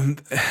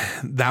 And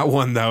that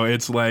one though,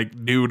 it's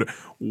like, dude,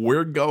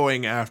 we're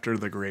going after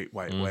the great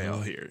white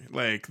whale here.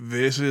 Like,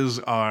 this is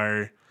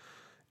our.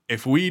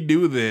 If we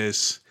do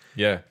this,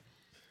 Yeah.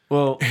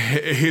 Well,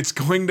 it's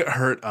going to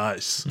hurt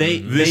us. They-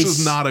 this they is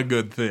s- not a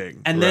good thing.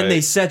 and then they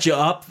Right. set you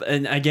up,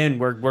 and again,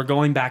 we're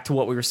going back to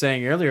what we were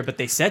saying earlier, but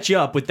they set you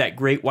up with that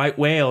great white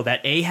whale, that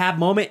Ahab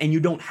moment, and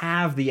you don't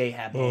have the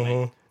Ahab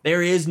moment.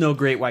 There is no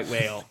great white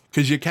whale.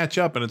 Because you catch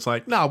up and it's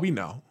like, no, we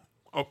know.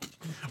 Oh,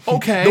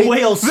 okay. The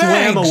whale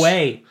swam thanks.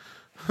 away.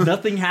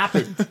 Nothing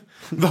happened.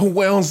 The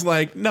whale's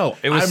like, no,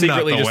 It was I'm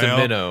secretly not the just a whale.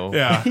 minnow.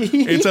 Yeah,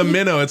 it's a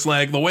minnow. It's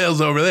like the whale's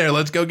over there.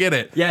 Let's go get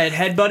it. Yeah, it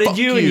headbutted Fuck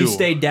you and you you.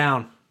 stayed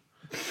down.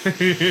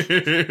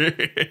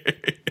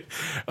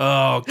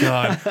 Oh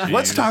God,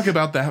 let's talk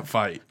about that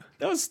fight.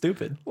 That was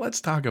stupid. Let's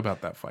talk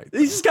about that fight.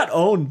 He just got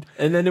owned,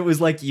 and then it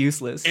was like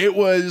useless It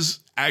was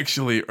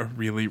actually a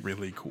really,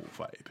 really cool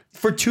fight.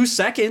 for 2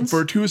 seconds.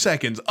 For 2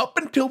 seconds, up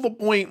until the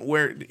point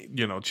where,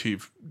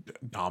 Chief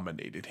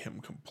dominated him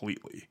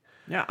completely.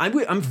 Yeah, I'm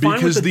fine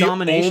Because with the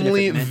domination.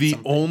 only if it meant the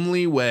something.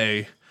 only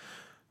way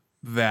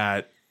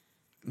that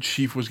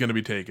Chief was going to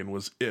be taken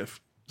was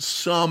if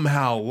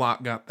somehow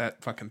Locke got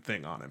that fucking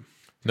thing on him.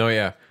 No,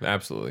 yeah,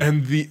 absolutely.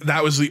 And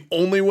that was the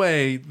only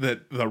way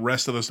that the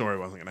rest of the story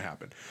wasn't going to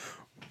happen.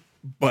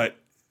 But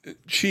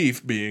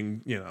Chief,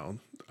 being,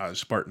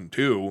 Spartan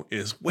 2,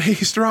 is way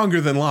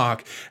stronger than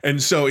Locke.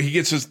 And so he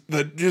gets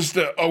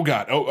oh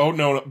God, oh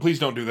no, please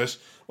don't do this.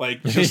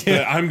 Like, just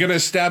I'm going to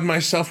stab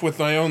myself with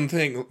my own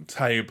thing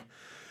type.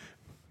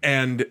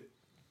 And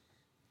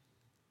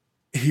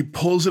he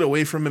pulls it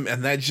away from him.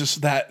 And that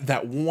just,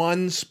 that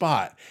one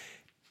spot,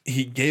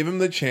 he gave him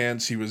the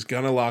chance. He was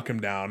going to lock him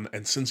down.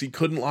 And since he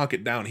couldn't lock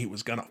it down, he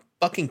was going to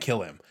fucking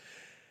kill him.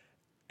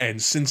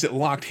 And since it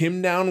locked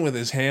him down with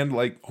his hand,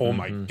 like, oh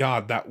my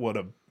God, that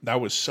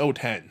was so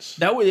tense.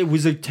 It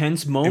was a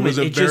tense moment. It was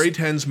a very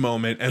tense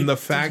moment. And the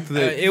fact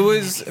that it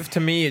was, to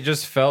me, it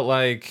just felt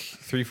like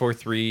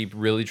 343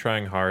 really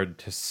trying hard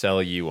to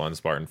sell you on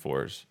Spartan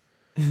 4s.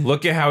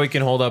 Look at how he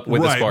can hold up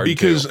with the Spartan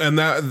because 2. and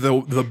that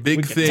the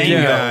big thing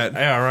tango. that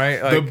Yeah, right?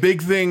 the Like,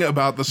 big thing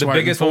about the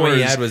Spartan biggest one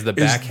he 4s had was the is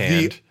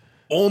backhand. The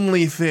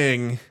only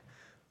thing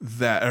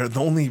or the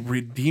only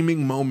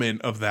redeeming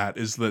moment of that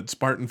is that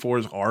Spartan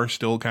 4s are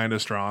still kind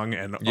of strong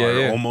and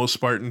are almost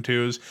Spartan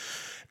 2s.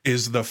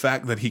 Is the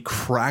fact that he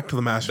cracked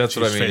the Master That's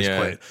what Chief's I mean,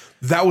 faceplate.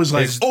 That was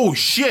like, oh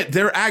shit,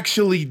 they're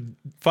actually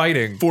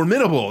fighting.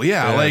 formidable.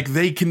 Yeah, like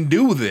they can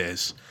do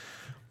this.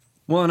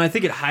 Well, and I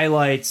think it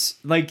highlights,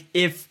 like,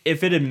 if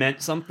it had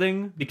meant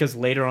something, because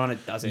later on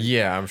it doesn't.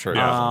 Yeah, I'm sure.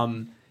 Yeah.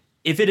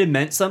 If it had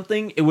meant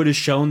something, it would have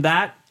shown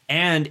that.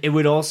 And it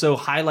would also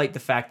highlight the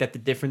fact that the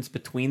difference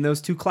between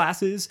those two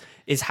classes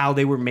is how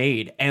they were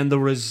made and the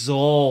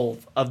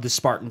resolve of the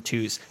Spartan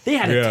 2s. They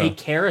had to take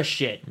care of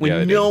shit when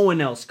they no did. one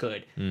else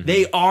could.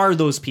 They are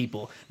those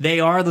people. They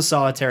are the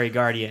solitary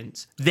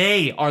guardians.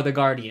 They are the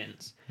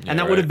guardians. And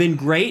that would have been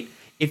great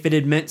if it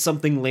had meant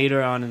something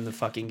later on in the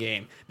fucking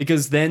game.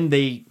 Because then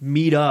they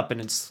meet up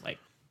and it's like,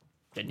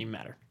 didn't even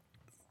matter.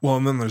 Well,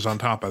 and then there's on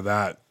top of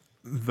that,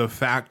 the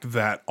fact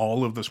that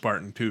all of the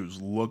Spartan 2s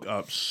look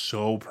up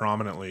so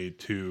prominently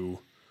to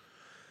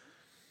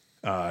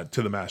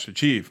the Master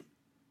Chief.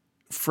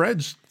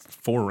 Fred's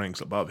 4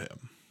 ranks above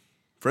him.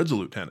 Fred's a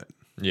lieutenant.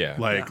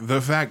 Yeah. The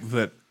fact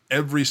that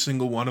every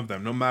single one of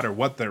them, no matter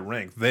what their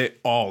rank, they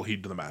all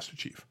heed to the Master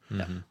Chief.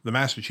 Mm-hmm. The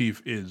Master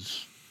Chief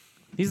is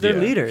He's their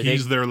leader.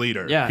 He's their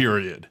leader. Yeah.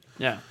 Period.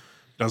 Yeah.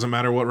 Doesn't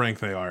matter what rank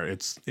they are.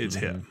 It's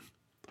him.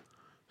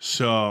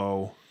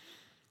 So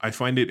I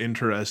find it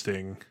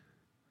interesting.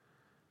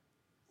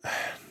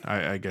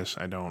 I guess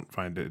I don't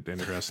find it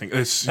interesting.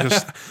 It's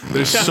just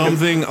there's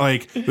something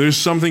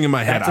in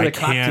my head. Back to the I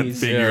can't cocktease.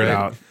 figure it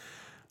out.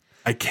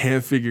 I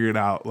can't figure it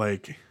out.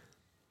 Like,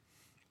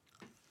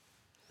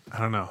 I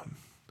don't know.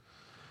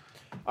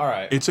 All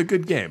right. It's a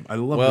good game. I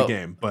love the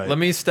game, but let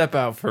me step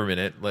out for a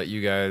minute. Let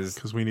you guys.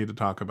 because we need to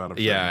talk about it.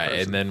 Yeah,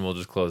 and then we'll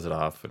just close it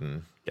off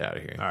and get out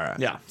of here. all right.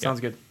 Yeah,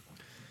 sounds good.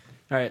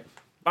 All right.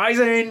 Bye,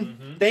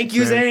 Zane. Thank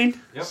you, Zane.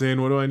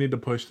 Zane, what do I need to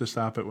push to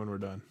stop it when we're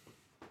done?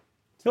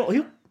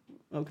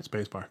 Okay.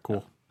 Spacebar.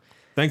 Cool.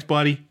 Thanks,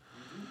 buddy.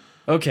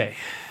 Okay.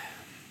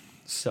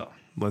 So.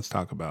 Let's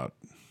talk about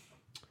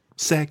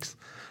sex.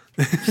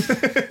 I'm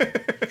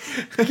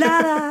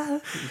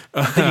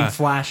thinking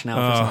Flash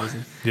now for some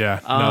reason. Yeah.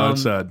 No,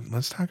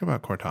 let's talk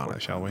about Cortana,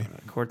 shall we?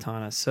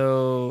 Cortana.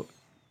 So,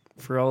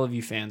 for all of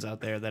you fans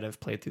out there that have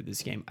played through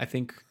this game, I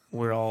think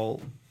we're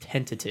all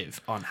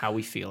tentative on how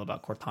we feel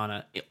about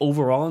Cortana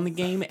overall in the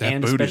game,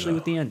 and booty, especially though.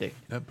 with the ending.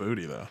 That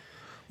booty though.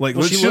 Like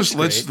Well, she looks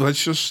let's great.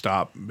 just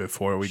stop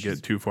before we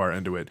get too far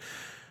into it.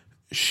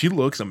 She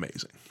looks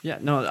amazing. Yeah,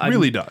 no,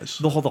 Really does.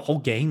 The whole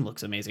game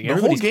looks amazing. The whole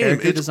Everybody's game,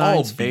 character it's designs,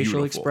 all facial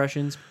beautiful.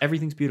 expressions,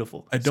 everything's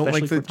beautiful. I don't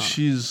like especially that Cortana,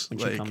 she's when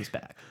like she comes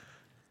back.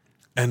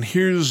 And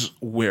here's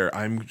where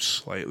I'm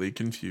slightly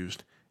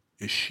confused.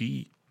 Is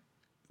she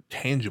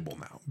tangible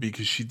now?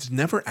 Because she's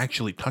never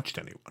actually touched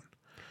anyone.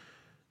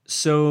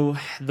 So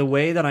the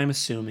way that I'm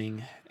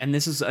assuming, and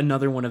this is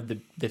another one of the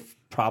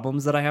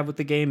problems that I have with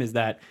the game, is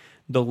that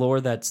the lore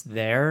that's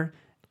there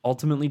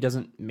ultimately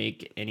doesn't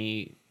make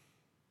any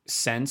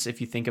sense if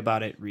you think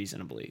about it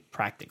reasonably,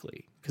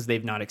 practically, because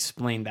they've not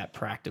explained that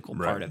practical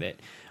part of it.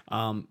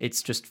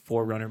 It's just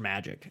Forerunner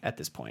magic at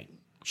this point.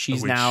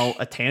 She's now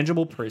a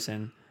tangible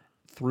person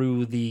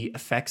through the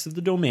effects of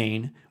the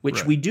domain,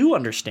 which we do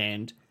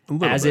understand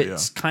as bit,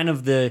 it's kind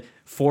of the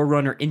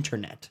Forerunner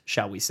internet,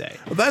 shall we say.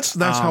 Well, that's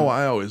how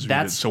I always viewed it.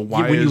 That's So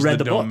why when you is read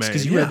the the books, domain?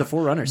 because you read the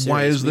Forerunner series.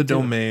 Why is me the too.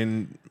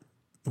 domain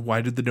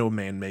why did the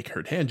domain make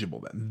her tangible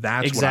then?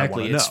 That's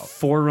Exactly. what I want It's to know.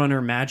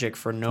 Forerunner magic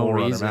for no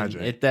Forerunner reason.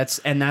 magic.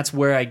 That's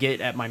where I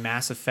get at my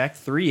Mass Effect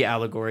 3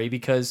 allegory,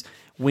 because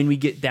when we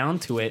get down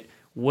to it,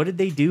 what did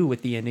they do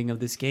with the ending of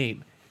this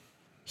game?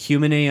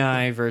 Human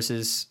AI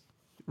versus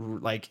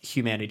like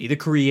humanity, the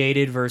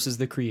created versus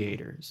the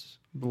creators.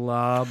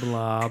 Blah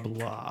blah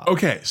blah.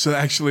 Okay, so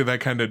actually that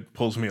kind of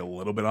pulls me a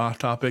little bit off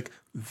topic.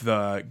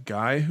 The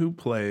guy who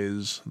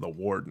plays the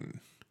warden,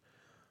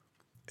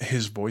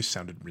 his voice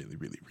sounded really,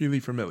 really, really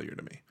familiar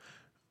to me.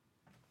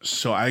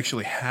 So I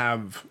actually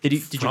have Did you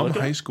from look it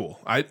high up? school.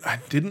 I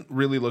didn't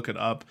really look it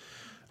up.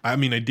 I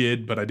mean, I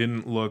did, but I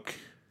didn't look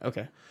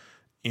Okay.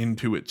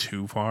 into it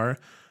too far.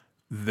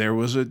 There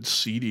was a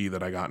CD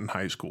that I got in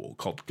high school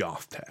called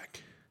Goth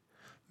Tech.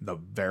 The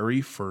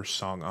very first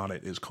song on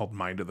it is called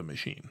Mind of the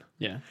Machine.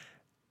 Yeah.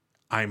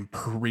 I'm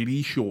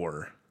pretty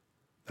sure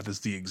that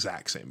is the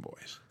exact same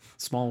voice.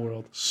 Small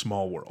world.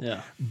 Small world.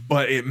 Yeah.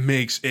 But it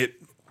makes it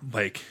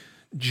like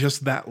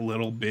just that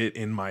little bit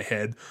in my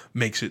head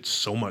makes it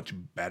so much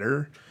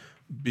better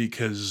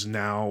because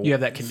now You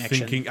have that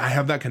connection. I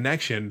have that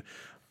connection,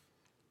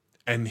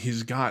 and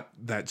he's got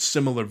that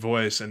similar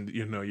voice, and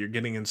you're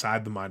getting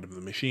inside the mind of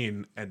the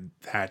machine, and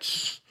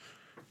that's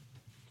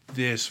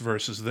this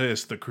versus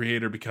this. The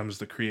creator becomes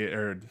the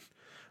creator,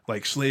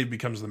 like slave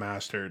becomes the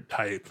master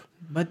type.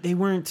 But they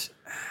weren't.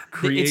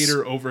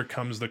 Creator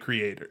overcomes the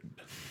creator,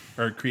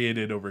 or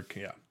created over.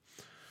 Yeah.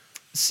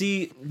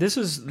 See, this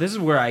is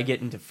where I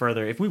get into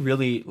further. If we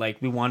really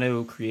we want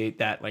to create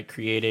that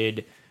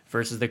created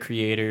versus the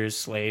creators,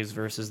 slaves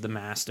versus the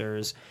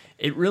masters,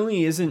 it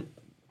really isn't.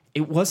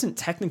 It wasn't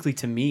technically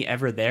to me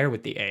ever there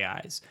with the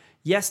AIs.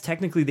 Yes,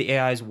 technically the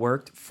AIs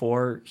worked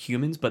for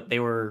humans, but they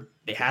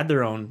had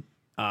their own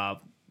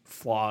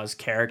flaws,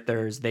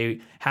 characters. They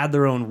had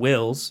their own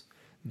wills.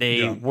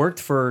 They worked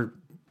for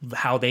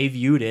how they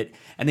viewed it,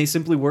 and they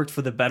simply worked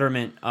for the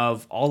betterment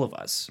of all of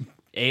us.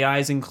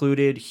 AIs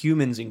included,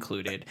 humans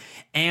included.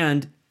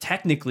 And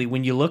technically,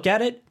 when you look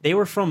at it, they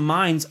were from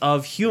minds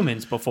of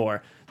humans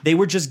before. They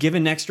were just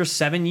given an extra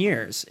 7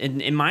 years.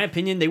 And in my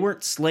opinion, they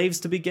weren't slaves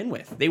to begin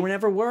with. They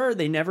never were.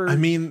 They never I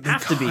mean, they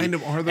have to be. kind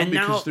of are though, And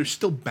because now, they're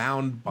still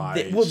bound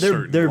by they're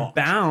certain laws.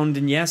 bound,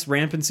 and yes,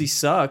 rampancy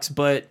sucks,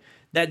 but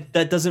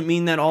that doesn't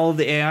mean that all of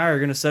the AI are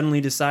going to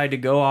suddenly decide to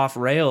go off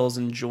rails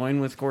and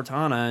join with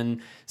Cortana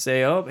and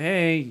say, "Oh,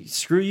 hey,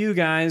 screw you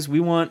guys.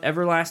 We want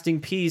everlasting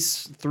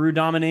peace through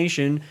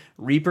domination.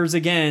 Reapers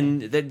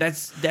again."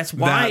 That's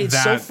why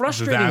it's so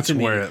frustrating that's to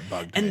me. where it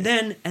bugged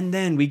me. And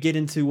then we get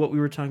into what we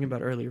were talking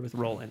about earlier with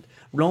Roland.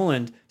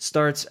 Roland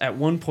starts at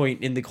one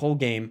point in the whole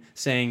game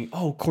saying,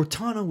 "Oh,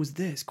 Cortana was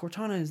this.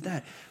 Cortana is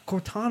that.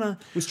 Cortana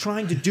was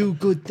trying to do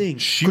good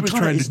things. She Cortana was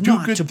trying is to do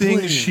not good to things.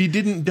 blame." She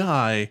didn't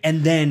die.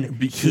 And then he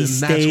Because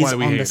that's stays why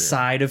we on hate the her.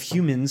 side of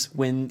humans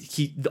when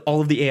all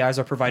of the AIs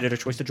are provided a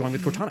choice to join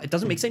with Cortana. It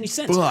doesn't make any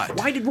sense. But-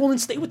 Why did Roland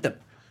stay with them?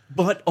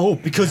 But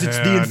because it's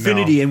the no.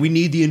 Infinity, and we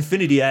need the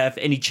Infinity to have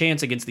any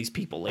chance against these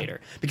people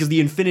later. Because the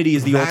Infinity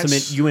is the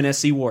ultimate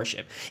UNSC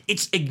warship.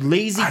 It's a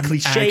lazy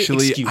cliche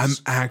excuse. I'm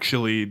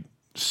actually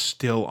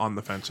still on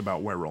the fence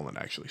about where Roland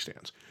actually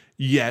stands.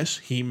 Yes,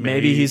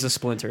 Maybe he's a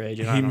Splinter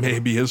agent. I he don't may know.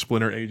 be a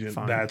Splinter agent.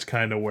 That's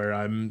kind of where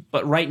I'm.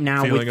 But right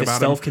now, feeling with the about him.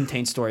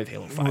 self-contained story of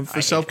Halo 5, With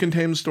the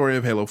self-contained story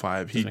of Halo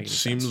 5, make he any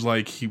seems sense.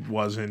 like he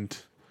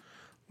wasn't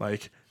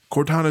like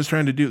Cortana's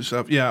trying to do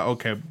stuff. Yeah,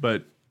 okay,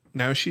 but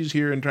now she's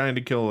here and trying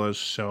to kill us,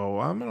 so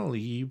I'm gonna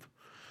leave.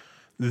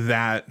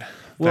 That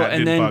well, that and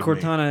did then bug me.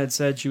 Cortana had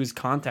said she was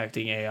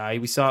contacting AI.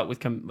 We saw it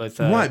with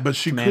Right, but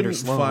she Commander couldn't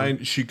Sloan.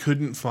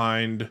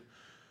 find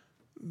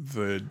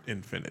the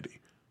Infinity,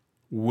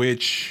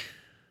 which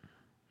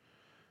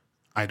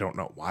I don't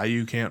know why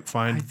you can't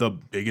find the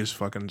biggest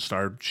fucking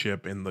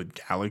starship in the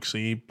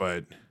galaxy,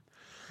 but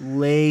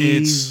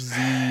laziness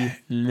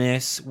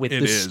with it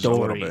the is story.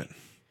 a little bit.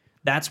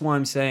 That's why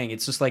I'm saying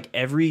it's just like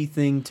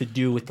everything to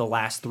do with the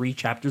last 3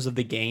 chapters of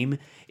the game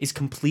is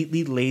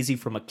completely lazy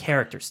from a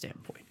character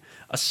standpoint,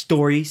 a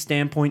story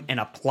standpoint, and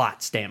a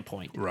plot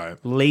standpoint. Right.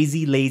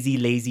 Lazy, lazy,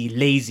 lazy,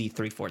 lazy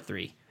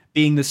 343.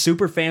 Being the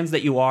super fans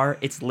that you are,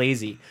 it's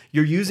lazy.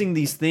 You're using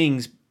these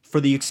things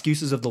for the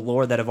excuses of the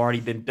lore that have already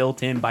been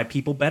built in by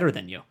people better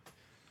than you.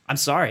 I'm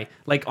sorry.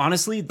 Like,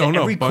 honestly,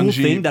 every cool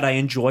Bungie- thing that I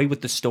enjoy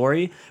with the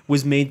story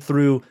was made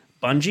through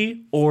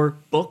Bungie or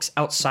books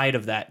outside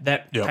of that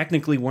Yep.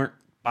 technically weren't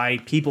by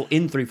people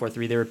in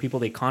 343. They were people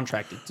they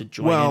contracted to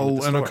join in with Well, the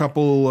and story. a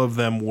couple of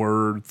them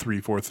were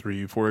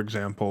 343. For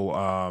example,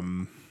 Well,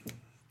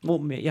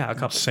 yeah, a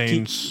couple.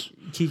 Saints.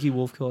 Kiki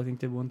Wolfkill, I think,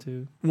 did one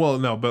too. Well,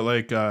 no, but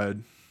like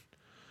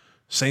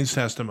Saints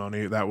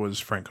Testimony, that was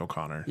Frank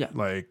O'Connor. Yeah.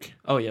 Like,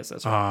 Oh, yes,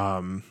 that's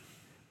right.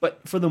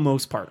 But for the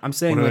most part, I'm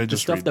saying What did I like the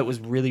just stuff read? that was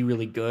really,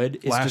 really good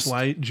is Last just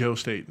Light, Joe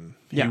Staten.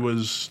 Yeah. He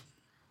was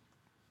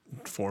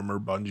former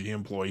Bungie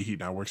employee. He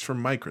now works for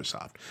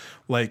Microsoft.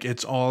 Like,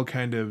 it's all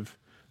kind of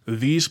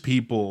these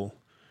people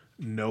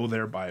know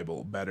their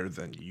Bible better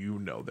than you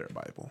know their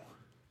Bible.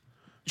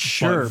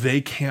 sure. But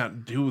they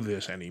can't do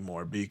this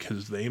anymore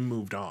because they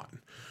moved on.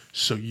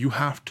 So you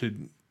have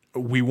to,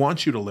 we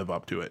want you to live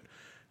up to it.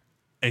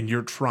 and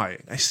you're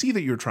trying. I see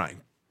that you're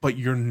trying, but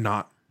you're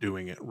not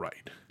doing it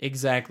right.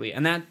 Exactly.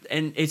 And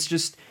it's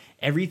just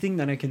everything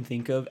that I can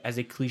think of as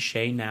a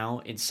cliche now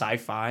in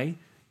sci-fi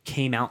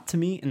came out to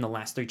me in the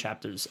last 3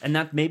 chapters. And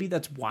that's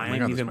why my I'm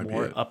God, this even might be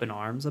more it. up in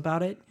arms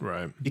about it.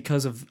 Right.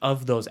 Because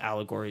of those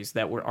allegories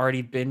that were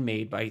already been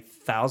made by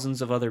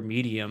thousands of other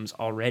mediums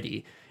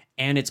already.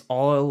 And it's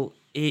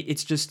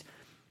just,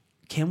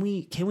 can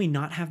we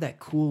not have that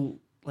cool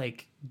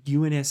like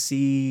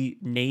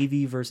UNSC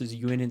Navy versus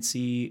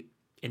UNSC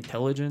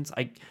intelligence?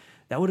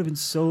 That would have been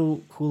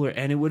so cooler,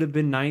 and it would have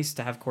been nice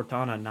to have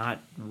Cortana not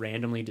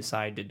randomly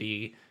decide to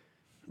be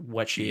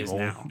what she is Evil,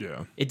 now.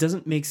 yeah. It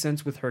doesn't make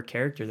sense with her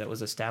character that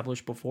was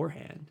established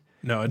beforehand.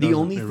 No, it The doesn't.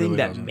 only It thing really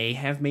that doesn't. may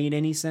have made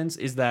any sense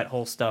is that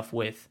whole stuff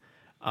with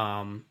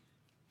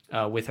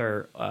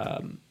her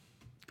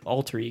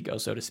alter ego,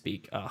 so to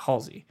speak,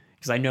 Halsey.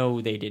 Because I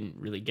know they didn't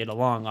really get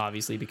along,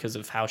 obviously, because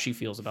of how she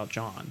feels about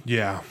John.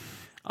 Yeah.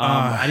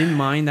 I didn't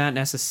mind that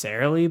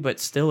necessarily, but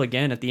still,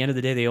 again, at the end of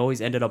the day, they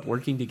always ended up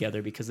working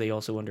together because they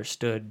also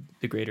understood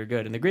the greater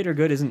good. And the greater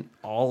good isn't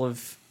all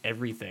of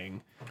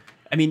everything.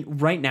 I mean,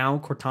 right now,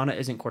 Cortana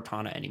isn't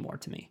Cortana anymore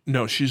to me.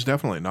 No, she's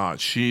definitely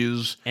not.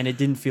 And it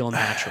didn't feel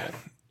natural.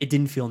 It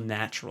didn't feel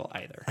natural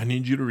either. I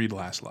need you to read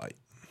Last Light.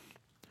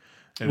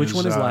 Which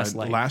one is Last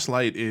Light? Last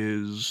Light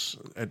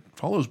it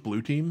follows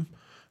Blue Team,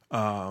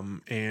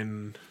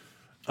 and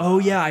Oh,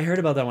 yeah, I heard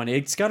about that one.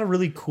 It's got a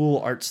really cool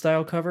art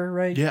style cover,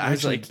 right? Yeah, It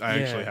was I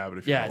actually have it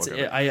if you yeah, wanna look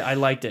at I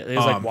liked it. It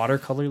was like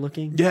watercolor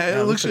looking. yeah,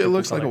 it looks cool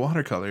like a color.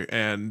 watercolor.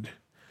 And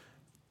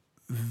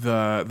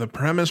the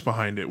premise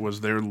behind it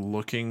was they're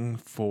looking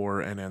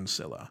for an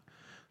Ancilla,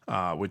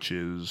 which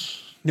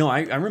is No,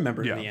 I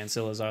remember Yeah. who the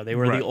Ancillas are. They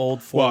were Right. the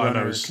old Well, and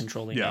Forerunner I was-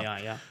 controlling yeah.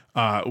 AI,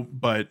 yeah.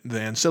 but the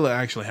Ancilla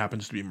actually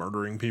happens to be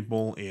murdering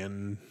people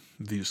in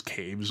these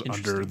caves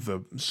under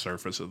the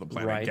surface of the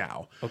planet Right.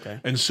 Gao.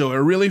 Okay. And so it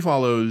really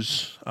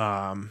follows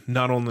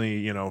not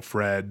only,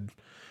 Fred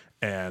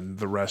and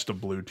the rest of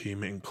Blue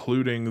Team,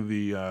 including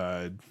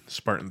the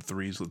Spartan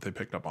 3s that they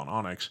picked up on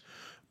Onyx,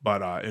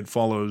 but it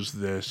follows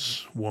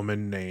this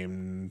woman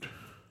named...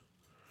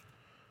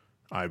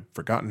 I've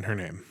forgotten her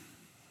name.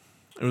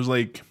 It was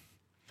like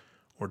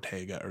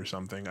Ortega or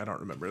something. I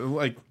don't remember.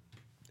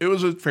 It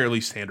was a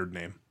fairly standard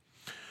name.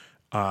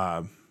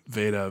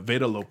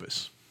 Veda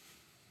Lopez.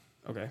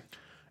 Okay.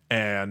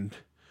 And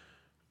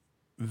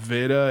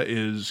Veda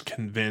is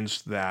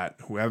convinced that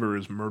whoever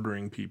is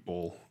murdering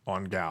people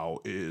on Gao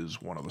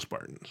is one of the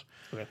Spartans.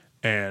 Okay.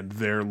 And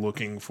they're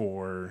looking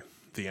for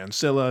the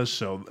Ancilla.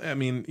 So, I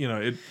mean,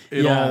 it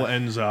Yeah. all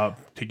ends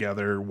up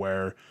together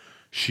where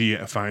she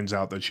finds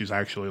out that she's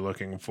actually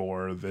looking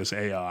for this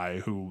AI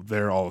who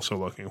they're also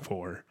looking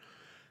for.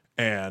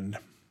 And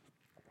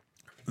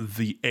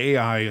the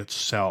AI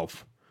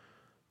itself,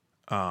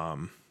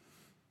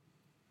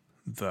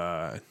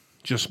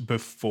 just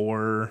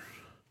before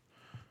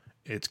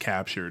it's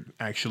captured,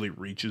 actually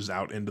reaches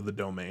out into the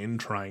domain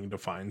trying to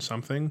find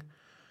something,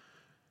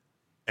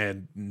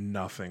 and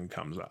nothing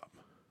comes up,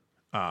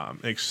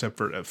 except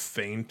for a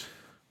faint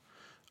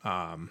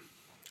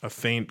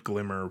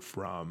glimmer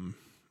from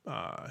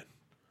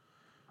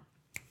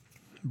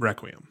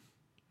Requiem.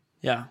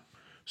 Yeah.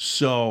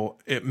 So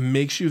it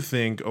makes you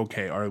think,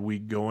 okay, are we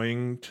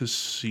going to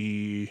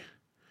see,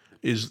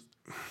 is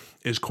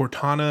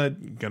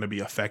Cortana going to be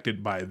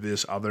affected by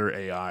this other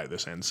AI,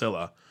 this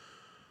Ancilla?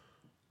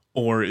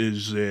 Or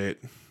is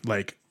it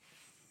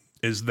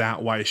is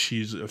that why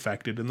she's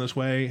affected in this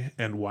way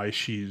and why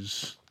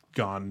she's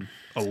gone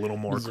a little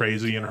more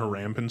crazy in her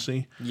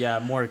rampancy? Yeah,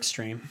 more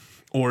extreme.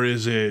 Or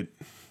is it,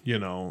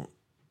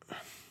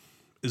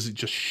 is it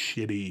just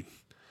shitty,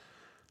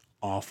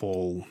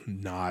 awful,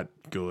 not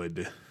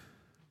good?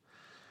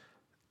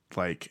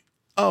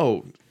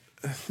 We'll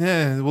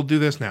do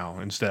this now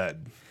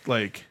instead.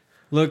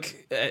 Look,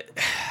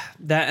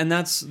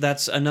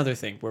 that's another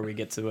thing where we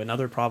get to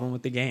another problem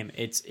with the game.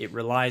 It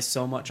relies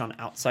so much on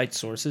outside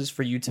sources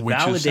for you to Which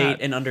is validate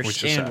sad. and Which is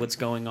understand sad. what's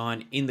going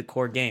on in the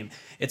core game.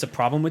 It's a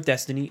problem with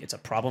Destiny. It's a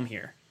problem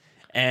here,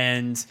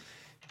 and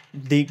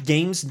the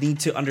games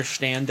need to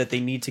understand that they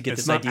need to get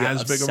It's this not idea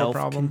as of big of a problem.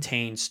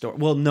 self-contained story.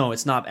 Well, no,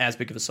 it's not as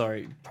big of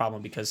a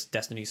problem because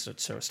Destiny's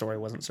story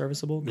wasn't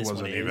serviceable. This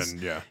wasn't one is.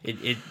 even, yeah.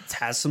 It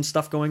has some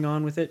stuff going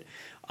on with it.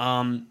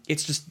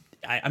 It's just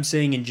I'm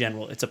saying in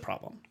general, it's a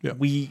problem. Yeah.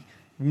 We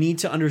need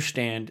to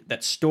understand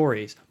that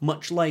stories,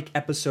 much like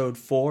episode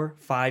 4,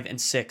 5, and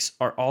 6,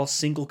 are all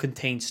single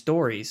contained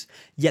stories,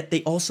 yet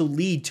they also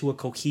lead to a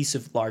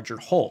cohesive larger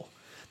whole.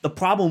 The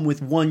problem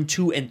with 1,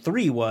 2, and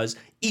 3 was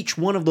each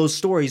one of those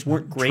stories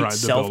weren't great Tried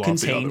to build off the other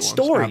self-contained ones.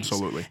 stories.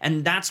 Absolutely.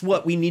 And that's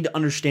what we need to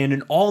understand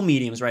in all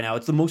mediums right now.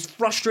 It's the most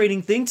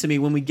frustrating thing to me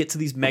when we get to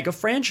these mega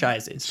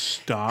franchises.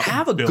 Stop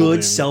Have a building-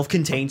 good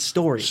self-contained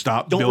story.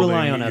 Stop Don't building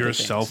rely on other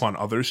yourself things. on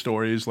other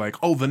stories like,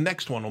 oh, the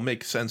next one will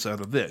make sense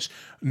out of this.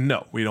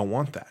 No, we don't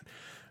want that.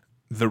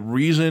 The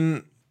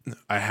reason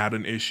I had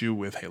an issue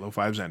with Halo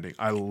 5's ending,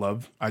 I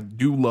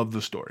do love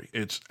the story.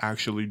 It's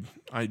actually,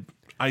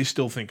 I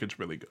still think it's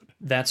really good.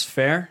 That's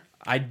fair.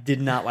 I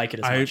did not like it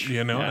as much.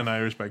 Yeah. And I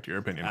respect your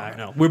opinion. I on it.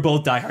 know. We're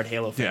both diehard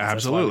Halo fans. Yeah,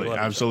 That's why we absolutely, love each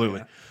other, absolutely.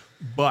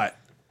 yeah. But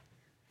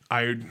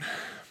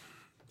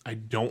I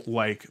don't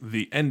like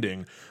the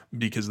ending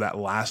because that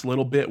last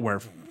little bit where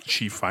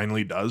she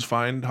finally does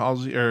find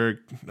Halsey or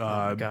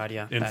God,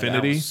 yeah.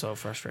 Infinity, That was so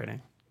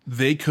frustrating.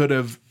 they could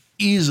have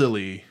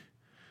easily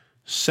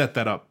set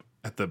that up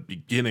at the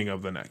beginning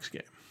of the next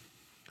game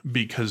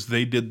because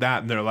they did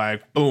that and they're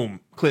like, boom,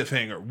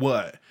 cliffhanger.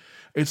 What?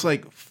 It's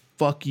like,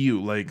 fuck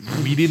you. Like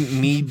we didn't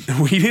need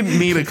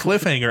a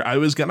cliffhanger. I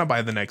was gonna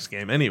buy the next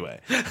game anyway.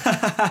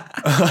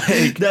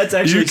 Like, That's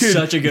actually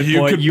such a good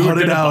point. You were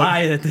gonna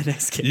buy it the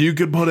next game. You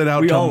could put it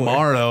out We all were.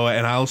 tomorrow,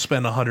 and I'll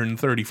spend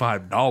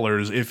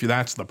 $135 if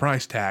that's the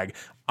price tag.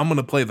 I'm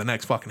gonna play the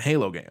next fucking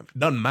Halo game.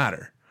 Doesn't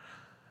matter.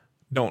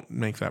 Don't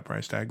make that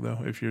price tag though.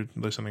 If you're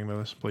listening to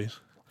this, please.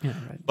 Yeah,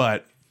 right.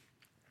 But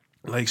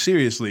like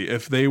seriously,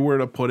 if they were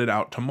to put it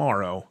out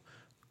tomorrow,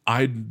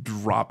 I'd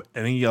drop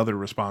any other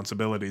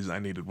responsibilities I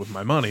needed with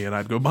my money, and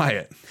I'd go buy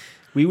it.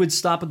 We would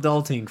stop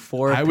adulting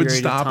for a I would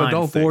period stop of time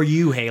adulting. for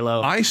you,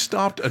 Halo. I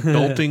stopped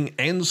adulting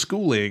and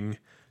schooling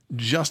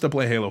just to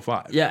play Halo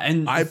 5. Yeah,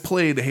 and I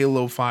played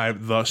Halo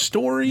 5, the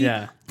story,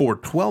 Yeah. for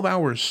 12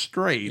 hours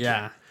straight.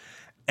 yeah.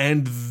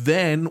 And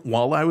then,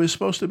 while I was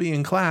supposed to be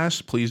in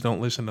class, please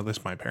don't listen to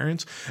this, my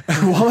parents.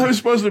 While I was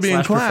supposed to be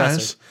in Slash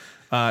class,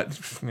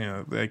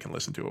 they can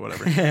listen to it,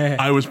 whatever.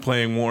 I was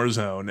playing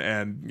Warzone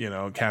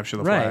and, Capture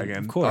the Right, Flag of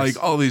and course.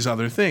 like all these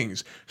other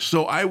things.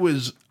 So I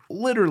was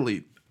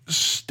literally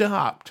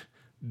stopped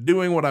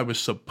doing what I was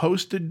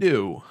supposed to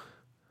do.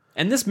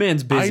 And this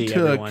man's busy,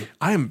 everyone.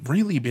 I am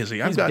really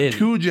busy. I've got busy.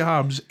 2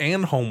 jobs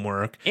and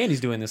homework And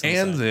he's doing this on the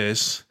and side.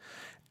 this.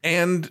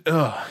 And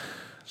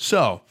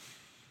so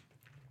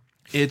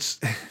it's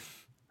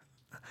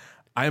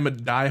I am a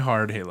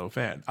diehard Halo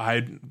fan.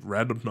 I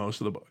read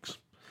most of the books.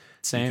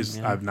 Same. Because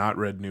Yeah. I've not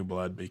read New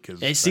Blood because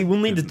Hey, see, I we'll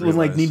need to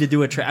didn't need to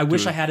do a I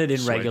wish do I had it in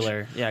Switch.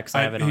 regular. Yeah, because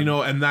I have it on.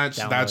 and that's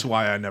download.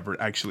 why I never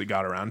actually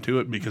got around to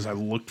it because I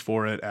looked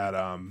for it at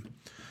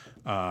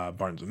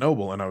Barnes and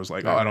Noble and I was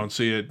like, oh, I don't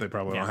see it. They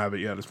probably don't have it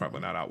yet. It's probably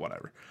not out.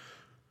 Whatever.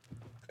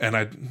 And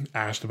I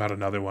asked about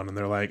another one, and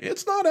they're like,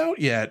 it's not out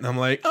yet. And I'm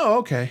like, oh,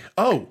 okay.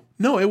 Oh,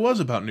 no, it was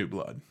about New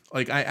Blood.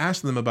 Like, I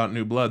asked them about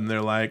New Blood, and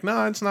they're like,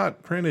 no, it's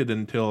not printed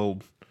until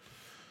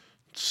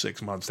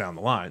 6 months down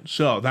the line.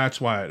 So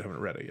that's why I haven't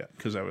read it yet,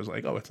 because I was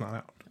like, oh, it's not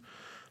out.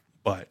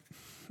 But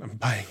I'm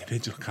buying a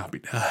digital copy.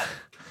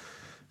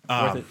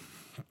 Worth it.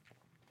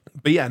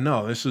 But yeah,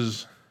 no, this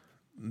is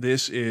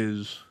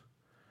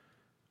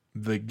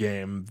the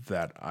game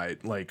that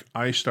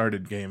I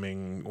started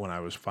gaming when I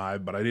was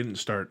 5, but I didn't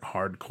start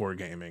hardcore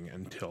gaming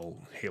until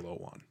Halo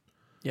 1.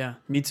 Yeah,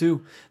 me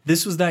too.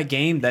 This was that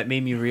game that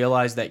made me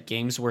realize that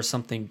games were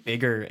something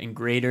bigger and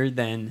greater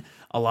than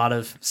a lot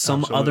of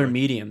some other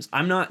mediums.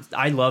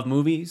 I love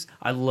movies.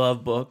 I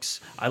love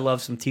books. I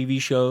love some TV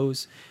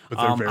shows. But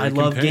they're very I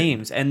love contained.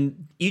 games.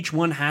 And each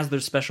one has their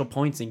special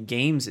points in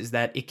games is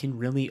that it can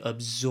really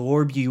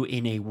absorb you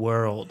in a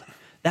world.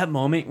 That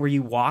moment where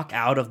you walk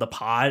out of the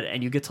pod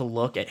and you get to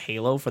look at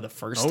Halo for the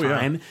first Oh, yeah.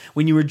 time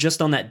when you were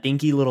just on that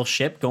dinky little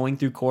ship going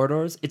through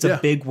corridors, it's Yeah. a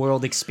big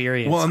world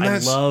experience. Well, and I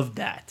that's- love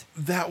that.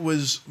 That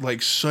was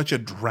like such a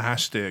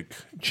drastic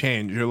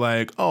change. You're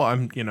like, oh,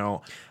 I'm,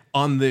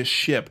 on this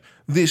ship,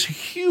 this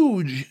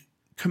huge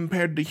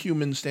compared to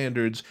human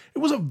standards. It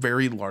was a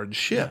very large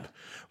ship.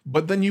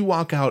 But then you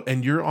walk out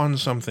and you're on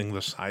something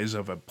the size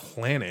of a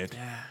planet.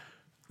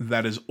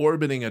 That is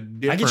orbiting a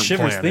different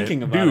shivers planet.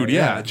 thinking about Dude, it,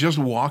 yeah. just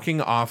walking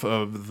off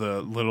of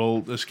the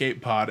little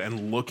escape pod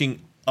and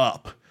looking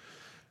up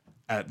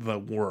at the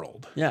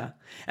world. Yeah.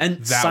 And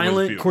was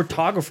silent beautiful.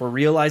 cartographer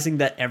realizing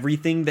that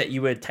everything that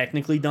you had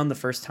technically done the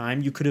first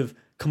time, you could have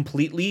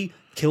completely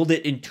killed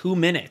it in 2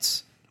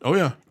 minutes. Oh,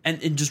 yeah.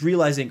 And just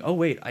realizing, oh,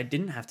 wait, I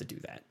didn't have to do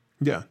that.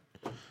 Yeah.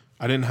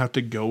 I didn't have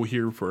to go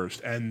here first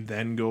and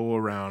then go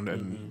around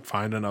and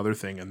find another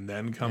thing and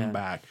then come Yeah.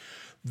 back.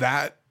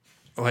 That,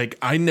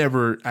 I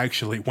never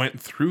actually went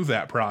through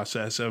that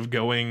process of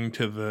going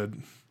to the.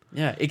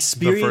 Yeah.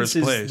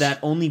 Experiences place. that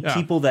only Yeah.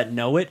 people that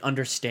know it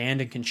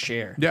understand and can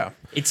share. Yeah.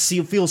 It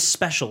feels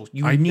special.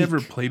 Unique. I never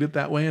played it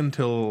that way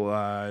until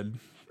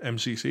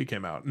MCC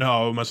came out.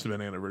 No, it must have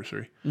been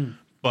Anniversary.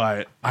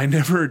 But I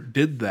never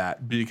did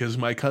that because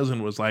my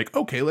cousin was like,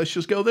 okay, let's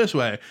just go this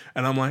way.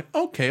 And I'm like,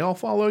 okay, I'll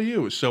follow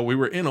you. So we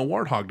were in a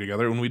Warthog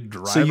together and we'd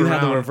drive So you around.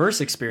 had the reverse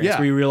experience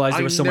where you realized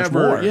there was so much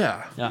never- more.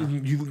 Yeah. Yeah.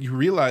 You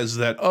realize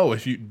that,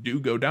 if you do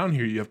go down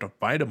here, you have to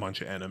fight a bunch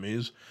of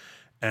enemies.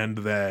 And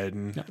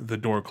then the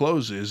door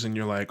closes and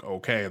you're like,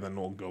 okay, then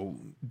we'll go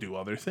do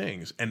other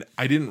things. And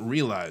I didn't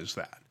realize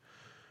that.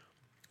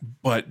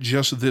 But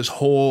just this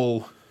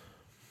whole,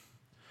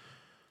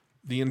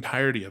 the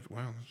entirety of,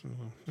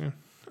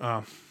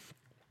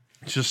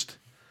 just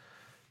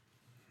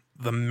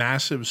the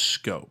massive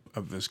scope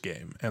of this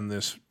game and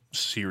this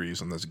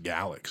series and this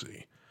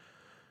galaxy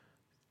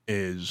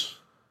is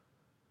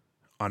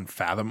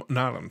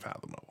not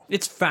unfathomable.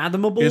 It's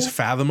fathomable. It's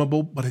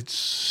fathomable, but it's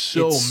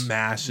so It's-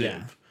 massive.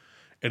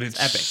 yeah. And it's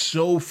epic.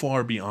 so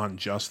far beyond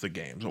just the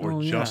games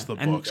or just the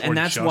books. And or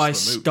that's just why the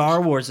movies.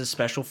 Star Wars is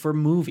special for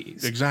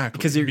movies. Exactly.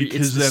 Because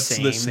Because it's that's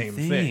the same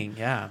thing.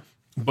 Yeah.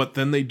 But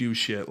then they do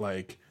shit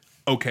like,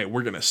 okay,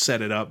 we're going to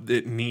set it up.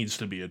 It needs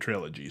to be a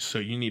trilogy. So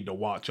you need to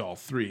watch all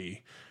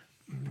three.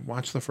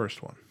 Watch the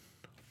first one.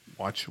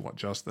 Watch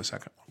just the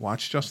second one.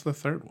 Watch just the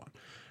third one.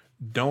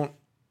 Don't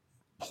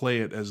play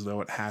it as though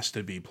it has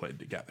to be played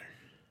together.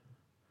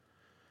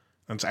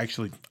 It's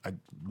actually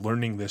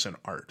learning this in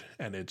art,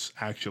 and it's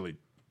actually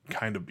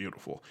kind of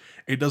beautiful.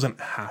 It doesn't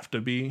have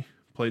to be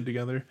played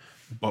together,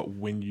 but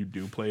when you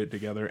do play it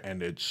together,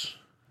 and it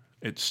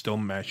still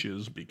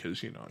meshes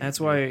because That's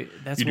why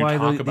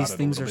these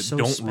things are so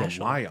Don't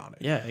special. rely on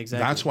it. Yeah,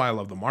 exactly. That's why I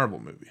love the Marvel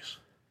movies.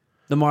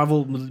 The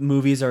Marvel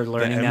movies are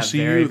learning The that MCU,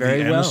 very,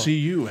 very well.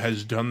 MCU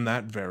has done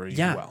that very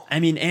Yeah, well. I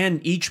mean,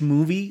 and each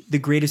movie, the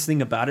greatest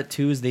thing about it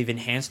too is they've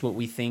enhanced what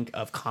we think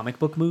of comic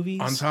book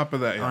movies. On top of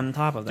that, yeah. On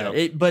top of that,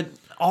 Yep. but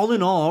all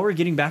in all we're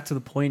getting back to the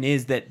point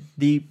is that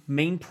the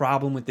main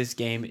problem with this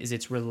game is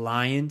its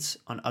reliance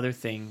on other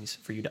things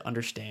for you to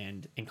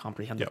understand and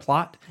comprehend the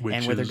plot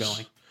and where they're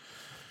going.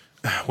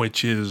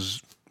 Which is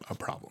a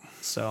problem.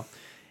 So,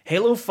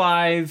 Halo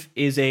 5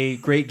 is a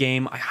great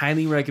game. I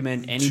highly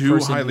recommend any Too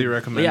person. highly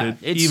recommended.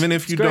 Yeah, Even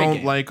if you it's a great don't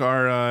game. like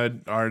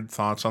our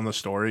thoughts on the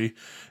story,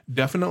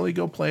 definitely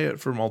go play it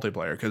for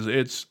multiplayer because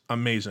it's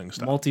amazing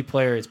stuff.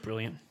 Multiplayer is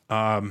brilliant.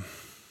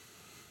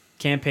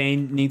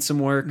 Campaign needs some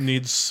work.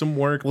 Needs some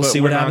work. We'll but see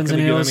we're what not happens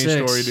going in to Halo get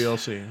any 6. story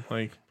DLC.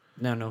 Like,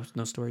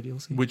 No story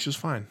DLC. which is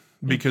fine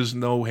because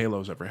no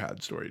Halo's ever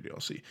had story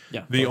DLC.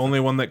 Yeah, the both only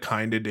one that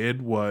kind of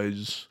did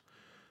was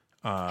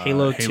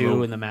Halo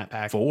 2 in the map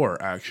pack.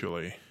 4,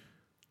 actually.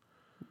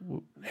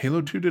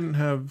 Halo 2 didn't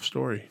have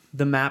story.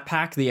 The map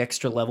pack, the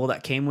extra level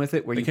that came with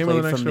it, where you came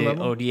with played an from the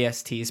extra level?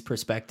 ODST's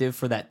perspective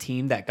for that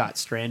team that got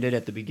stranded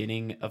at the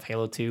beginning of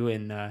Halo 2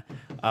 in,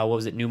 what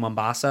was it, New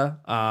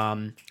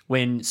Mombasa?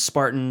 When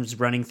Spartan's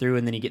running through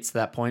and then he gets to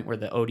that point where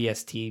the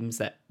ODS teams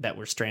that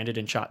were stranded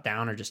and shot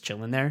down are just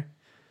chilling there.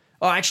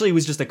 Oh, actually, it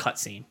was just a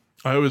cutscene.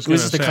 I was It was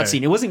going just to a say.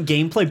 cutscene. It wasn't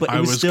gameplay, but I it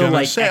was was still gonna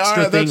like say,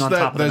 extra alright, thing on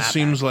top of the that map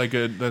seems pack.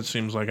 that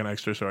seems like an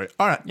extra story.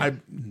 All right, I've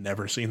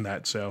never seen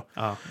that, so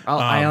Oh, I'll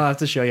have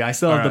to show you. I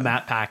still have the alright.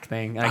 map pack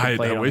thing. I can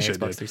play it on the wish I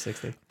Xbox did.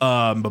 360.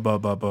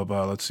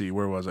 Let's see,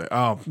 where was I?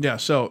 Oh, yeah.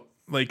 So,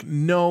 like,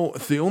 no,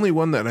 the only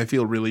one that I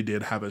feel really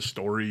did have a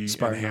story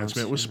Spartan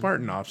enhancement Ops, was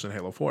Spartan Ops in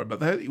Halo 4, but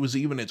that was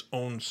even its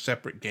own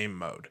separate game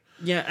mode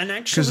Yeah, and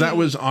actually, because that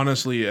was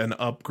honestly an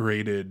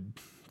upgraded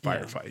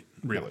firefight,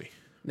 really.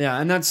 Yeah,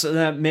 and that's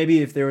that. Maybe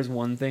if there was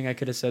one thing I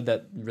could have said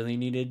that really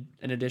needed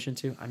an addition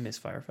to, I miss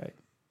Firefight.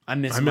 I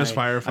miss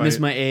Firefight. I miss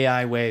my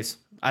AI waves.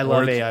 I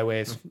love AI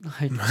waves.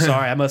 I'm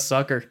sorry, I'm a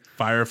sucker.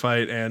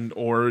 Firefight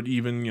or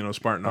even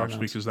Spartan Ops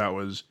because that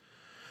was,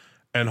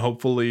 and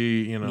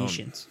hopefully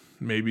Missions.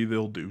 maybe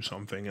they'll do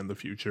something in the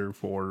future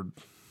for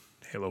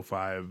Halo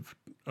 5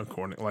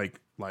 according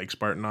like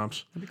Spartan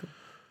Ops. That'd be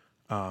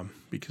cool.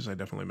 Because I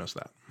definitely missed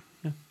that.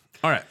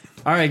 All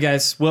right,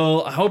 guys.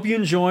 Well, I hope you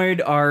enjoyed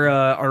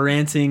our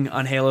ranting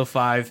on Halo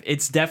 5.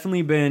 It's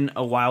definitely been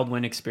a wild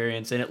win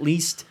experience, and at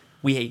least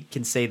we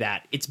can say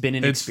that it's been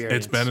an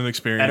experience. It's been an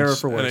experience, better or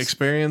for worse. an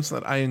experience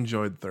that I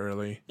enjoyed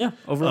thoroughly. Yeah,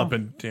 overall. Up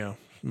and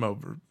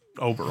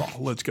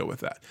overall, let's go with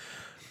that.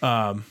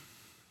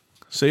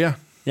 So yeah,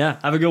 Yeah,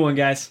 have a good one,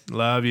 guys.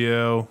 love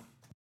you.